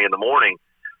drives me in the morning.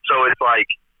 So it's like,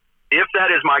 if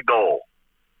that is my goal,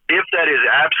 if that is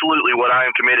absolutely what I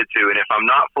am committed to, and if I'm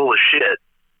not full of shit,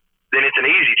 then it's an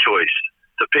easy choice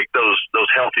to pick those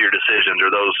healthier decisions, or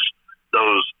those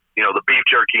the beef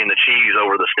jerky and the cheese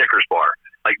over the Snickers bar.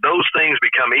 Like, those things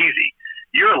become easy.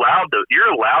 You're allowed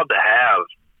to have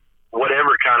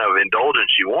whatever kind of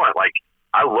indulgence you want. Like,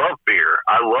 I love beer.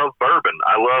 I love bourbon.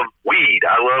 I love weed.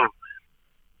 I love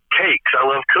cakes. I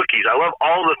love cookies. I love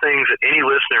all the things that any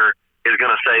listener is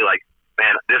going to say, like,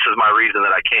 man, this is my reason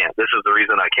that I can't. This is the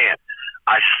reason I can't.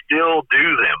 I still do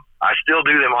them. I still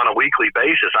do them on a weekly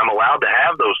basis. I'm allowed to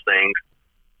have those things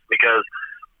because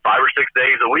 5 or 6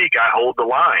 days a week I hold the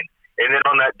line. And then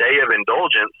on that day of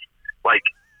indulgence, like,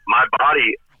 my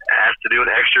body has to do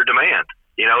an extra demand.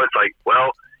 It's like,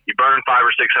 well, you burn 500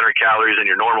 or 600 calories in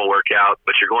your normal workout,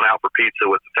 but you're going out for pizza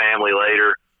with the family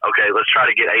later. Okay, let's try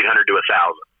to get 800 to 1,000.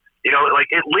 Like,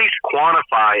 at least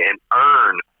quantify and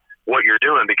earn what you're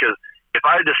doing, because if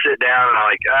I had to sit down and I'm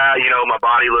like, my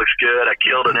body looks good, I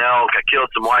killed an elk, I killed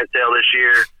some whitetail this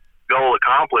year, goal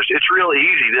accomplished. It's real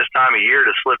easy this time of year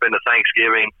to slip into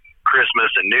Thanksgiving,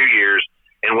 Christmas, and New Year's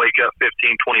and wake up 15,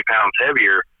 20 pounds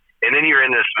heavier. And then you're in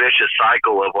this vicious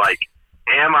cycle of like,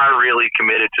 am I really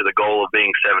committed to the goal of being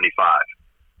 75?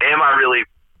 Am I really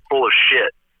full of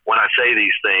shit when I say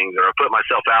these things, or I put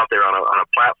myself out there on a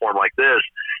platform like this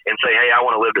and say, hey, I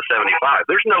want to live to 75?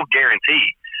 There's no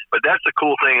guarantee. But that's the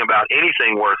cool thing about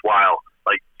anything worthwhile.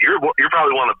 Like, you're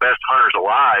probably one of the best hunters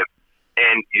alive,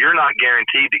 and you're not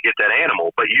guaranteed to get that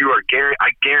animal, but I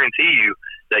guarantee you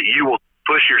that you will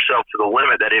push yourself to the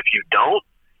limit that if you don't,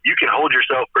 you can hold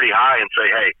yourself pretty high and say,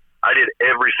 hey, I did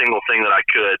every single thing that I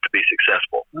could to be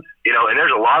successful. And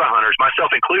there's a lot of hunters,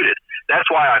 myself included. That's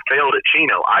why I failed at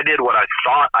Chino. I did what I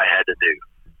thought I had to do.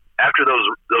 After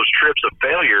those trips of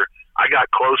failure, I got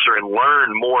closer and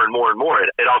learned more and more and more.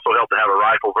 It also helped to have a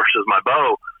rifle versus my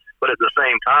bow. But at the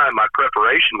same time, my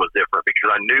preparation was different because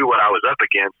I knew what I was up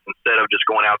against instead of just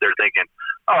going out there thinking,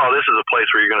 oh, this is a place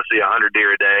where you're going to see 100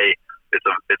 deer a day. It's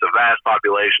a vast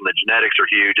population. The genetics are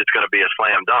huge. It's going to be a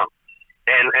slam dunk.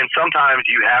 And sometimes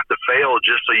you have to fail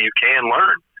just so you can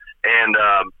learn. And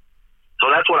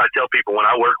so that's what I tell people when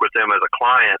I work with them as a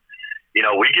client. You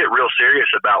know, we get real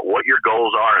serious about what your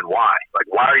goals are and why.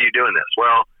 Like, why are you doing this?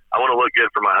 Well, I want to look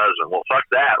good for my husband. Well, fuck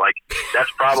that. Like,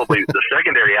 that's probably the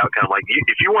secondary outcome. Like,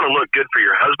 if you want to look good for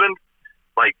your husband,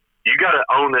 like, you got to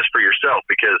own this for yourself,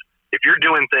 because if you're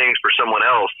doing things for someone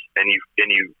else and you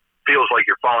feels like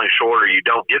you're falling short or you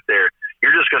don't get there,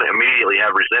 you're just going to immediately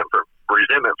have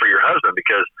resentment for your husband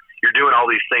because you're doing all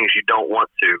these things you don't want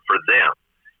to for them.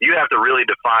 You have to really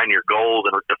define your goals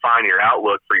and define your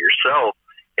outlook for yourself.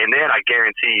 And then I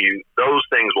guarantee you those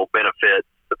things will benefit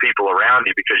the people around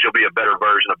you, because you'll be a better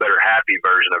version, a better happy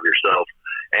version of yourself.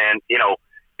 And, you know,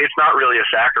 it's not really a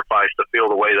sacrifice to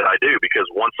feel the way that I do, because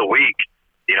once a week,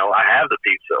 you know, I have the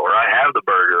pizza, or I have the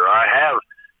burger, or I have,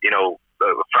 you know,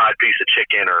 a fried piece of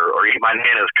chicken, or eat my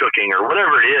Nana's cooking, or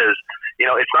whatever it is.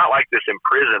 You know, it's not like this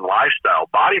imprisoned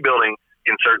lifestyle. Bodybuilding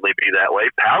can certainly be that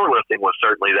way. Powerlifting was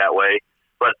certainly that way.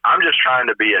 But I'm just trying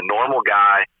to be a normal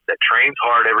guy that trains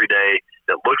hard every day,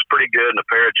 that looks pretty good in a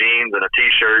pair of jeans and a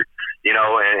T-shirt, you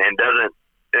know, and doesn't,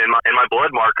 and my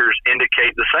blood markers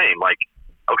indicate the same. Like,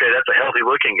 okay, that's a healthy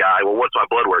looking guy. Well, what's my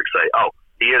blood work say? Oh,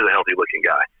 he is a healthy looking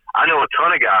guy. I know a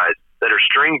ton of guys that are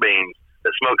string beans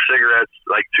that smoke cigarettes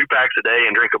like 2 packs a day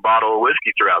and drink a bottle of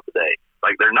whiskey throughout the day.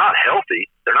 Like, they're not healthy.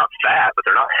 They're not fat, but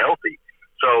they're not healthy.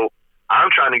 So I'm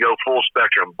trying to go full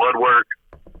spectrum blood work,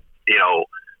 you know,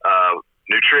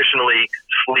 nutritionally,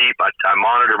 sleep. I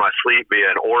monitor my sleep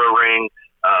via an Oura Ring,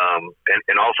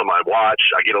 and also my watch.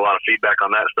 I get a lot of feedback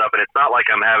on that stuff. And it's not like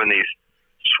I'm having these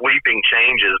sweeping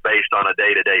changes based on a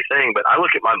day-to-day thing, but I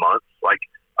look at my months. Like,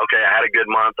 okay, I had a good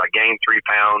month. I gained 3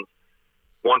 pounds.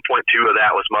 1.2 of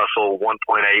that was muscle. 1.8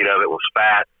 of it was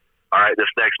fat. All right,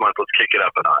 this next month, let's kick it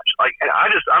up a notch. Like, and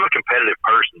I'm a competitive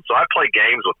person, so I play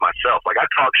games with myself. Like, I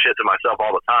talk shit to myself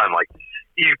all the time. Like,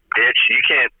 you bitch, you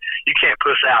can't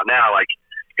puss out now. Like,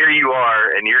 here you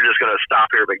are, and you're just going to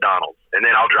stop here at McDonald's. And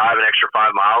then I'll drive an extra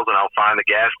 5 miles, and I'll find the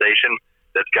gas station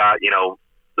that's got, you know,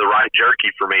 the right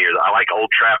jerky for me. Or I like Old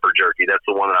Trapper jerky. That's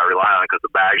the one that I rely on because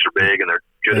the bags are big and they're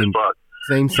good as fuck.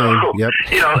 Same. Yep.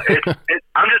 You know,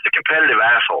 I'm just a competitive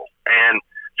asshole. And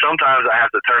sometimes I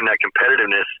have to turn that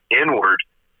competitiveness inward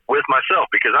with myself,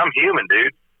 because I'm human,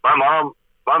 dude. My mom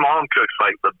cooks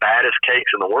like the baddest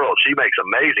cakes in the world. She makes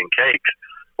amazing cakes.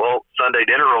 Well, Sunday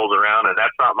dinner rolls around, and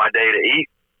that's not my day to eat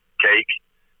cake.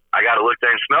 I got to look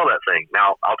there and smell that thing.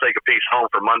 Now, I'll take a piece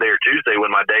home for Monday or Tuesday when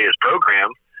my day is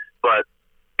programmed, but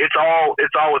it's all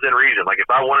within reason. Like, if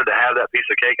I wanted to have that piece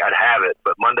of cake, I'd have it,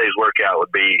 but Monday's workout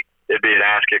it'd be an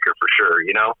ass kicker for sure,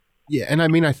 you know? Yeah, and I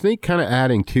mean, I think kind of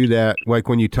adding to that, like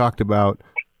when you talked about,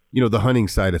 you know, the hunting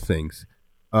side of things,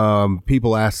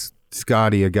 people ask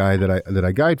Scotty, a guy that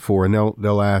I guide for, and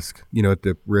they'll ask, you know, at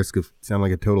the risk of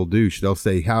sounding like a total douche, they'll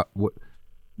say,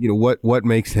 what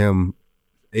makes him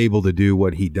able to do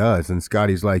what he does? And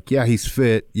Scotty's like, yeah, he's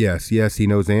fit, yes, he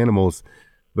knows animals,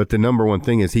 but the number one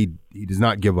thing is he does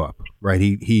not give up, right?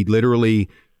 He literally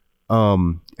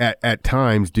at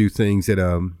times do things that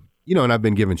you know, and I've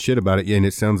been giving shit about it, and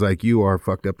it sounds like you are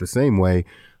fucked up the same way.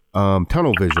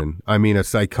 Tunnel vision. I mean, a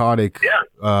psychotic. Yeah.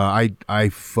 I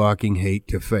fucking hate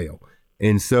to fail,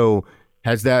 and so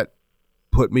has that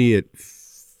put me at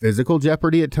physical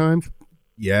jeopardy at times?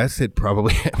 Yes, it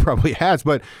probably has.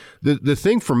 But the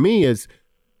thing for me is,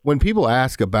 when people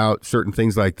ask about certain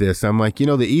things like this, I'm like, you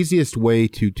know, the easiest way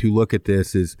to look at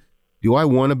this is, do I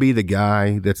want to be the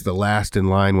guy that's the last in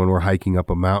line when we're hiking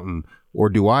up a mountain, or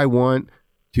do I want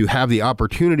to have the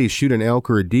opportunity to shoot an elk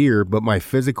or a deer, but my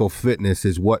physical fitness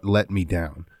is what let me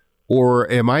down? Or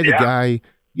am I the guy,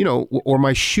 you know, or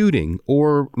my shooting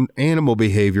or animal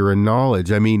behavior and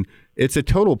knowledge? I mean, it's a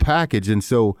total package. And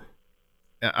so,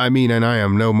 I mean, and I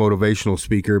am no motivational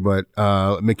speaker, but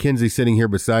Mackenzie sitting here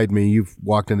beside me, you've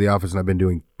walked into the office and I've been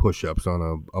doing push-ups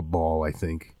on a ball, I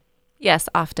think. Yes,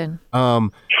 often.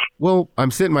 Well,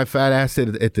 I'm sitting my fat ass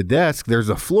at the desk. There's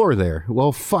a floor there.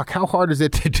 Well, fuck, how hard is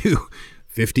it to do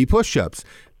 50 push-ups?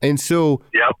 And so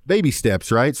baby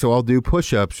steps, right? So I'll do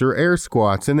push-ups or air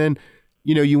squats. And then,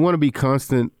 you know, you want to be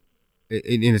constant.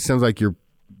 And it sounds like you're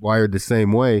wired the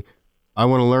same way. I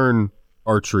want to learn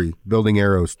archery, building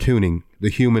arrows, tuning, the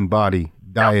human body,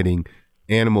 dieting,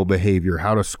 animal behavior,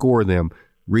 how to score them,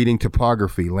 reading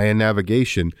topography, land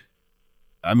navigation.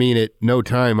 I mean, at no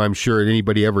time, I'm sure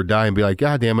anybody ever die and be like,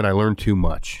 God damn it, I learned too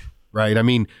much, right? I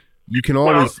mean, you can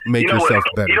always make yourself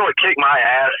better. You know what kicked my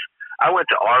ass? I went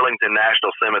to Arlington National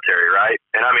Cemetery, right?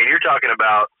 And I mean, you're talking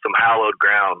about some hallowed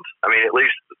grounds. I mean, at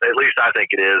least I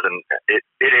think it is, and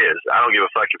it is. I don't give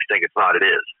a fuck if you think it's not. It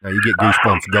is. You get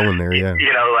goosebumps going there, yeah. You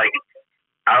know, like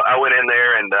I went in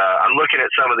there and I'm looking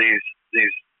at some of these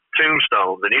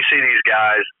tombstones, and you see these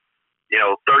guys, you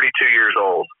know, 32 years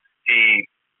old. He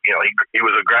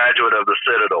was a graduate of the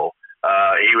Citadel.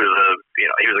 He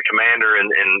was a commander in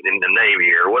the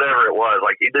Navy or whatever it was.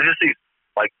 Like, there's just these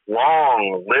like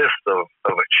long list of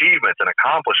achievements and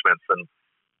accomplishments and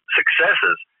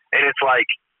successes. And it's like,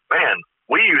 man,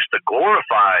 we used to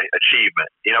glorify achievement.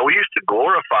 You know, we used to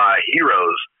glorify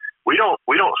heroes. We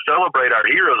don't celebrate our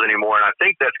heroes anymore. And I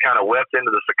think that's kind of wept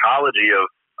into the psychology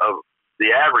of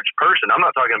the average person. I'm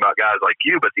not talking about guys like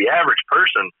you, but the average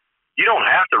person, you don't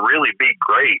have to really be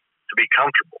great to be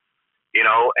comfortable, you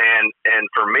know? And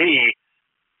for me,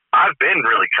 I've been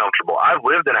really comfortable. I've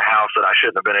lived in a house that I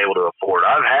shouldn't have been able to afford.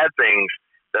 I've had things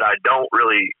that I don't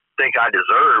really think I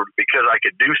deserved because I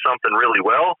could do something really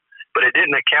well, but it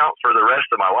didn't account for the rest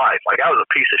of my life. Like, I was a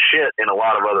piece of shit in a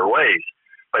lot of other ways.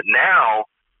 But now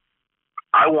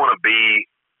I want to be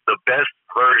the best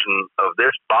version of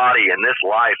this body and this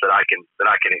life that I can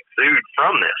exude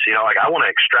from this. You know, like, I want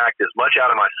to extract as much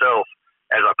out of myself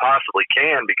as I possibly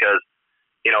can because,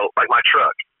 you know, like my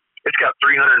truck, it's got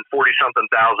 340-something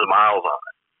thousand miles on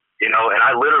it, you know, and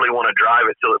I literally want to drive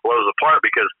it till it blows apart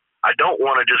because I don't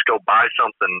want to just go buy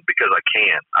something because I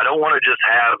can. I don't want to just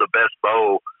have the best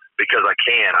bow because I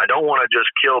can. I don't want to just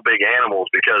kill big animals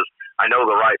because I know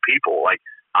the right people. Like,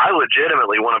 I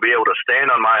legitimately want to be able to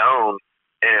stand on my own,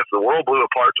 and if the world blew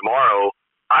apart tomorrow,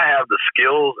 I have the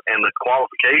skills and the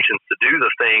qualifications to do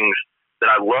the things that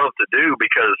I love to do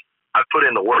because I put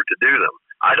in the work to do them.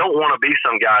 I don't want to be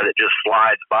some guy that just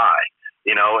slides by,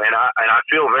 you know, and I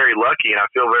feel very lucky and I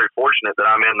feel very fortunate that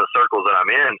I'm in the circles that I'm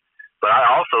in, but I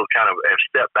also kind of have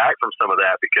stepped back from some of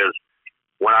that because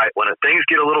when things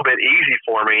get a little bit easy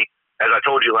for me, as I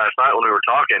told you last night when we were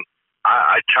talking,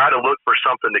 I try to look for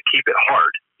something to keep it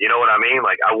hard. You know what I mean?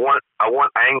 Like, I want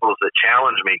angles that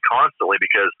challenge me constantly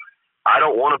because I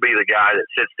don't want to be the guy that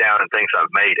sits down and thinks I've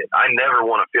made it. I never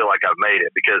want to feel like I've made it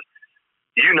because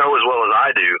you know as well as I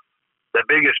do, the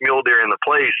biggest mule deer in the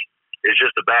place is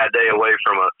just a bad day away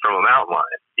from a mountain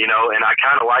lion, you know, and I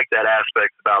kind of like that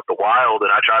aspect about the wild,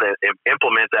 and I try to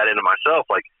implement that into myself.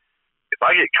 Like, if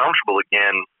I get comfortable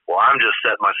again, well, I'm just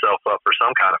setting myself up for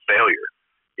some kind of failure,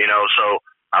 you know, so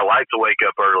I like to wake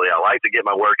up early. I like to get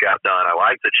my workout done. I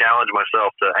like to challenge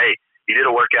myself to, hey, you did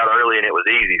a workout early and it was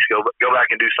easy, so go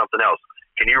back and do something else.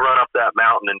 Can you run up that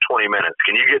mountain in 20 minutes?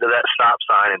 Can you get to that stop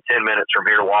sign in 10 minutes from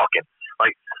here walking?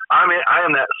 Like, I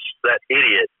am that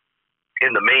idiot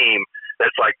in the meme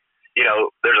that's like, you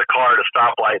know, there's a car at a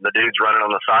stoplight and the dude's running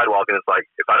on the sidewalk and it's like,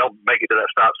 if I don't make it to that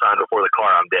stop sign before the car,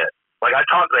 I'm dead. Like, I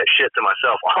talk that shit to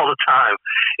myself all the time.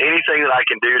 Anything that I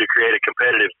can do to create a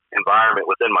competitive environment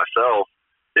within myself,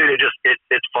 dude,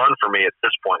 it's fun for me at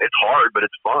this point. It's hard, but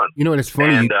it's fun. You know, and it's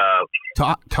funny,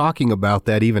 talking about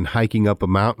that, even hiking up a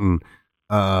mountain,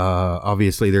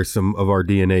 obviously there's some of our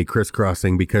DNA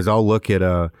crisscrossing because I'll look at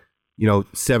a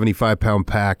 75-pound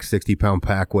pack, 60-pound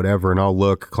pack, whatever, and I'll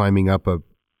look climbing up a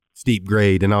steep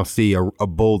grade and I'll see a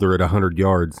boulder at 100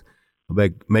 yards. I'll be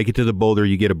like, make it to the boulder,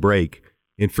 you get a break.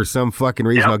 And for some fucking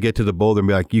reason, I'll get to the boulder and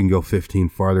be like, you can go 15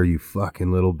 farther, you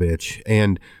fucking little bitch.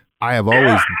 And I have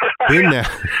always been that.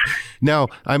 Now,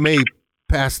 I may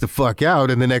pass the fuck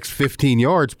out in the next 15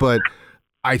 yards, but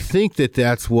I think that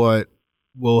that's what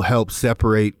will help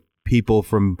separate people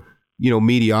from,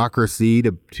 mediocrity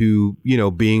to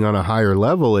being on a higher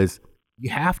level is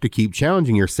you have to keep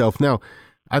challenging yourself. Now,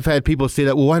 I've had people say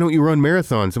that, well, why don't you run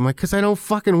marathons? I'm like, because I don't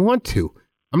fucking want to.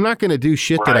 I'm not going to do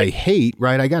shit that I hate,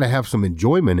 right? I got to have some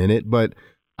enjoyment in it. But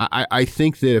I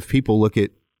think that if people look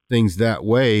at things that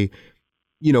way,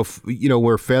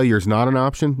 where failure is not an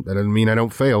option, that doesn't mean I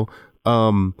don't fail.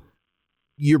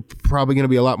 You're probably going to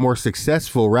be a lot more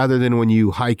successful rather than when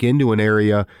you hike into an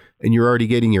area and you're already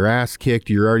getting your ass kicked.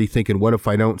 You're already thinking, what if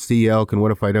I don't see elk and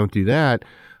what if I don't do that?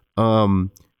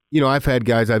 I've had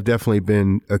guys, I've definitely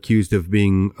been accused of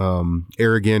being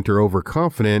arrogant or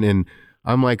overconfident. And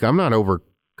I'm like, I'm not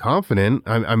overconfident.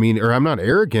 I'm not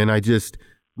arrogant.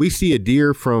 We see a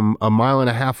deer from a mile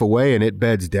and a half away and it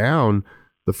beds down.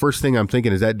 The first thing I'm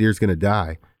thinking is that deer's going to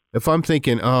die. If I'm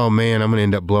thinking, oh man, I'm going to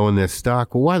end up blowing this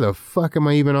stock, well, why the fuck am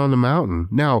I even on the mountain?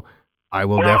 Now, I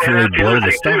will definitely blow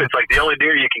the stock. It's like the only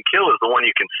deer you can kill is the one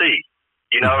you can see.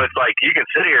 It's like you can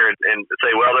sit here and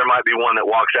say, well, there might be one that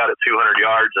walks out at 200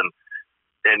 yards and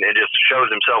just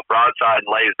shows himself broadside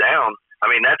and lays down.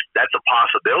 I mean, that's a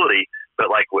possibility, But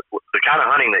like with the kind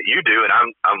of hunting that you do, and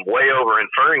I'm way over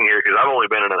inferring here because I've only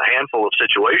been in a handful of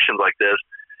situations like this.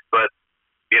 But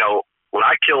you know, when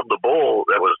I killed the bull,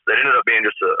 that ended up being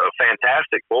just a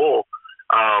fantastic bull.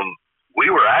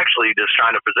 We were actually just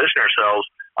trying to position ourselves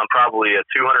on probably a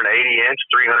 280 inch,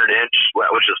 300 inch,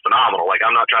 which is phenomenal. Like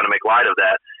I'm not trying to make light of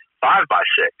that.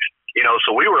 5x6, you know,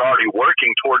 so we were already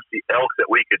working towards the elk that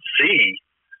we could see.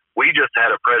 We just had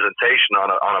a presentation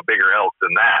on a bigger elk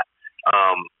than that.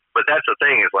 But that's the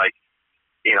thing is like,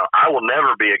 you know, I will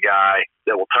never be a guy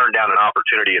that will turn down an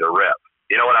opportunity at a rep.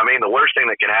 You know what I mean? The worst thing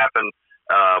that can happen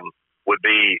would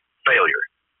be failure,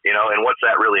 you know, and what's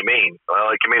that really mean?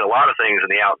 Well, it can mean a lot of things in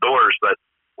the outdoors, but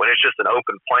when it's just an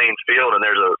open plains field and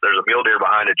there's a mule deer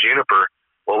behind a juniper,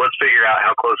 well, let's figure out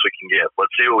how close we can get.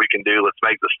 Let's see what we can do. Let's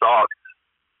make the stalk.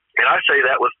 And I say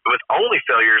that with only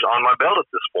failures on my belt at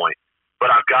this point,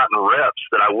 but I've gotten reps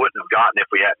that I wouldn't have gotten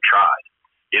if we hadn't tried.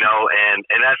 You know, and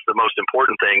that's the most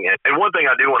important thing. And one thing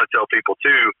I do want to tell people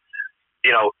too,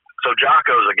 you know, so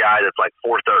Jocko's a guy that's like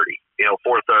 4:30, you know,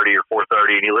 4:30 or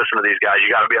 4:30, and you listen to these guys, you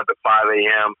got to be up at 5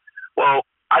 a.m. Well,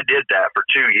 I did that for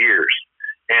 2 years,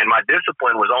 and my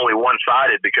discipline was only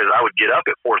one-sided because I would get up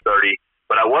at 4:30,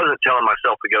 but I wasn't telling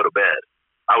myself to go to bed.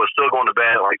 I was still going to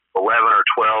bed at like 11 or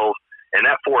 12, and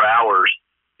that 4 hours,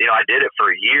 you know, I did it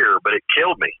for a year, but it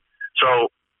killed me.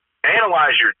 So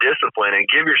analyze your discipline and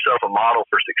give yourself a model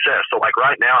for success. So like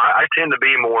right now, I tend to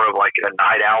be more of like a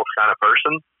night owl kind of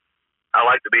person. I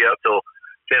like to be up till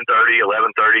 10:30,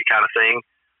 11:30 kind of thing,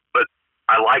 but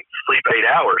I like to sleep 8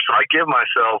 hours. So I give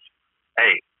myself,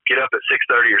 hey, get up at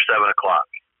 6:30 or 7 o'clock.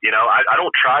 You know, I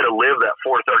don't try to live that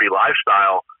 4:30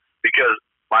 lifestyle because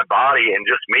my body and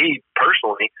just me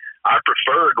personally, I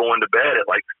prefer going to bed at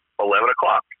like 11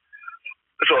 o'clock.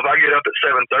 So if I get up at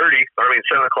 7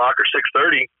 o'clock or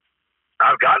 6:30,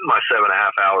 I've gotten my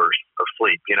 7.5 hours of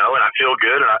sleep, you know, and I feel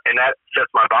good, and that sets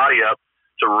my body up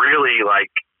to really like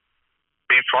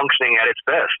be functioning at its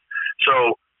best.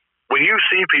 So when you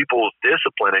see people's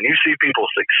discipline and you see people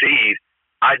succeed,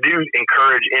 I do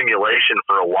encourage emulation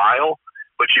for a while,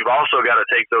 but you've also got to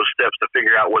take those steps to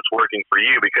figure out what's working for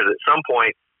you, because at some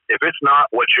point, if it's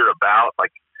not what you're about, like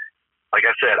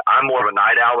I said, I'm more of a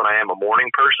night owl than I am a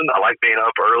morning person. I like being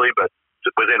up early, but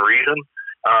within reason.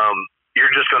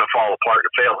 You're just going to fall apart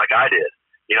and fail like I did.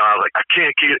 You know, I was like, I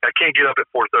can't get up at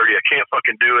 4:30. I can't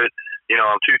fucking do it. You know,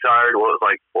 I'm too tired. Well, it's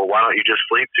like, well, why don't you just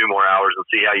sleep 2 more hours and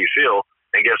see how you feel?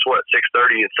 And guess what?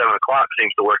 6:30 and 7 o'clock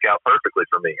seems to work out perfectly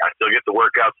for me. I still get the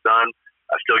workouts done.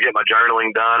 I still get my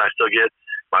journaling done. I still get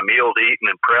my meals eaten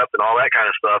and prepped and all that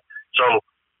kind of stuff. So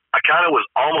I kind of was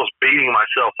almost beating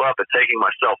myself up and taking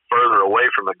myself further away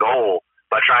from the goal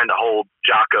by trying to hold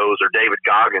Jocko's or David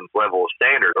Goggins level of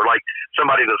standard. Or like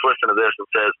somebody that's listening to this and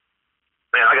says,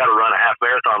 man, I got to run a half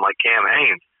marathon like Cam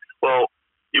Hanes. Well,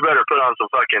 you better put on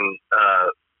some fucking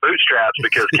bootstraps,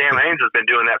 because Cam Hanes has been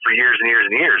doing that for years and years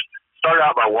and years. Start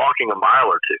out by walking a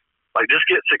mile or two. Like just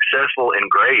get successful in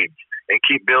grades and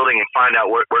keep building and find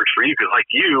out what works for you. Because like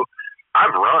you,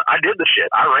 I did the shit.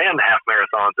 I ran half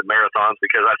marathons and marathons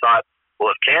because I thought,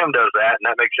 well, if Cam does that and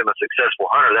that makes him a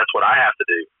successful hunter, that's what I have to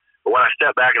do. But when I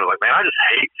stepped back and was like, man, I just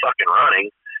hate fucking running,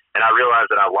 and I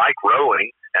realized that I like rowing,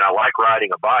 and I like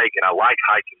riding a bike, and I like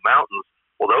hiking mountains,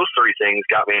 well, those 3 things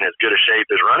got me in as good a shape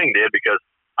as running did, because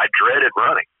I dreaded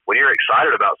running. When you're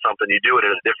excited about something, you do it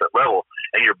at a different level,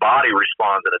 and your body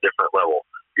responds at a different level.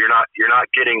 You're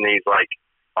not getting these like,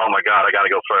 oh my God, I got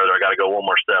to go further. I got to go one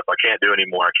more step. I can't do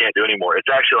anymore. I can't do anymore. It's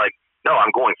actually like, no,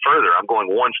 I'm going further. I'm going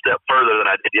 1 step further than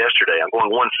I did yesterday. I'm going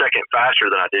 1 second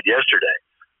faster than I did yesterday.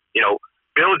 You know,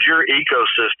 build your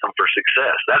ecosystem for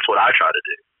success. That's what I try to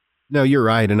do. No, you're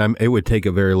right. And it would take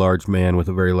a very large man with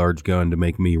a very large gun to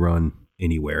make me run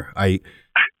anywhere. I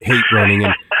hate running.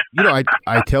 And, you know,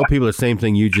 I tell people the same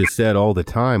thing you just said all the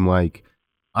time. Like,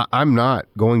 I'm not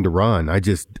going to run.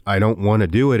 I don't want to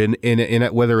do it.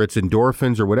 And whether it's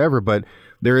endorphins or whatever, but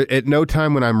there at no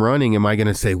time when I'm running am I going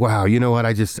to say, wow, you know what?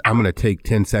 I'm going to take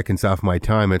 10 seconds off my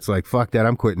time. It's like, fuck that.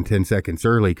 I'm quitting 10 seconds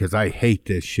early because I hate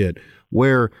this shit.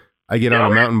 Where I get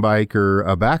on a mountain bike or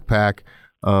a backpack,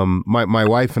 my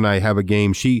wife and I have a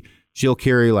game. She'll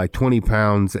carry like 20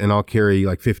 pounds and I'll carry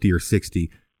like 50 or 60,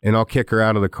 and I'll kick her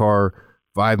out of the car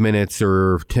 5 minutes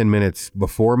or 10 minutes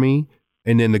before me.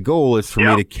 And then the goal is for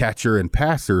me to catch her and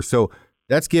pass her. So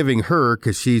that's giving her,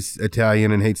 because she's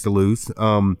Italian and hates to lose,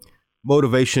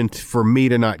 motivation for me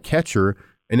to not catch her.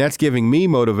 And that's giving me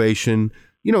motivation,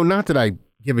 you know, not that I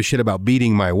give a shit about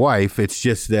beating my wife. It's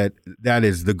just that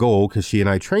is the goal, because she and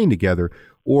I train together,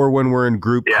 or when we're in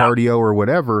group cardio or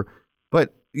whatever.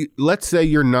 But let's say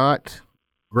you're not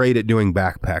great at doing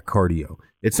backpack cardio.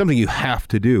 It's something you have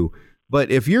to do. But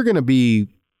if you're going to be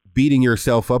beating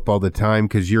yourself up all the time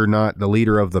because you're not the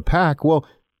leader of the pack. Well,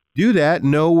 do that.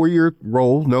 Know where your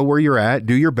role, know where you're at,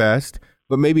 do your best.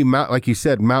 But maybe, like you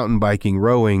said, mountain biking,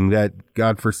 rowing, that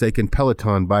godforsaken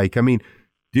Peloton bike. I mean,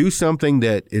 do something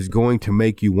that is going to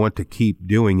make you want to keep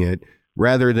doing it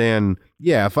rather than,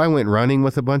 if I went running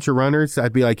with a bunch of runners,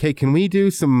 I'd be like, hey, can we do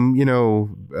some,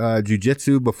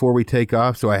 jujitsu before we take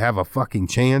off so I have a fucking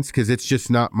chance? Because it's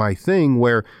just not my thing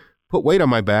where put weight on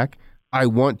my back. I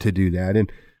want to do that.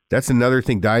 And that's another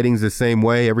thing. Dieting's the same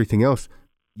way, everything else.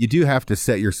 You do have to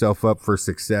set yourself up for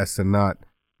success and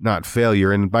not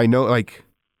failure. And by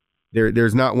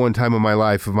there's not one time in my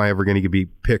life am I ever going to be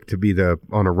picked to be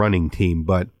on a running team,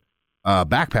 but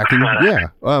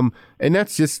backpacking, and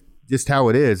that's just how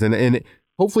it is. And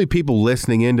hopefully people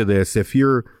listening into this,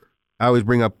 I always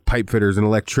bring up pipe fitters and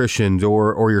electricians,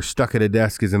 or you're stuck at a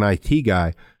desk as an IT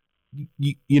guy.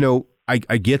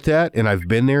 I get that, and I've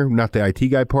been there. Not the IT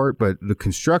guy part, but the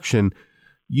construction.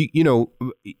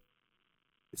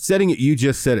 Setting it, you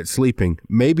just said it, sleeping.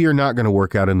 Maybe you're not going to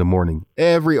work out in the morning.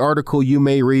 Every article you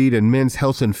may read in Men's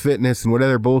Health and Fitness and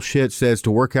whatever bullshit says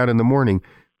to work out in the morning.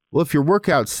 Well, if your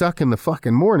workouts suck in the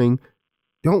fucking morning,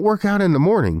 don't work out in the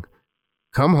morning.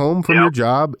 Come home from your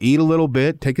job, eat a little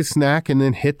bit, take a snack, and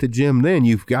then hit the gym. Then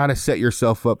you've got to set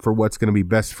yourself up for what's going to be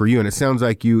best for you. And it sounds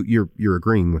like you're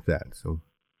agreeing with that. So.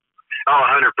 Oh,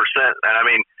 100%. And I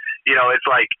mean, it's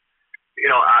like,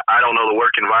 I don't know the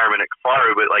work environment at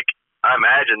Kifaru, but like, I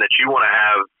imagine that you want to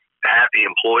have happy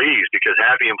employees, because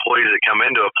happy employees that come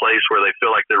into a place where they feel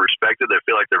like they're respected, they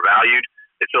feel like they're valued,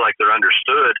 they feel like they're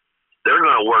understood, they're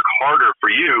going to work harder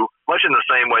for you, much in the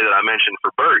same way that I mentioned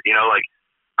for Bert.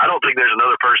 I don't think there's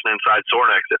another person inside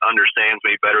Sorinex that understands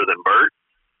me better than Bert.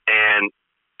 And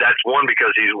that's one,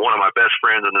 because he's one of my best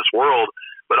friends in this world,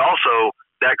 but also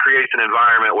that creates an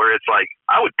environment where it's like,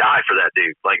 I would die for that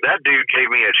dude. Like, that dude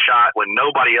gave me a shot when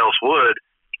nobody else would.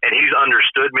 And he's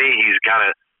understood me. He's kind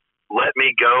of let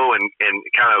me go and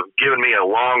kind of given me a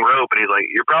long rope. And he's like,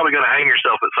 you're probably going to hang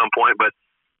yourself at some point, but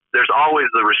there's always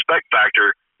the respect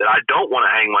factor that I don't want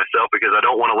to hang myself, because I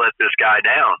don't want to let this guy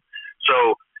down.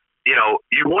 So,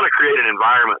 you want to create an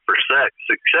environment for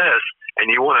success, and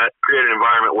you want to create an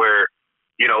environment where,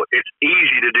 it's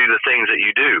easy to do the things that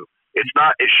you do.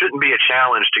 It shouldn't be a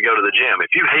challenge to go to the gym.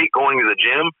 If you hate going to the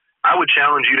gym, I would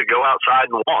challenge you to go outside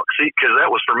and walk. See, because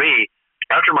that was for me.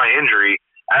 After my injury,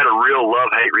 I had a real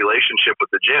love-hate relationship with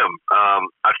the gym.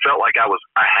 I felt like I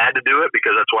had to do it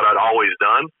because that's what I'd always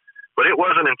done. But it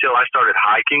wasn't until I started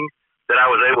hiking that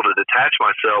I was able to detach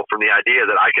myself from the idea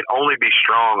that I could only be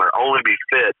strong or only be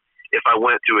fit if I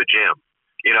went to a gym,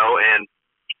 and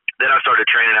then I started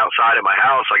training outside of my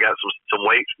house. I got some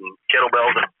weights and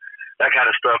kettlebells and that kind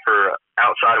of stuff for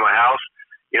outside of my house,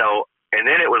 and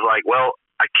then it was like, well,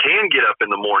 I can get up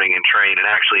in the morning and train and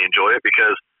actually enjoy it,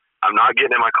 because I'm not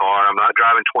getting in my car. I'm not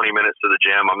driving 20 minutes to the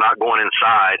gym. I'm not going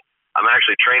inside. I'm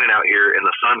actually training out here, and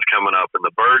the sun's coming up, and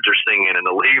the birds are singing, and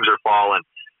the leaves are falling.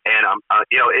 And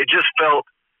it just felt,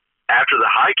 after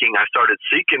the hiking, I started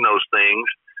seeking those things.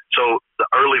 So the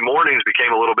early mornings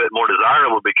became a little bit more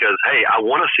desirable, because, hey, I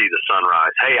want to see the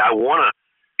sunrise. Hey, I want to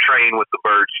train with the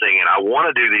birds singing. I want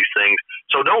to do these things.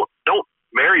 So don't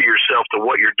marry yourself to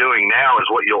what you're doing now as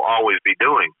what you'll always be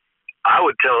doing. I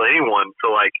would tell anyone to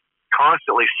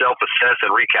constantly self-assess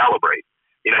and recalibrate.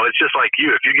 It's just like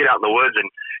you. If you get out in the woods and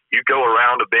you go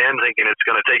around a bend thinking it's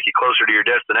going to take you closer to your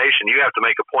destination, you have to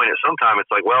make a point at some time. It's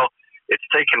like, well, it's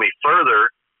taking me further,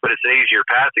 but it's an easier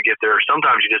path to get there. Or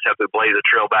sometimes you just have to blaze a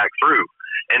trail back through.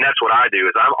 And that's what I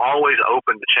do, is I'm always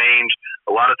open to change.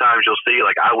 A lot of times you'll see,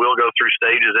 I will go through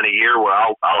stages in a year where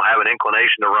I'll have an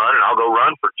inclination to run, and I'll go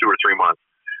run for 2 or 3 months.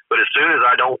 But as soon as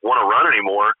I don't want to run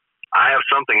anymore, I have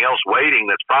something else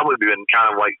waiting that's probably been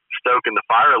kind of stoking the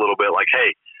fire a little bit. Like,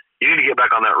 hey, you need to get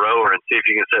back on that rower and see if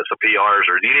you can set some PRs,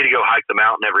 or you need to go hike the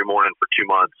mountain every morning for 2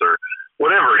 months, or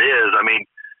whatever it is. I mean,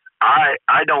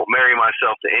 I don't marry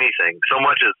myself to anything so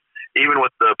much as, even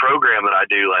with the program that I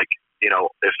do,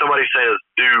 if somebody says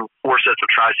do 4 sets of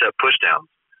tricep pushdowns,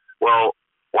 well,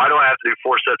 why do I have to do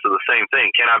 4 sets of the same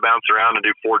thing? Can't I bounce around and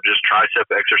do 4 just tricep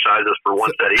exercises for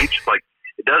 1 set each?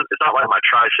 It's not like my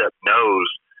tricep knows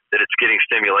that it's getting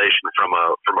stimulation from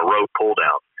a rope pull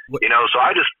down. So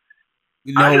I just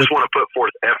want to put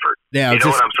forth effort. Yeah,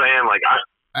 what I'm saying?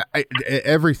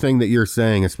 Everything that you're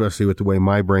saying, especially with the way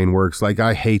my brain works,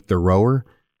 I hate the rower,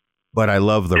 but I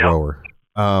love the rower.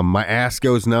 My ass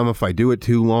goes numb if I do it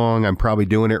too long. I'm probably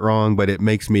doing it wrong, but it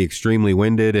makes me extremely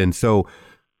winded. And so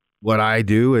what I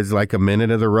do is a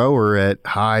minute of the rower at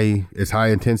as high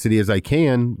intensity as I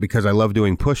can, because I love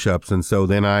doing push-ups. And so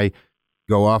then I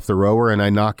go off the rower and I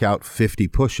knock out 50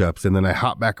 push-ups, and then I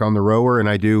hop back on the rower and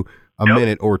I do a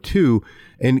minute or two,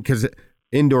 and because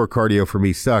indoor cardio for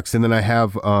me sucks. And then I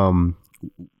have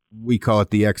we call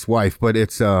it the ex-wife, but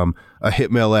it's a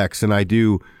HitMill X, and I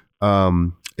do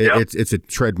it's a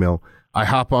treadmill. I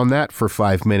hop on that for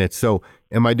 5 minutes. So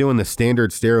am I doing the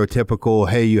standard stereotypical,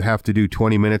 hey, you have to do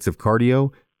 20 minutes of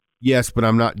cardio? Yes, but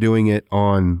I'm not doing it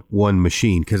on one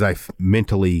machine because I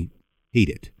mentally hate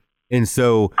it. And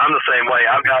so I'm the same way.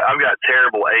 I've got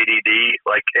terrible ADD.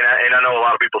 Like, and I know a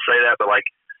lot of people say that, but like,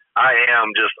 I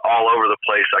am just all over the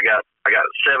place. I got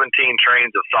 17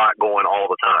 trains of thought going all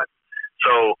the time.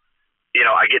 So,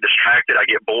 I get distracted. I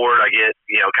get bored. I get,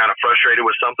 kind of frustrated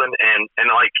with something. And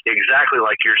like, exactly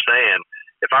like you're saying,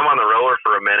 if I'm on the rower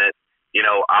for a minute,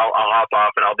 I'll hop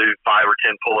off and I'll do 5 or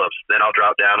 10 pull-ups. Then I'll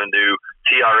drop down and do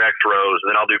TRX rows. And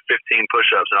then I'll do 15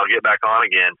 push-ups and I'll get back on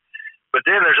again. But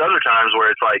then there's other times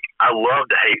where it's like, I love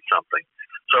to hate something.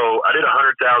 So I did a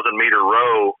 100,000 meter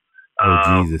row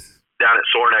down at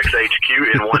Sorinex HQ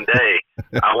in one day.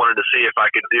 I wanted to see if I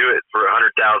could do it for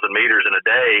 100,000 meters in a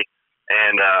day.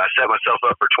 And I set myself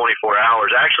up for 24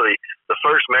 hours. Actually, the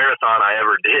first marathon I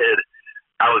ever did,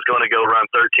 I was going to go run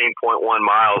 13.1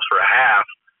 miles for a half.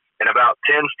 And about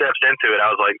 10 steps into it, I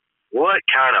was like, what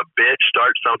kind of bitch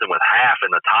starts something with half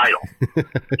in the title?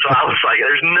 So I was like,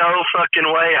 there's no fucking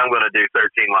way I'm going to do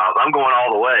 13 miles. I'm going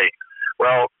all the way.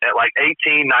 Well, at like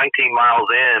 18, 19 miles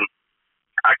in,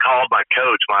 I called my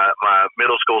coach, my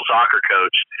middle school soccer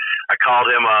coach. I called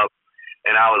him up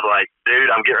and I was like,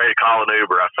 dude, I'm getting ready to call an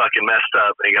Uber. I fucking messed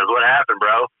up. And he goes, what happened,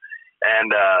 bro?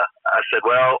 And I said,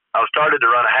 well, I started to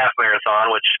run a half marathon,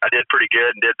 which I did pretty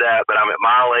good and did that, but I'm at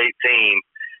mile 18.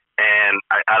 And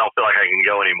I don't feel like I can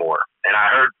go anymore. And I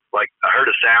heard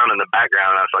a sound in the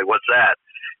background. And I was like, what's that?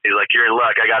 He's like, you're in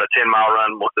luck. I got a 10-mile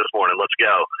run this morning. Let's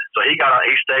go. So he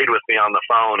stayed with me on the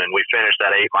phone and we finished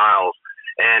that 8 miles.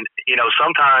 And,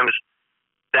 sometimes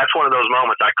that's one of those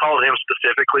moments. I called him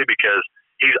specifically because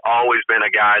he's always been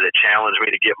a guy that challenged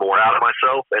me to get more out of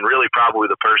myself and really probably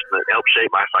the person that helped shape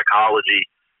my psychology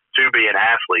to be an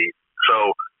athlete.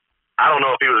 So I don't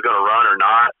know if he was going to run or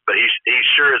not, but he's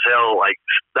sure as hell, like,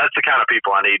 that's the kind of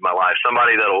people I need in my life.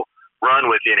 Somebody that'll run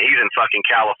with you, and he's in fucking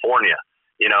California,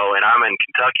 and I'm in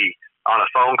Kentucky on a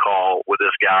phone call with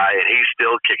this guy, and he's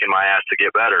still kicking my ass to get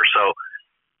better. So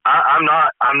I'm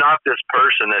not this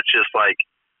person that's just like,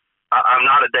 I'm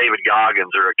not a David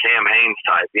Goggins or a Cam Hanes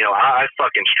type. I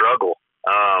fucking struggle,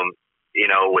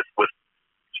 with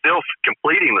still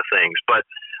completing the things, but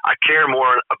I care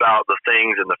more about the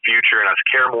things in the future, and I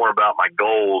care more about my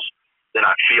goals than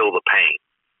I feel the pain,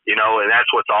 and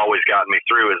that's what's always gotten me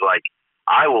through is like,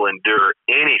 I will endure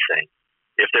anything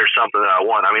if there's something that I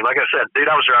want. I mean, like I said, dude,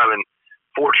 I was driving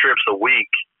 4 trips a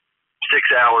week, 6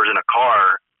 hours in a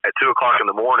car at 2:00 in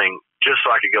the morning just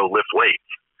so I could go lift weights,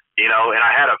 and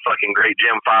I had a fucking great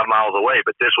gym 5 miles away,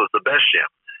 but this was the best gym.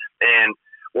 And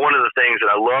one of the things that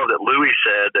I love that Louis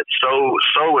said that's so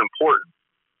important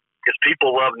is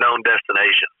people love known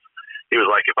destinations. He was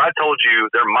like, if I told you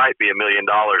there might be $1 million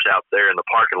out there in the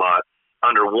parking lot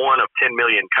under one of 10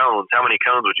 million cones, how many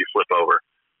cones would you flip over?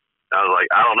 I was like,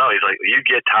 I don't know. He's like, you'd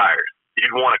get tired.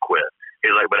 You'd want to quit.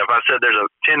 He's like, but if I said there's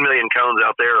 10 million cones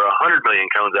out there or 100 million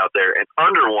cones out there and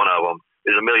under one of them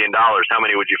is $1 million, how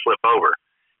many would you flip over?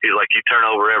 He's like, you turn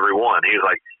over every one. He's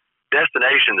like,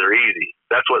 destinations are easy.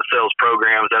 That's what sells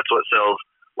programs. That's what sells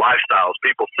lifestyles.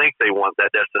 People think they want that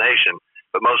destination,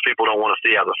 but most people don't want to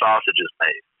see how the sausage is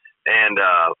made. And,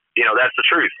 that's the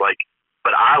truth. Like,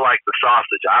 but I like the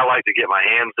sausage. I like to get my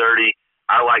hands dirty.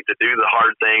 I like to do the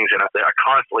hard things. And I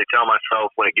constantly tell myself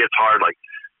when it gets hard, like,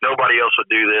 nobody else would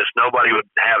do this. Nobody would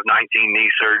have 19 knee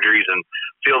surgeries and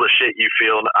feel the shit you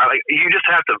feel. You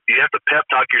have to pep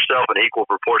talk yourself in equal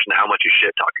proportion to how much you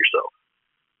shit talk yourself.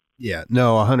 Yeah,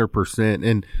 no, 100%.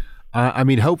 And I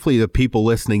mean, hopefully the people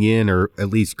listening in are at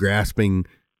least grasping,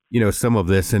 some of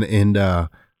this. And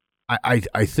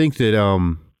I think that,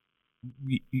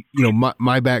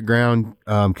 my background,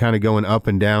 kind of going up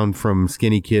and down from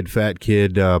skinny kid, fat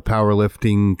kid,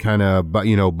 powerlifting, kind of,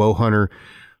 bow hunter.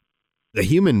 The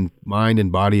human mind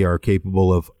and body are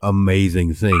capable of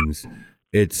amazing things.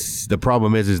 The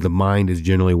problem is the mind is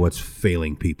generally what's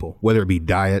failing people, whether it be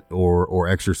diet or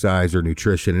exercise or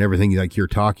nutrition and everything like you're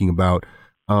talking about.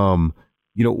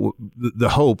 The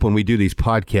hope when we do these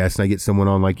podcasts and I get someone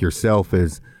on like yourself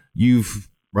is you've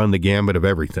run the gambit of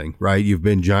everything, right? You've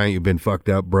been giant, you've been fucked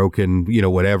up, broken,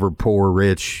 whatever, poor,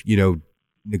 rich,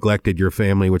 neglected your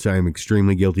family, which I am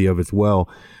extremely guilty of as well.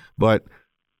 But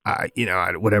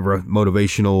whatever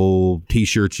motivational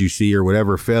t-shirts you see or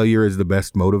whatever, failure is the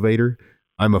best motivator.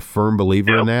 I'm a firm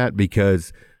believer in that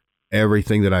because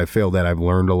everything that I've failed at, I've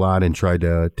learned a lot and tried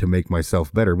to make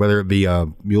myself better, whether it be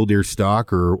mule deer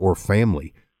stock or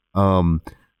family.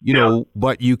 You know,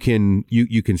 but you can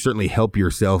certainly help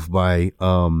yourself by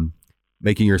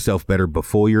making yourself better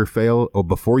before you fail,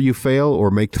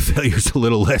 or make the failures a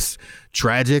little less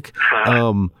tragic.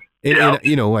 And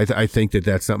you know, I think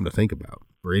that's something to think about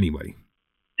for anybody.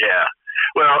 Yeah.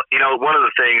 Well, you know, one of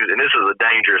the things, and this is a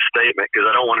dangerous statement because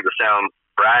I don't want it to sound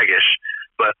braggish,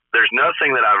 but there's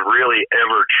nothing that I've really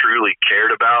ever truly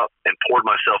cared about and poured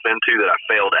myself into that I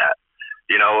failed at.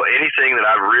 You know, anything that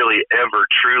I've really ever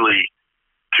truly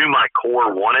to my core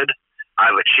wanted,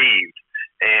 I've achieved.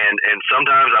 And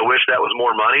sometimes I wish that was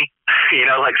more money. You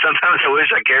know, like sometimes I wish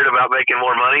I cared about making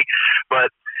more money,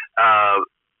 but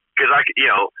because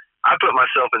I put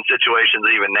myself in situations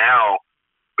even now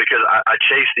because I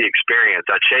chase the experience.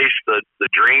 I chase the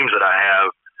dreams that I have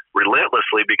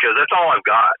relentlessly because that's all I've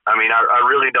got. I mean, I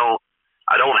really don't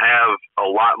have a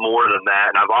lot more than that.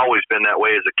 And I've always been that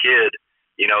way as a kid,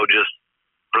 you know, just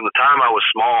from the time I was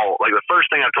small. Like the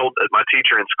first thing I told my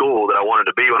teacher in school that I wanted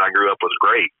to be when I grew up was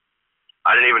great.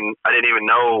 I didn't even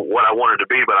know what I wanted to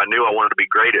be, but I knew I wanted to be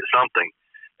great at something.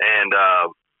 And,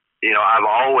 you know, I've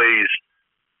always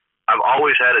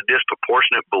had a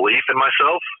disproportionate belief in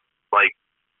myself. Like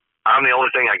I'm the only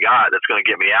thing I got that's going to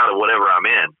get me out of whatever I'm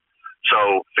in.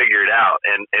 So figure it out.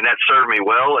 And that served me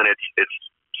well. And it's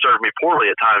served me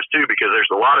poorly at times too, because there's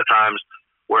a lot of times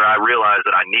where I realize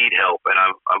that I need help and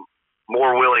I'm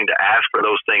more willing to ask for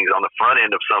those things on the front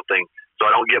end of something so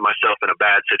I don't get myself in a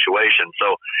bad situation.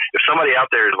 So if somebody out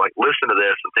there is like, listen to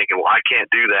this and thinking, well, I can't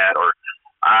do that, or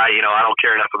I don't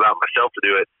care enough about myself to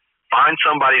do it, find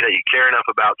somebody that you care enough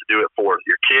about to do it for.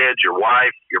 Your kids, your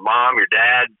wife, your mom, your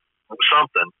dad,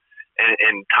 something,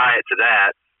 and tie it to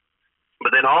that.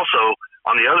 But then also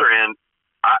on the other end,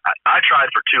 I tried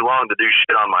for too long to do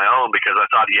shit on my own because I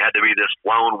thought you had to be this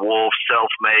lone wolf,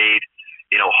 self-made,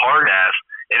 hard ass.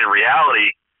 And in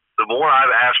reality, the more I've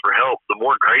asked for help, the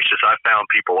more gracious I found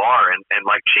people are. And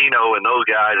like Chino and those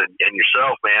guys and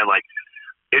yourself, man, like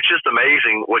it's just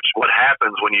amazing what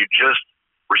happens when you just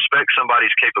respect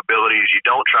somebody's capabilities. You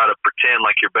don't try to pretend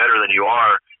like you're better than you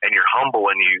are, and you're humble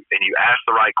and you ask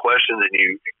the right questions and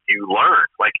you learn.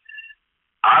 Like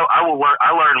I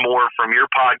learn more from your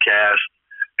podcast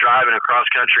driving across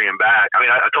country and back. I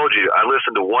mean, I told you, I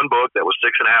listened to one book that was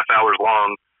 6.5 hours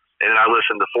long, and then I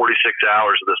listened to 46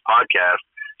 hours of this podcast,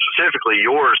 specifically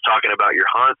yours, talking about your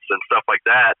hunts and stuff like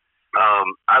that.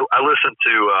 I listened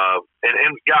to,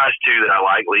 and guys too that I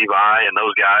like, Levi and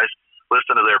those guys,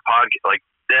 listen to their podcast, like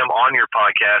them on your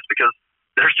podcast, because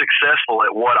they're successful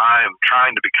at what I'm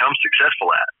trying to become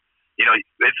successful at.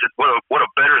 It's what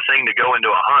a better thing to go into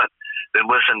a hunt than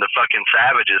listen to fucking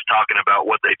savages talking about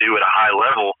what they do at a high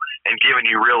level and giving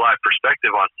you real life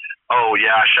perspective on, oh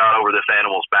yeah, I shot over this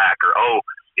animal's back, or oh,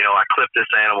 I clipped this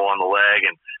animal on the leg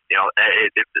and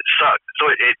it sucked. So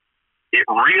it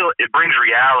brings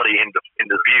reality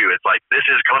into view. It's like, this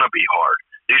is going to be hard.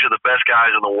 These are the best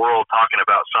guys in the world talking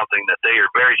about something that they are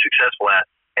very successful at,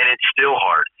 and it's still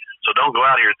hard. So don't go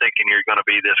out here thinking you're going to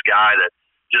be this guy that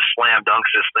just slam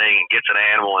dunks this thing and gets an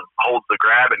animal and holds the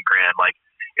grab and grin. Like,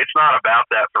 it's not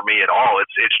about that for me at all.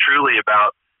 It's truly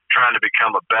about trying to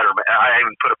become a better man. I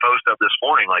even put a post up this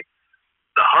morning, like,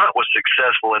 the hunt was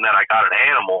successful in that I got an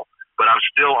animal, but I'm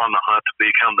still on the hunt to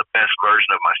become the best version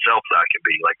of myself that I can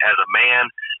be, like as a man,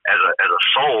 as a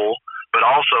soul, but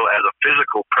also as a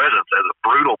physical presence, as a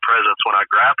brutal presence when I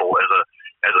grapple,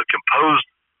 as a composed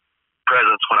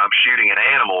presence when I'm shooting an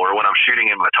animal or when I'm shooting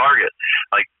in my target.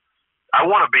 Like, I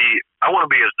want to be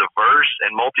as diverse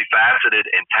and multifaceted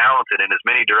and talented in as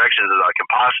many directions as I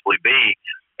can possibly be.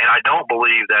 And I don't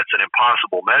believe that's an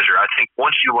impossible measure. I think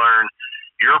once you learn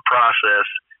your process,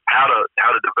 how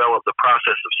to develop the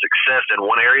process of success in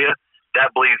one area, that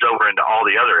bleeds over into all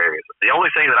the other areas. The only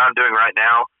thing that I'm doing right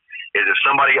now is if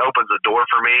somebody opens the door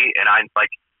for me, and I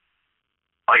like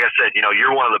I said,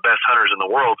 you're one of the best hunters in the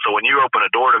world. So when you open a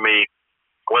door to me,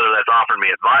 whether that's offering me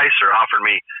advice or offering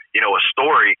me, a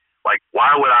story, like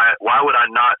why would I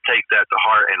not take that to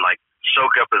heart and like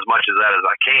soak up as much of that as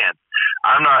I can?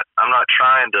 I'm not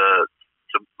trying to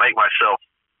make myself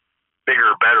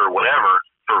bigger, better, whatever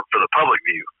for the public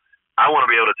view. I want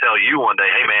to be able to tell you one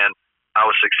day, hey man, I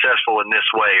was successful in this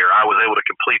way, or I was able to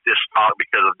complete this spot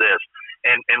because of this,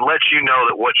 and let you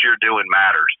know that what you're doing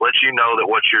matters. Let you know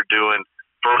that what you're doing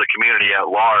for the community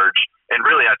at large, and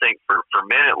really I think for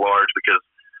men at large, because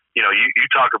you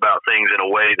talk about things in a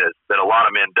way that a lot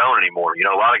of men don't anymore.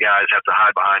 A lot of guys have to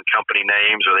hide behind company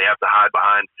names, or they have to hide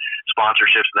behind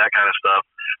sponsorships and that kind of stuff.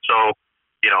 So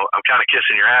I'm kind of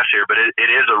kissing your ass here, but it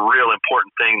is a real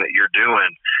important thing that you're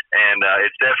doing, and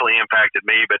it's definitely impacted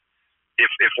me. But if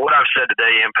what I've said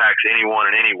today impacts anyone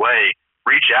in any way,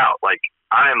 reach out. Like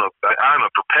I'm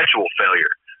a perpetual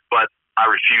failure, but I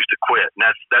refuse to quit, and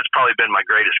that's probably been my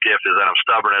greatest gift, is that I'm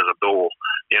stubborn as a bull.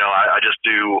 I just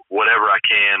do whatever I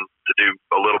can to do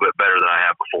a little bit better than I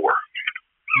have before.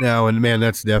 No, and man,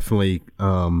 that's definitely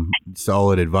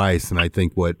solid advice. And I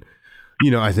think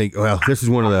this is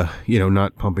one of the,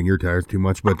 not pumping your tires too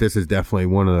much, but this is definitely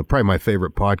probably my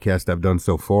favorite podcast I've done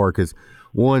so far, because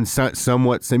one,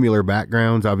 somewhat similar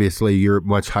backgrounds. Obviously, you're at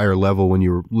much higher level when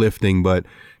you're lifting, but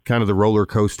kind of the roller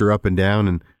coaster up and down,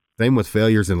 and same with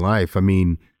failures in life. I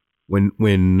mean,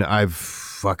 when I've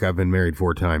been married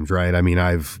 4 times, right? I mean,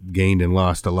 I've gained and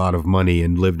lost a lot of money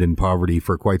and lived in poverty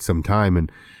for quite some time,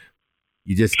 and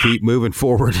you just keep moving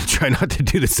forward and try not to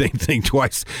do the same thing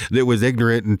twice that was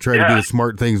ignorant, and try to do the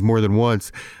smart things more than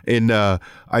once. And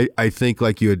I think,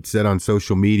 like you had said on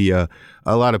social media,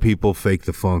 a lot of people fake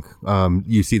the funk.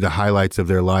 You see the highlights of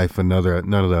their life and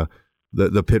none of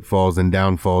the pitfalls and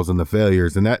downfalls and the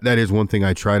failures. And that is one thing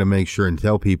I try to make sure and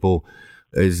tell people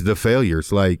is the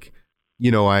failures. Like,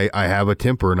 I have a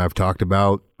temper, and I've talked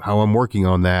about how I'm working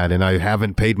on that, and I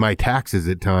haven't paid my taxes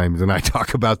at times. And I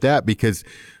talk about that because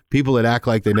people that act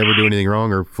like they never do anything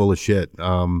wrong are full of shit.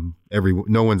 No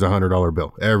one's $100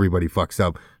 bill. Everybody fucks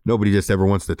up. Nobody just ever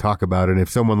wants to talk about it. And if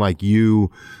someone like you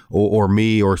or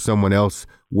me or someone else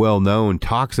well-known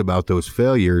talks about those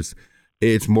failures,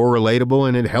 it's more relatable,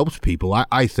 and it helps people.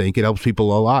 I think it helps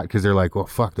people a lot, because they're like, well,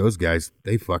 fuck, those guys,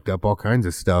 they fucked up all kinds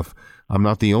of stuff. I'm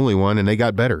not the only one, and they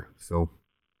got better. So.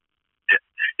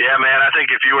 Yeah, man, I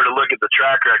think if you were to look at the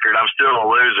track record, I'm still a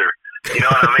loser. You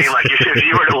know what I mean? Like if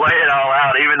you were to lay it all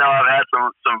out, even though I've had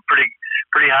some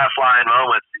pretty high flying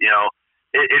moments,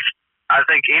 it's I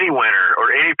think any winner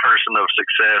or any person of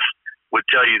success would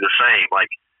tell you the same. Like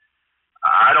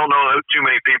I don't know too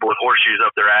many people with horseshoes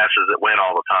up their asses that win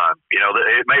all the time.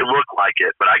 It may look like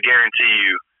it, but I guarantee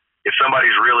you, if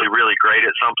somebody's really, really great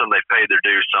at something, they've paid their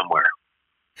dues somewhere.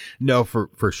 No,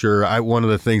 for sure. One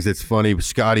of the things that's funny,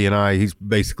 Scotty and he's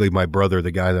basically my brother, the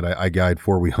guy that I guide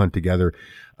for. We hunt together.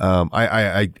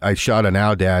 I shot an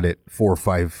Aoudad at 4 or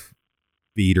 5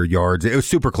 feet or yards. It was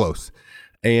super close,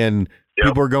 and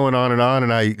people were going on,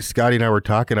 and Scotty and I were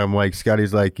talking. I'm like,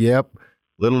 Scotty's like, yep.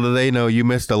 Little do they know you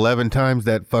missed 11 times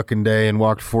that fucking day and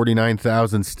walked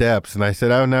 49,000 steps. And I said,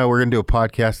 oh no, we're going to do a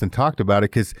podcast and talked about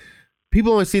it, because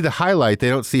people only see the highlight. They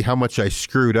don't see how much I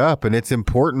screwed up, and it's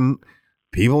important.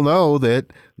 People know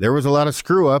that there was a lot of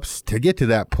screw ups to get to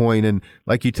that point. And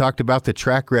like you talked about the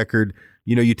track record,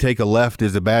 you take a left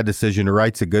is a bad decision, a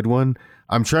right's a good one.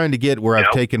 I'm trying to get where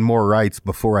I've taken more rights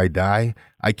before I die.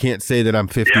 I can't say that I'm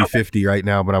 50-50 right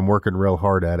now, but I'm working real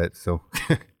hard at it. So.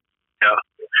 Yeah.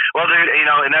 Well, dude,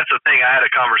 and that's the thing. I had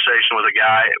a conversation with a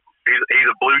guy. He's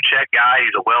a blue check guy.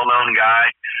 He's a well-known guy,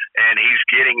 and he's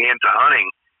getting into hunting.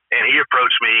 And he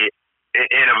approached me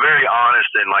in a very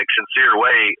honest and sincere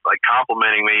way,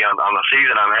 complimenting me on the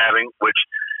season I'm having, which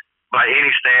by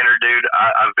any standard, dude,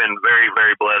 I've been very,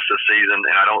 very blessed this season.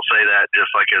 And I don't say that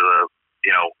just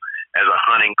as a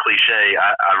hunting cliche.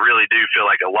 I really do feel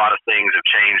like a lot of things have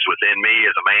changed within me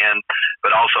as a man,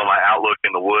 but also my outlook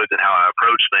in the woods and how I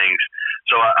approach things.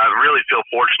 So I really feel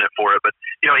fortunate for it. But,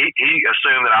 he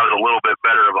assumed that I was a little bit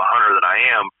better of a hunter than I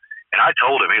am. And I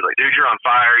told him, he's like, dude, you're on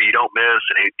fire. You don't miss.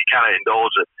 And he kind of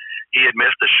indulged it. He had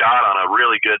missed a shot on a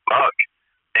really good buck,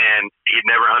 and he'd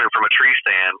never hunted from a tree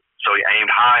stand. So he aimed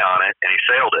high on it, and he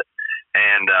sailed it.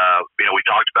 And, we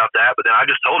talked about that. But then I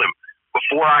just told him,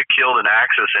 before I killed an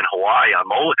axis in Hawaii on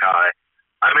Molokai,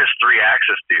 I missed 3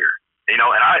 axis deer. And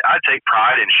I take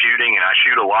pride in shooting, and I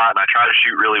shoot a lot, and I try to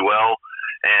shoot really well.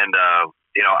 And,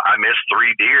 I missed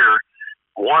 3 deer.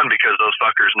 One, because those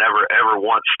fuckers never, ever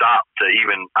once stopped to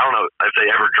even, I don't know if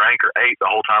they ever drank or ate the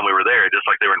whole time we were there, just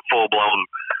like they were in full-blown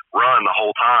run the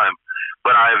whole time.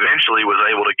 But I eventually was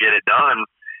able to get it done,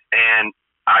 and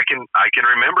I can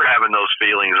remember having those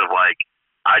feelings of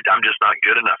I'm just not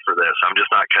good enough for this. I'm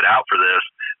just not cut out for this.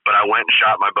 But I went and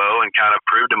shot my bow and kind of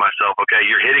proved to myself, okay,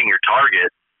 you're hitting your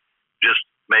target. Just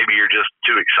maybe you're just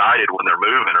too excited when they're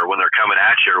moving or when they're coming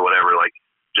at you or whatever.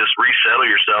 Just resettle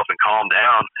yourself and calm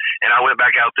down. And I went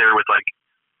back out there with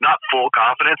not full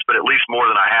confidence, but at least more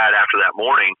than I had after that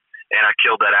morning. And I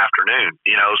killed that afternoon,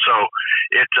 so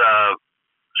it's,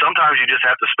 sometimes you just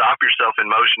have to stop yourself in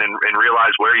motion and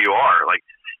realize where you are.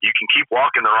 You can keep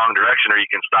walking the wrong direction, or you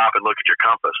can stop and look at your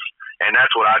compass. And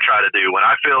that's what I try to do. When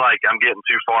I feel like I'm getting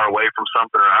too far away from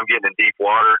something, or I'm getting in deep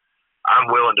water,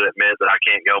 I'm willing to admit that I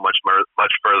can't go much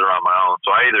further on my own.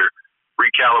 So I either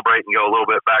recalibrate and go a little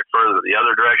bit back further the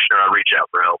other direction, or I reach out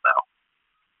for help now.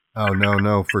 Oh,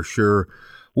 no, for sure.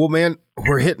 Well, man,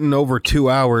 we're hitting over 2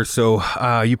 hours, so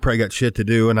you probably got shit to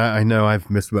do, and I know I've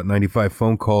missed about 95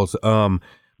 phone calls.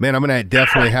 Man, I'm going to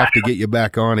definitely have to get you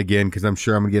back on again because I'm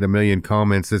sure I'm going to get a million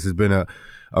comments. This has been a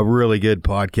really good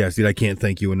podcast, dude. I can't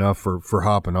thank you enough for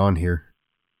hopping on here.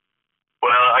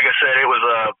 Well, like I said, it was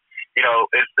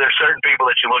there's certain people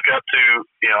that you look up to,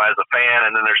 as a fan,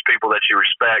 and then there's people that you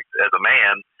respect as a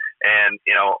man. And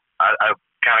I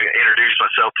kind of introduced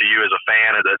myself to you as a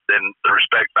fan, and then the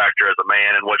respect factor as a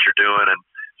man and what you're doing and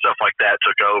stuff like that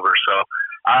took over. So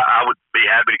I would be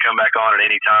happy to come back on at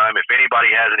any time. If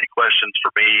anybody has any questions for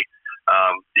me,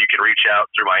 you can reach out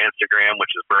through my Instagram,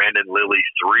 which is Brandon Lilly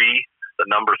 3, the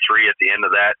number 3 at the end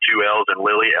of that, 2 L's and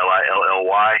Lilly,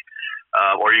 Lilly.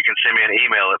 Or you can send me an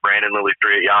email at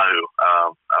brandonlilly3@yahoo.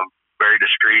 I'm very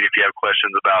discreet if you have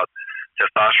questions about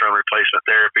testosterone replacement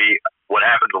therapy. What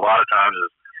happens a lot of times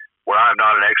is where I'm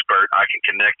not an expert, I can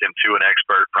connect them to an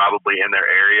expert probably in their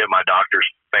area. My doctor's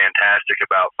fantastic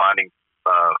about finding,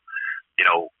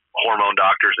 hormone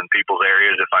doctors in people's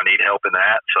areas if I need help in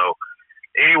that. So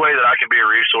any way that I can be a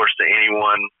resource to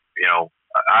anyone,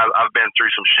 I've been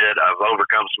through some shit. I've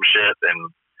overcome some shit,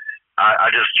 and I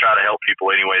just try to help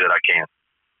people any way that I can.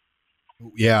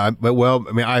 Yeah, but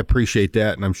I appreciate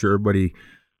that, and I'm sure everybody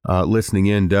listening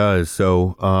in does.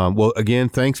 So, again,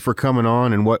 thanks for coming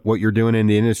on and what you're doing in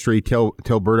the industry. Tell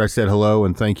Bert I said hello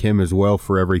and thank him as well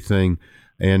for everything.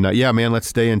 And yeah, man, let's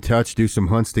stay in touch, do some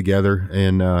hunts together,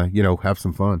 and have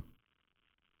some fun.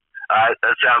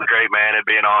 That sounds great, man. It'd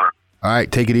be an honor. All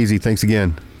right, take it easy. Thanks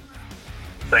again.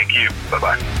 Thank you.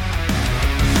 Bye-bye.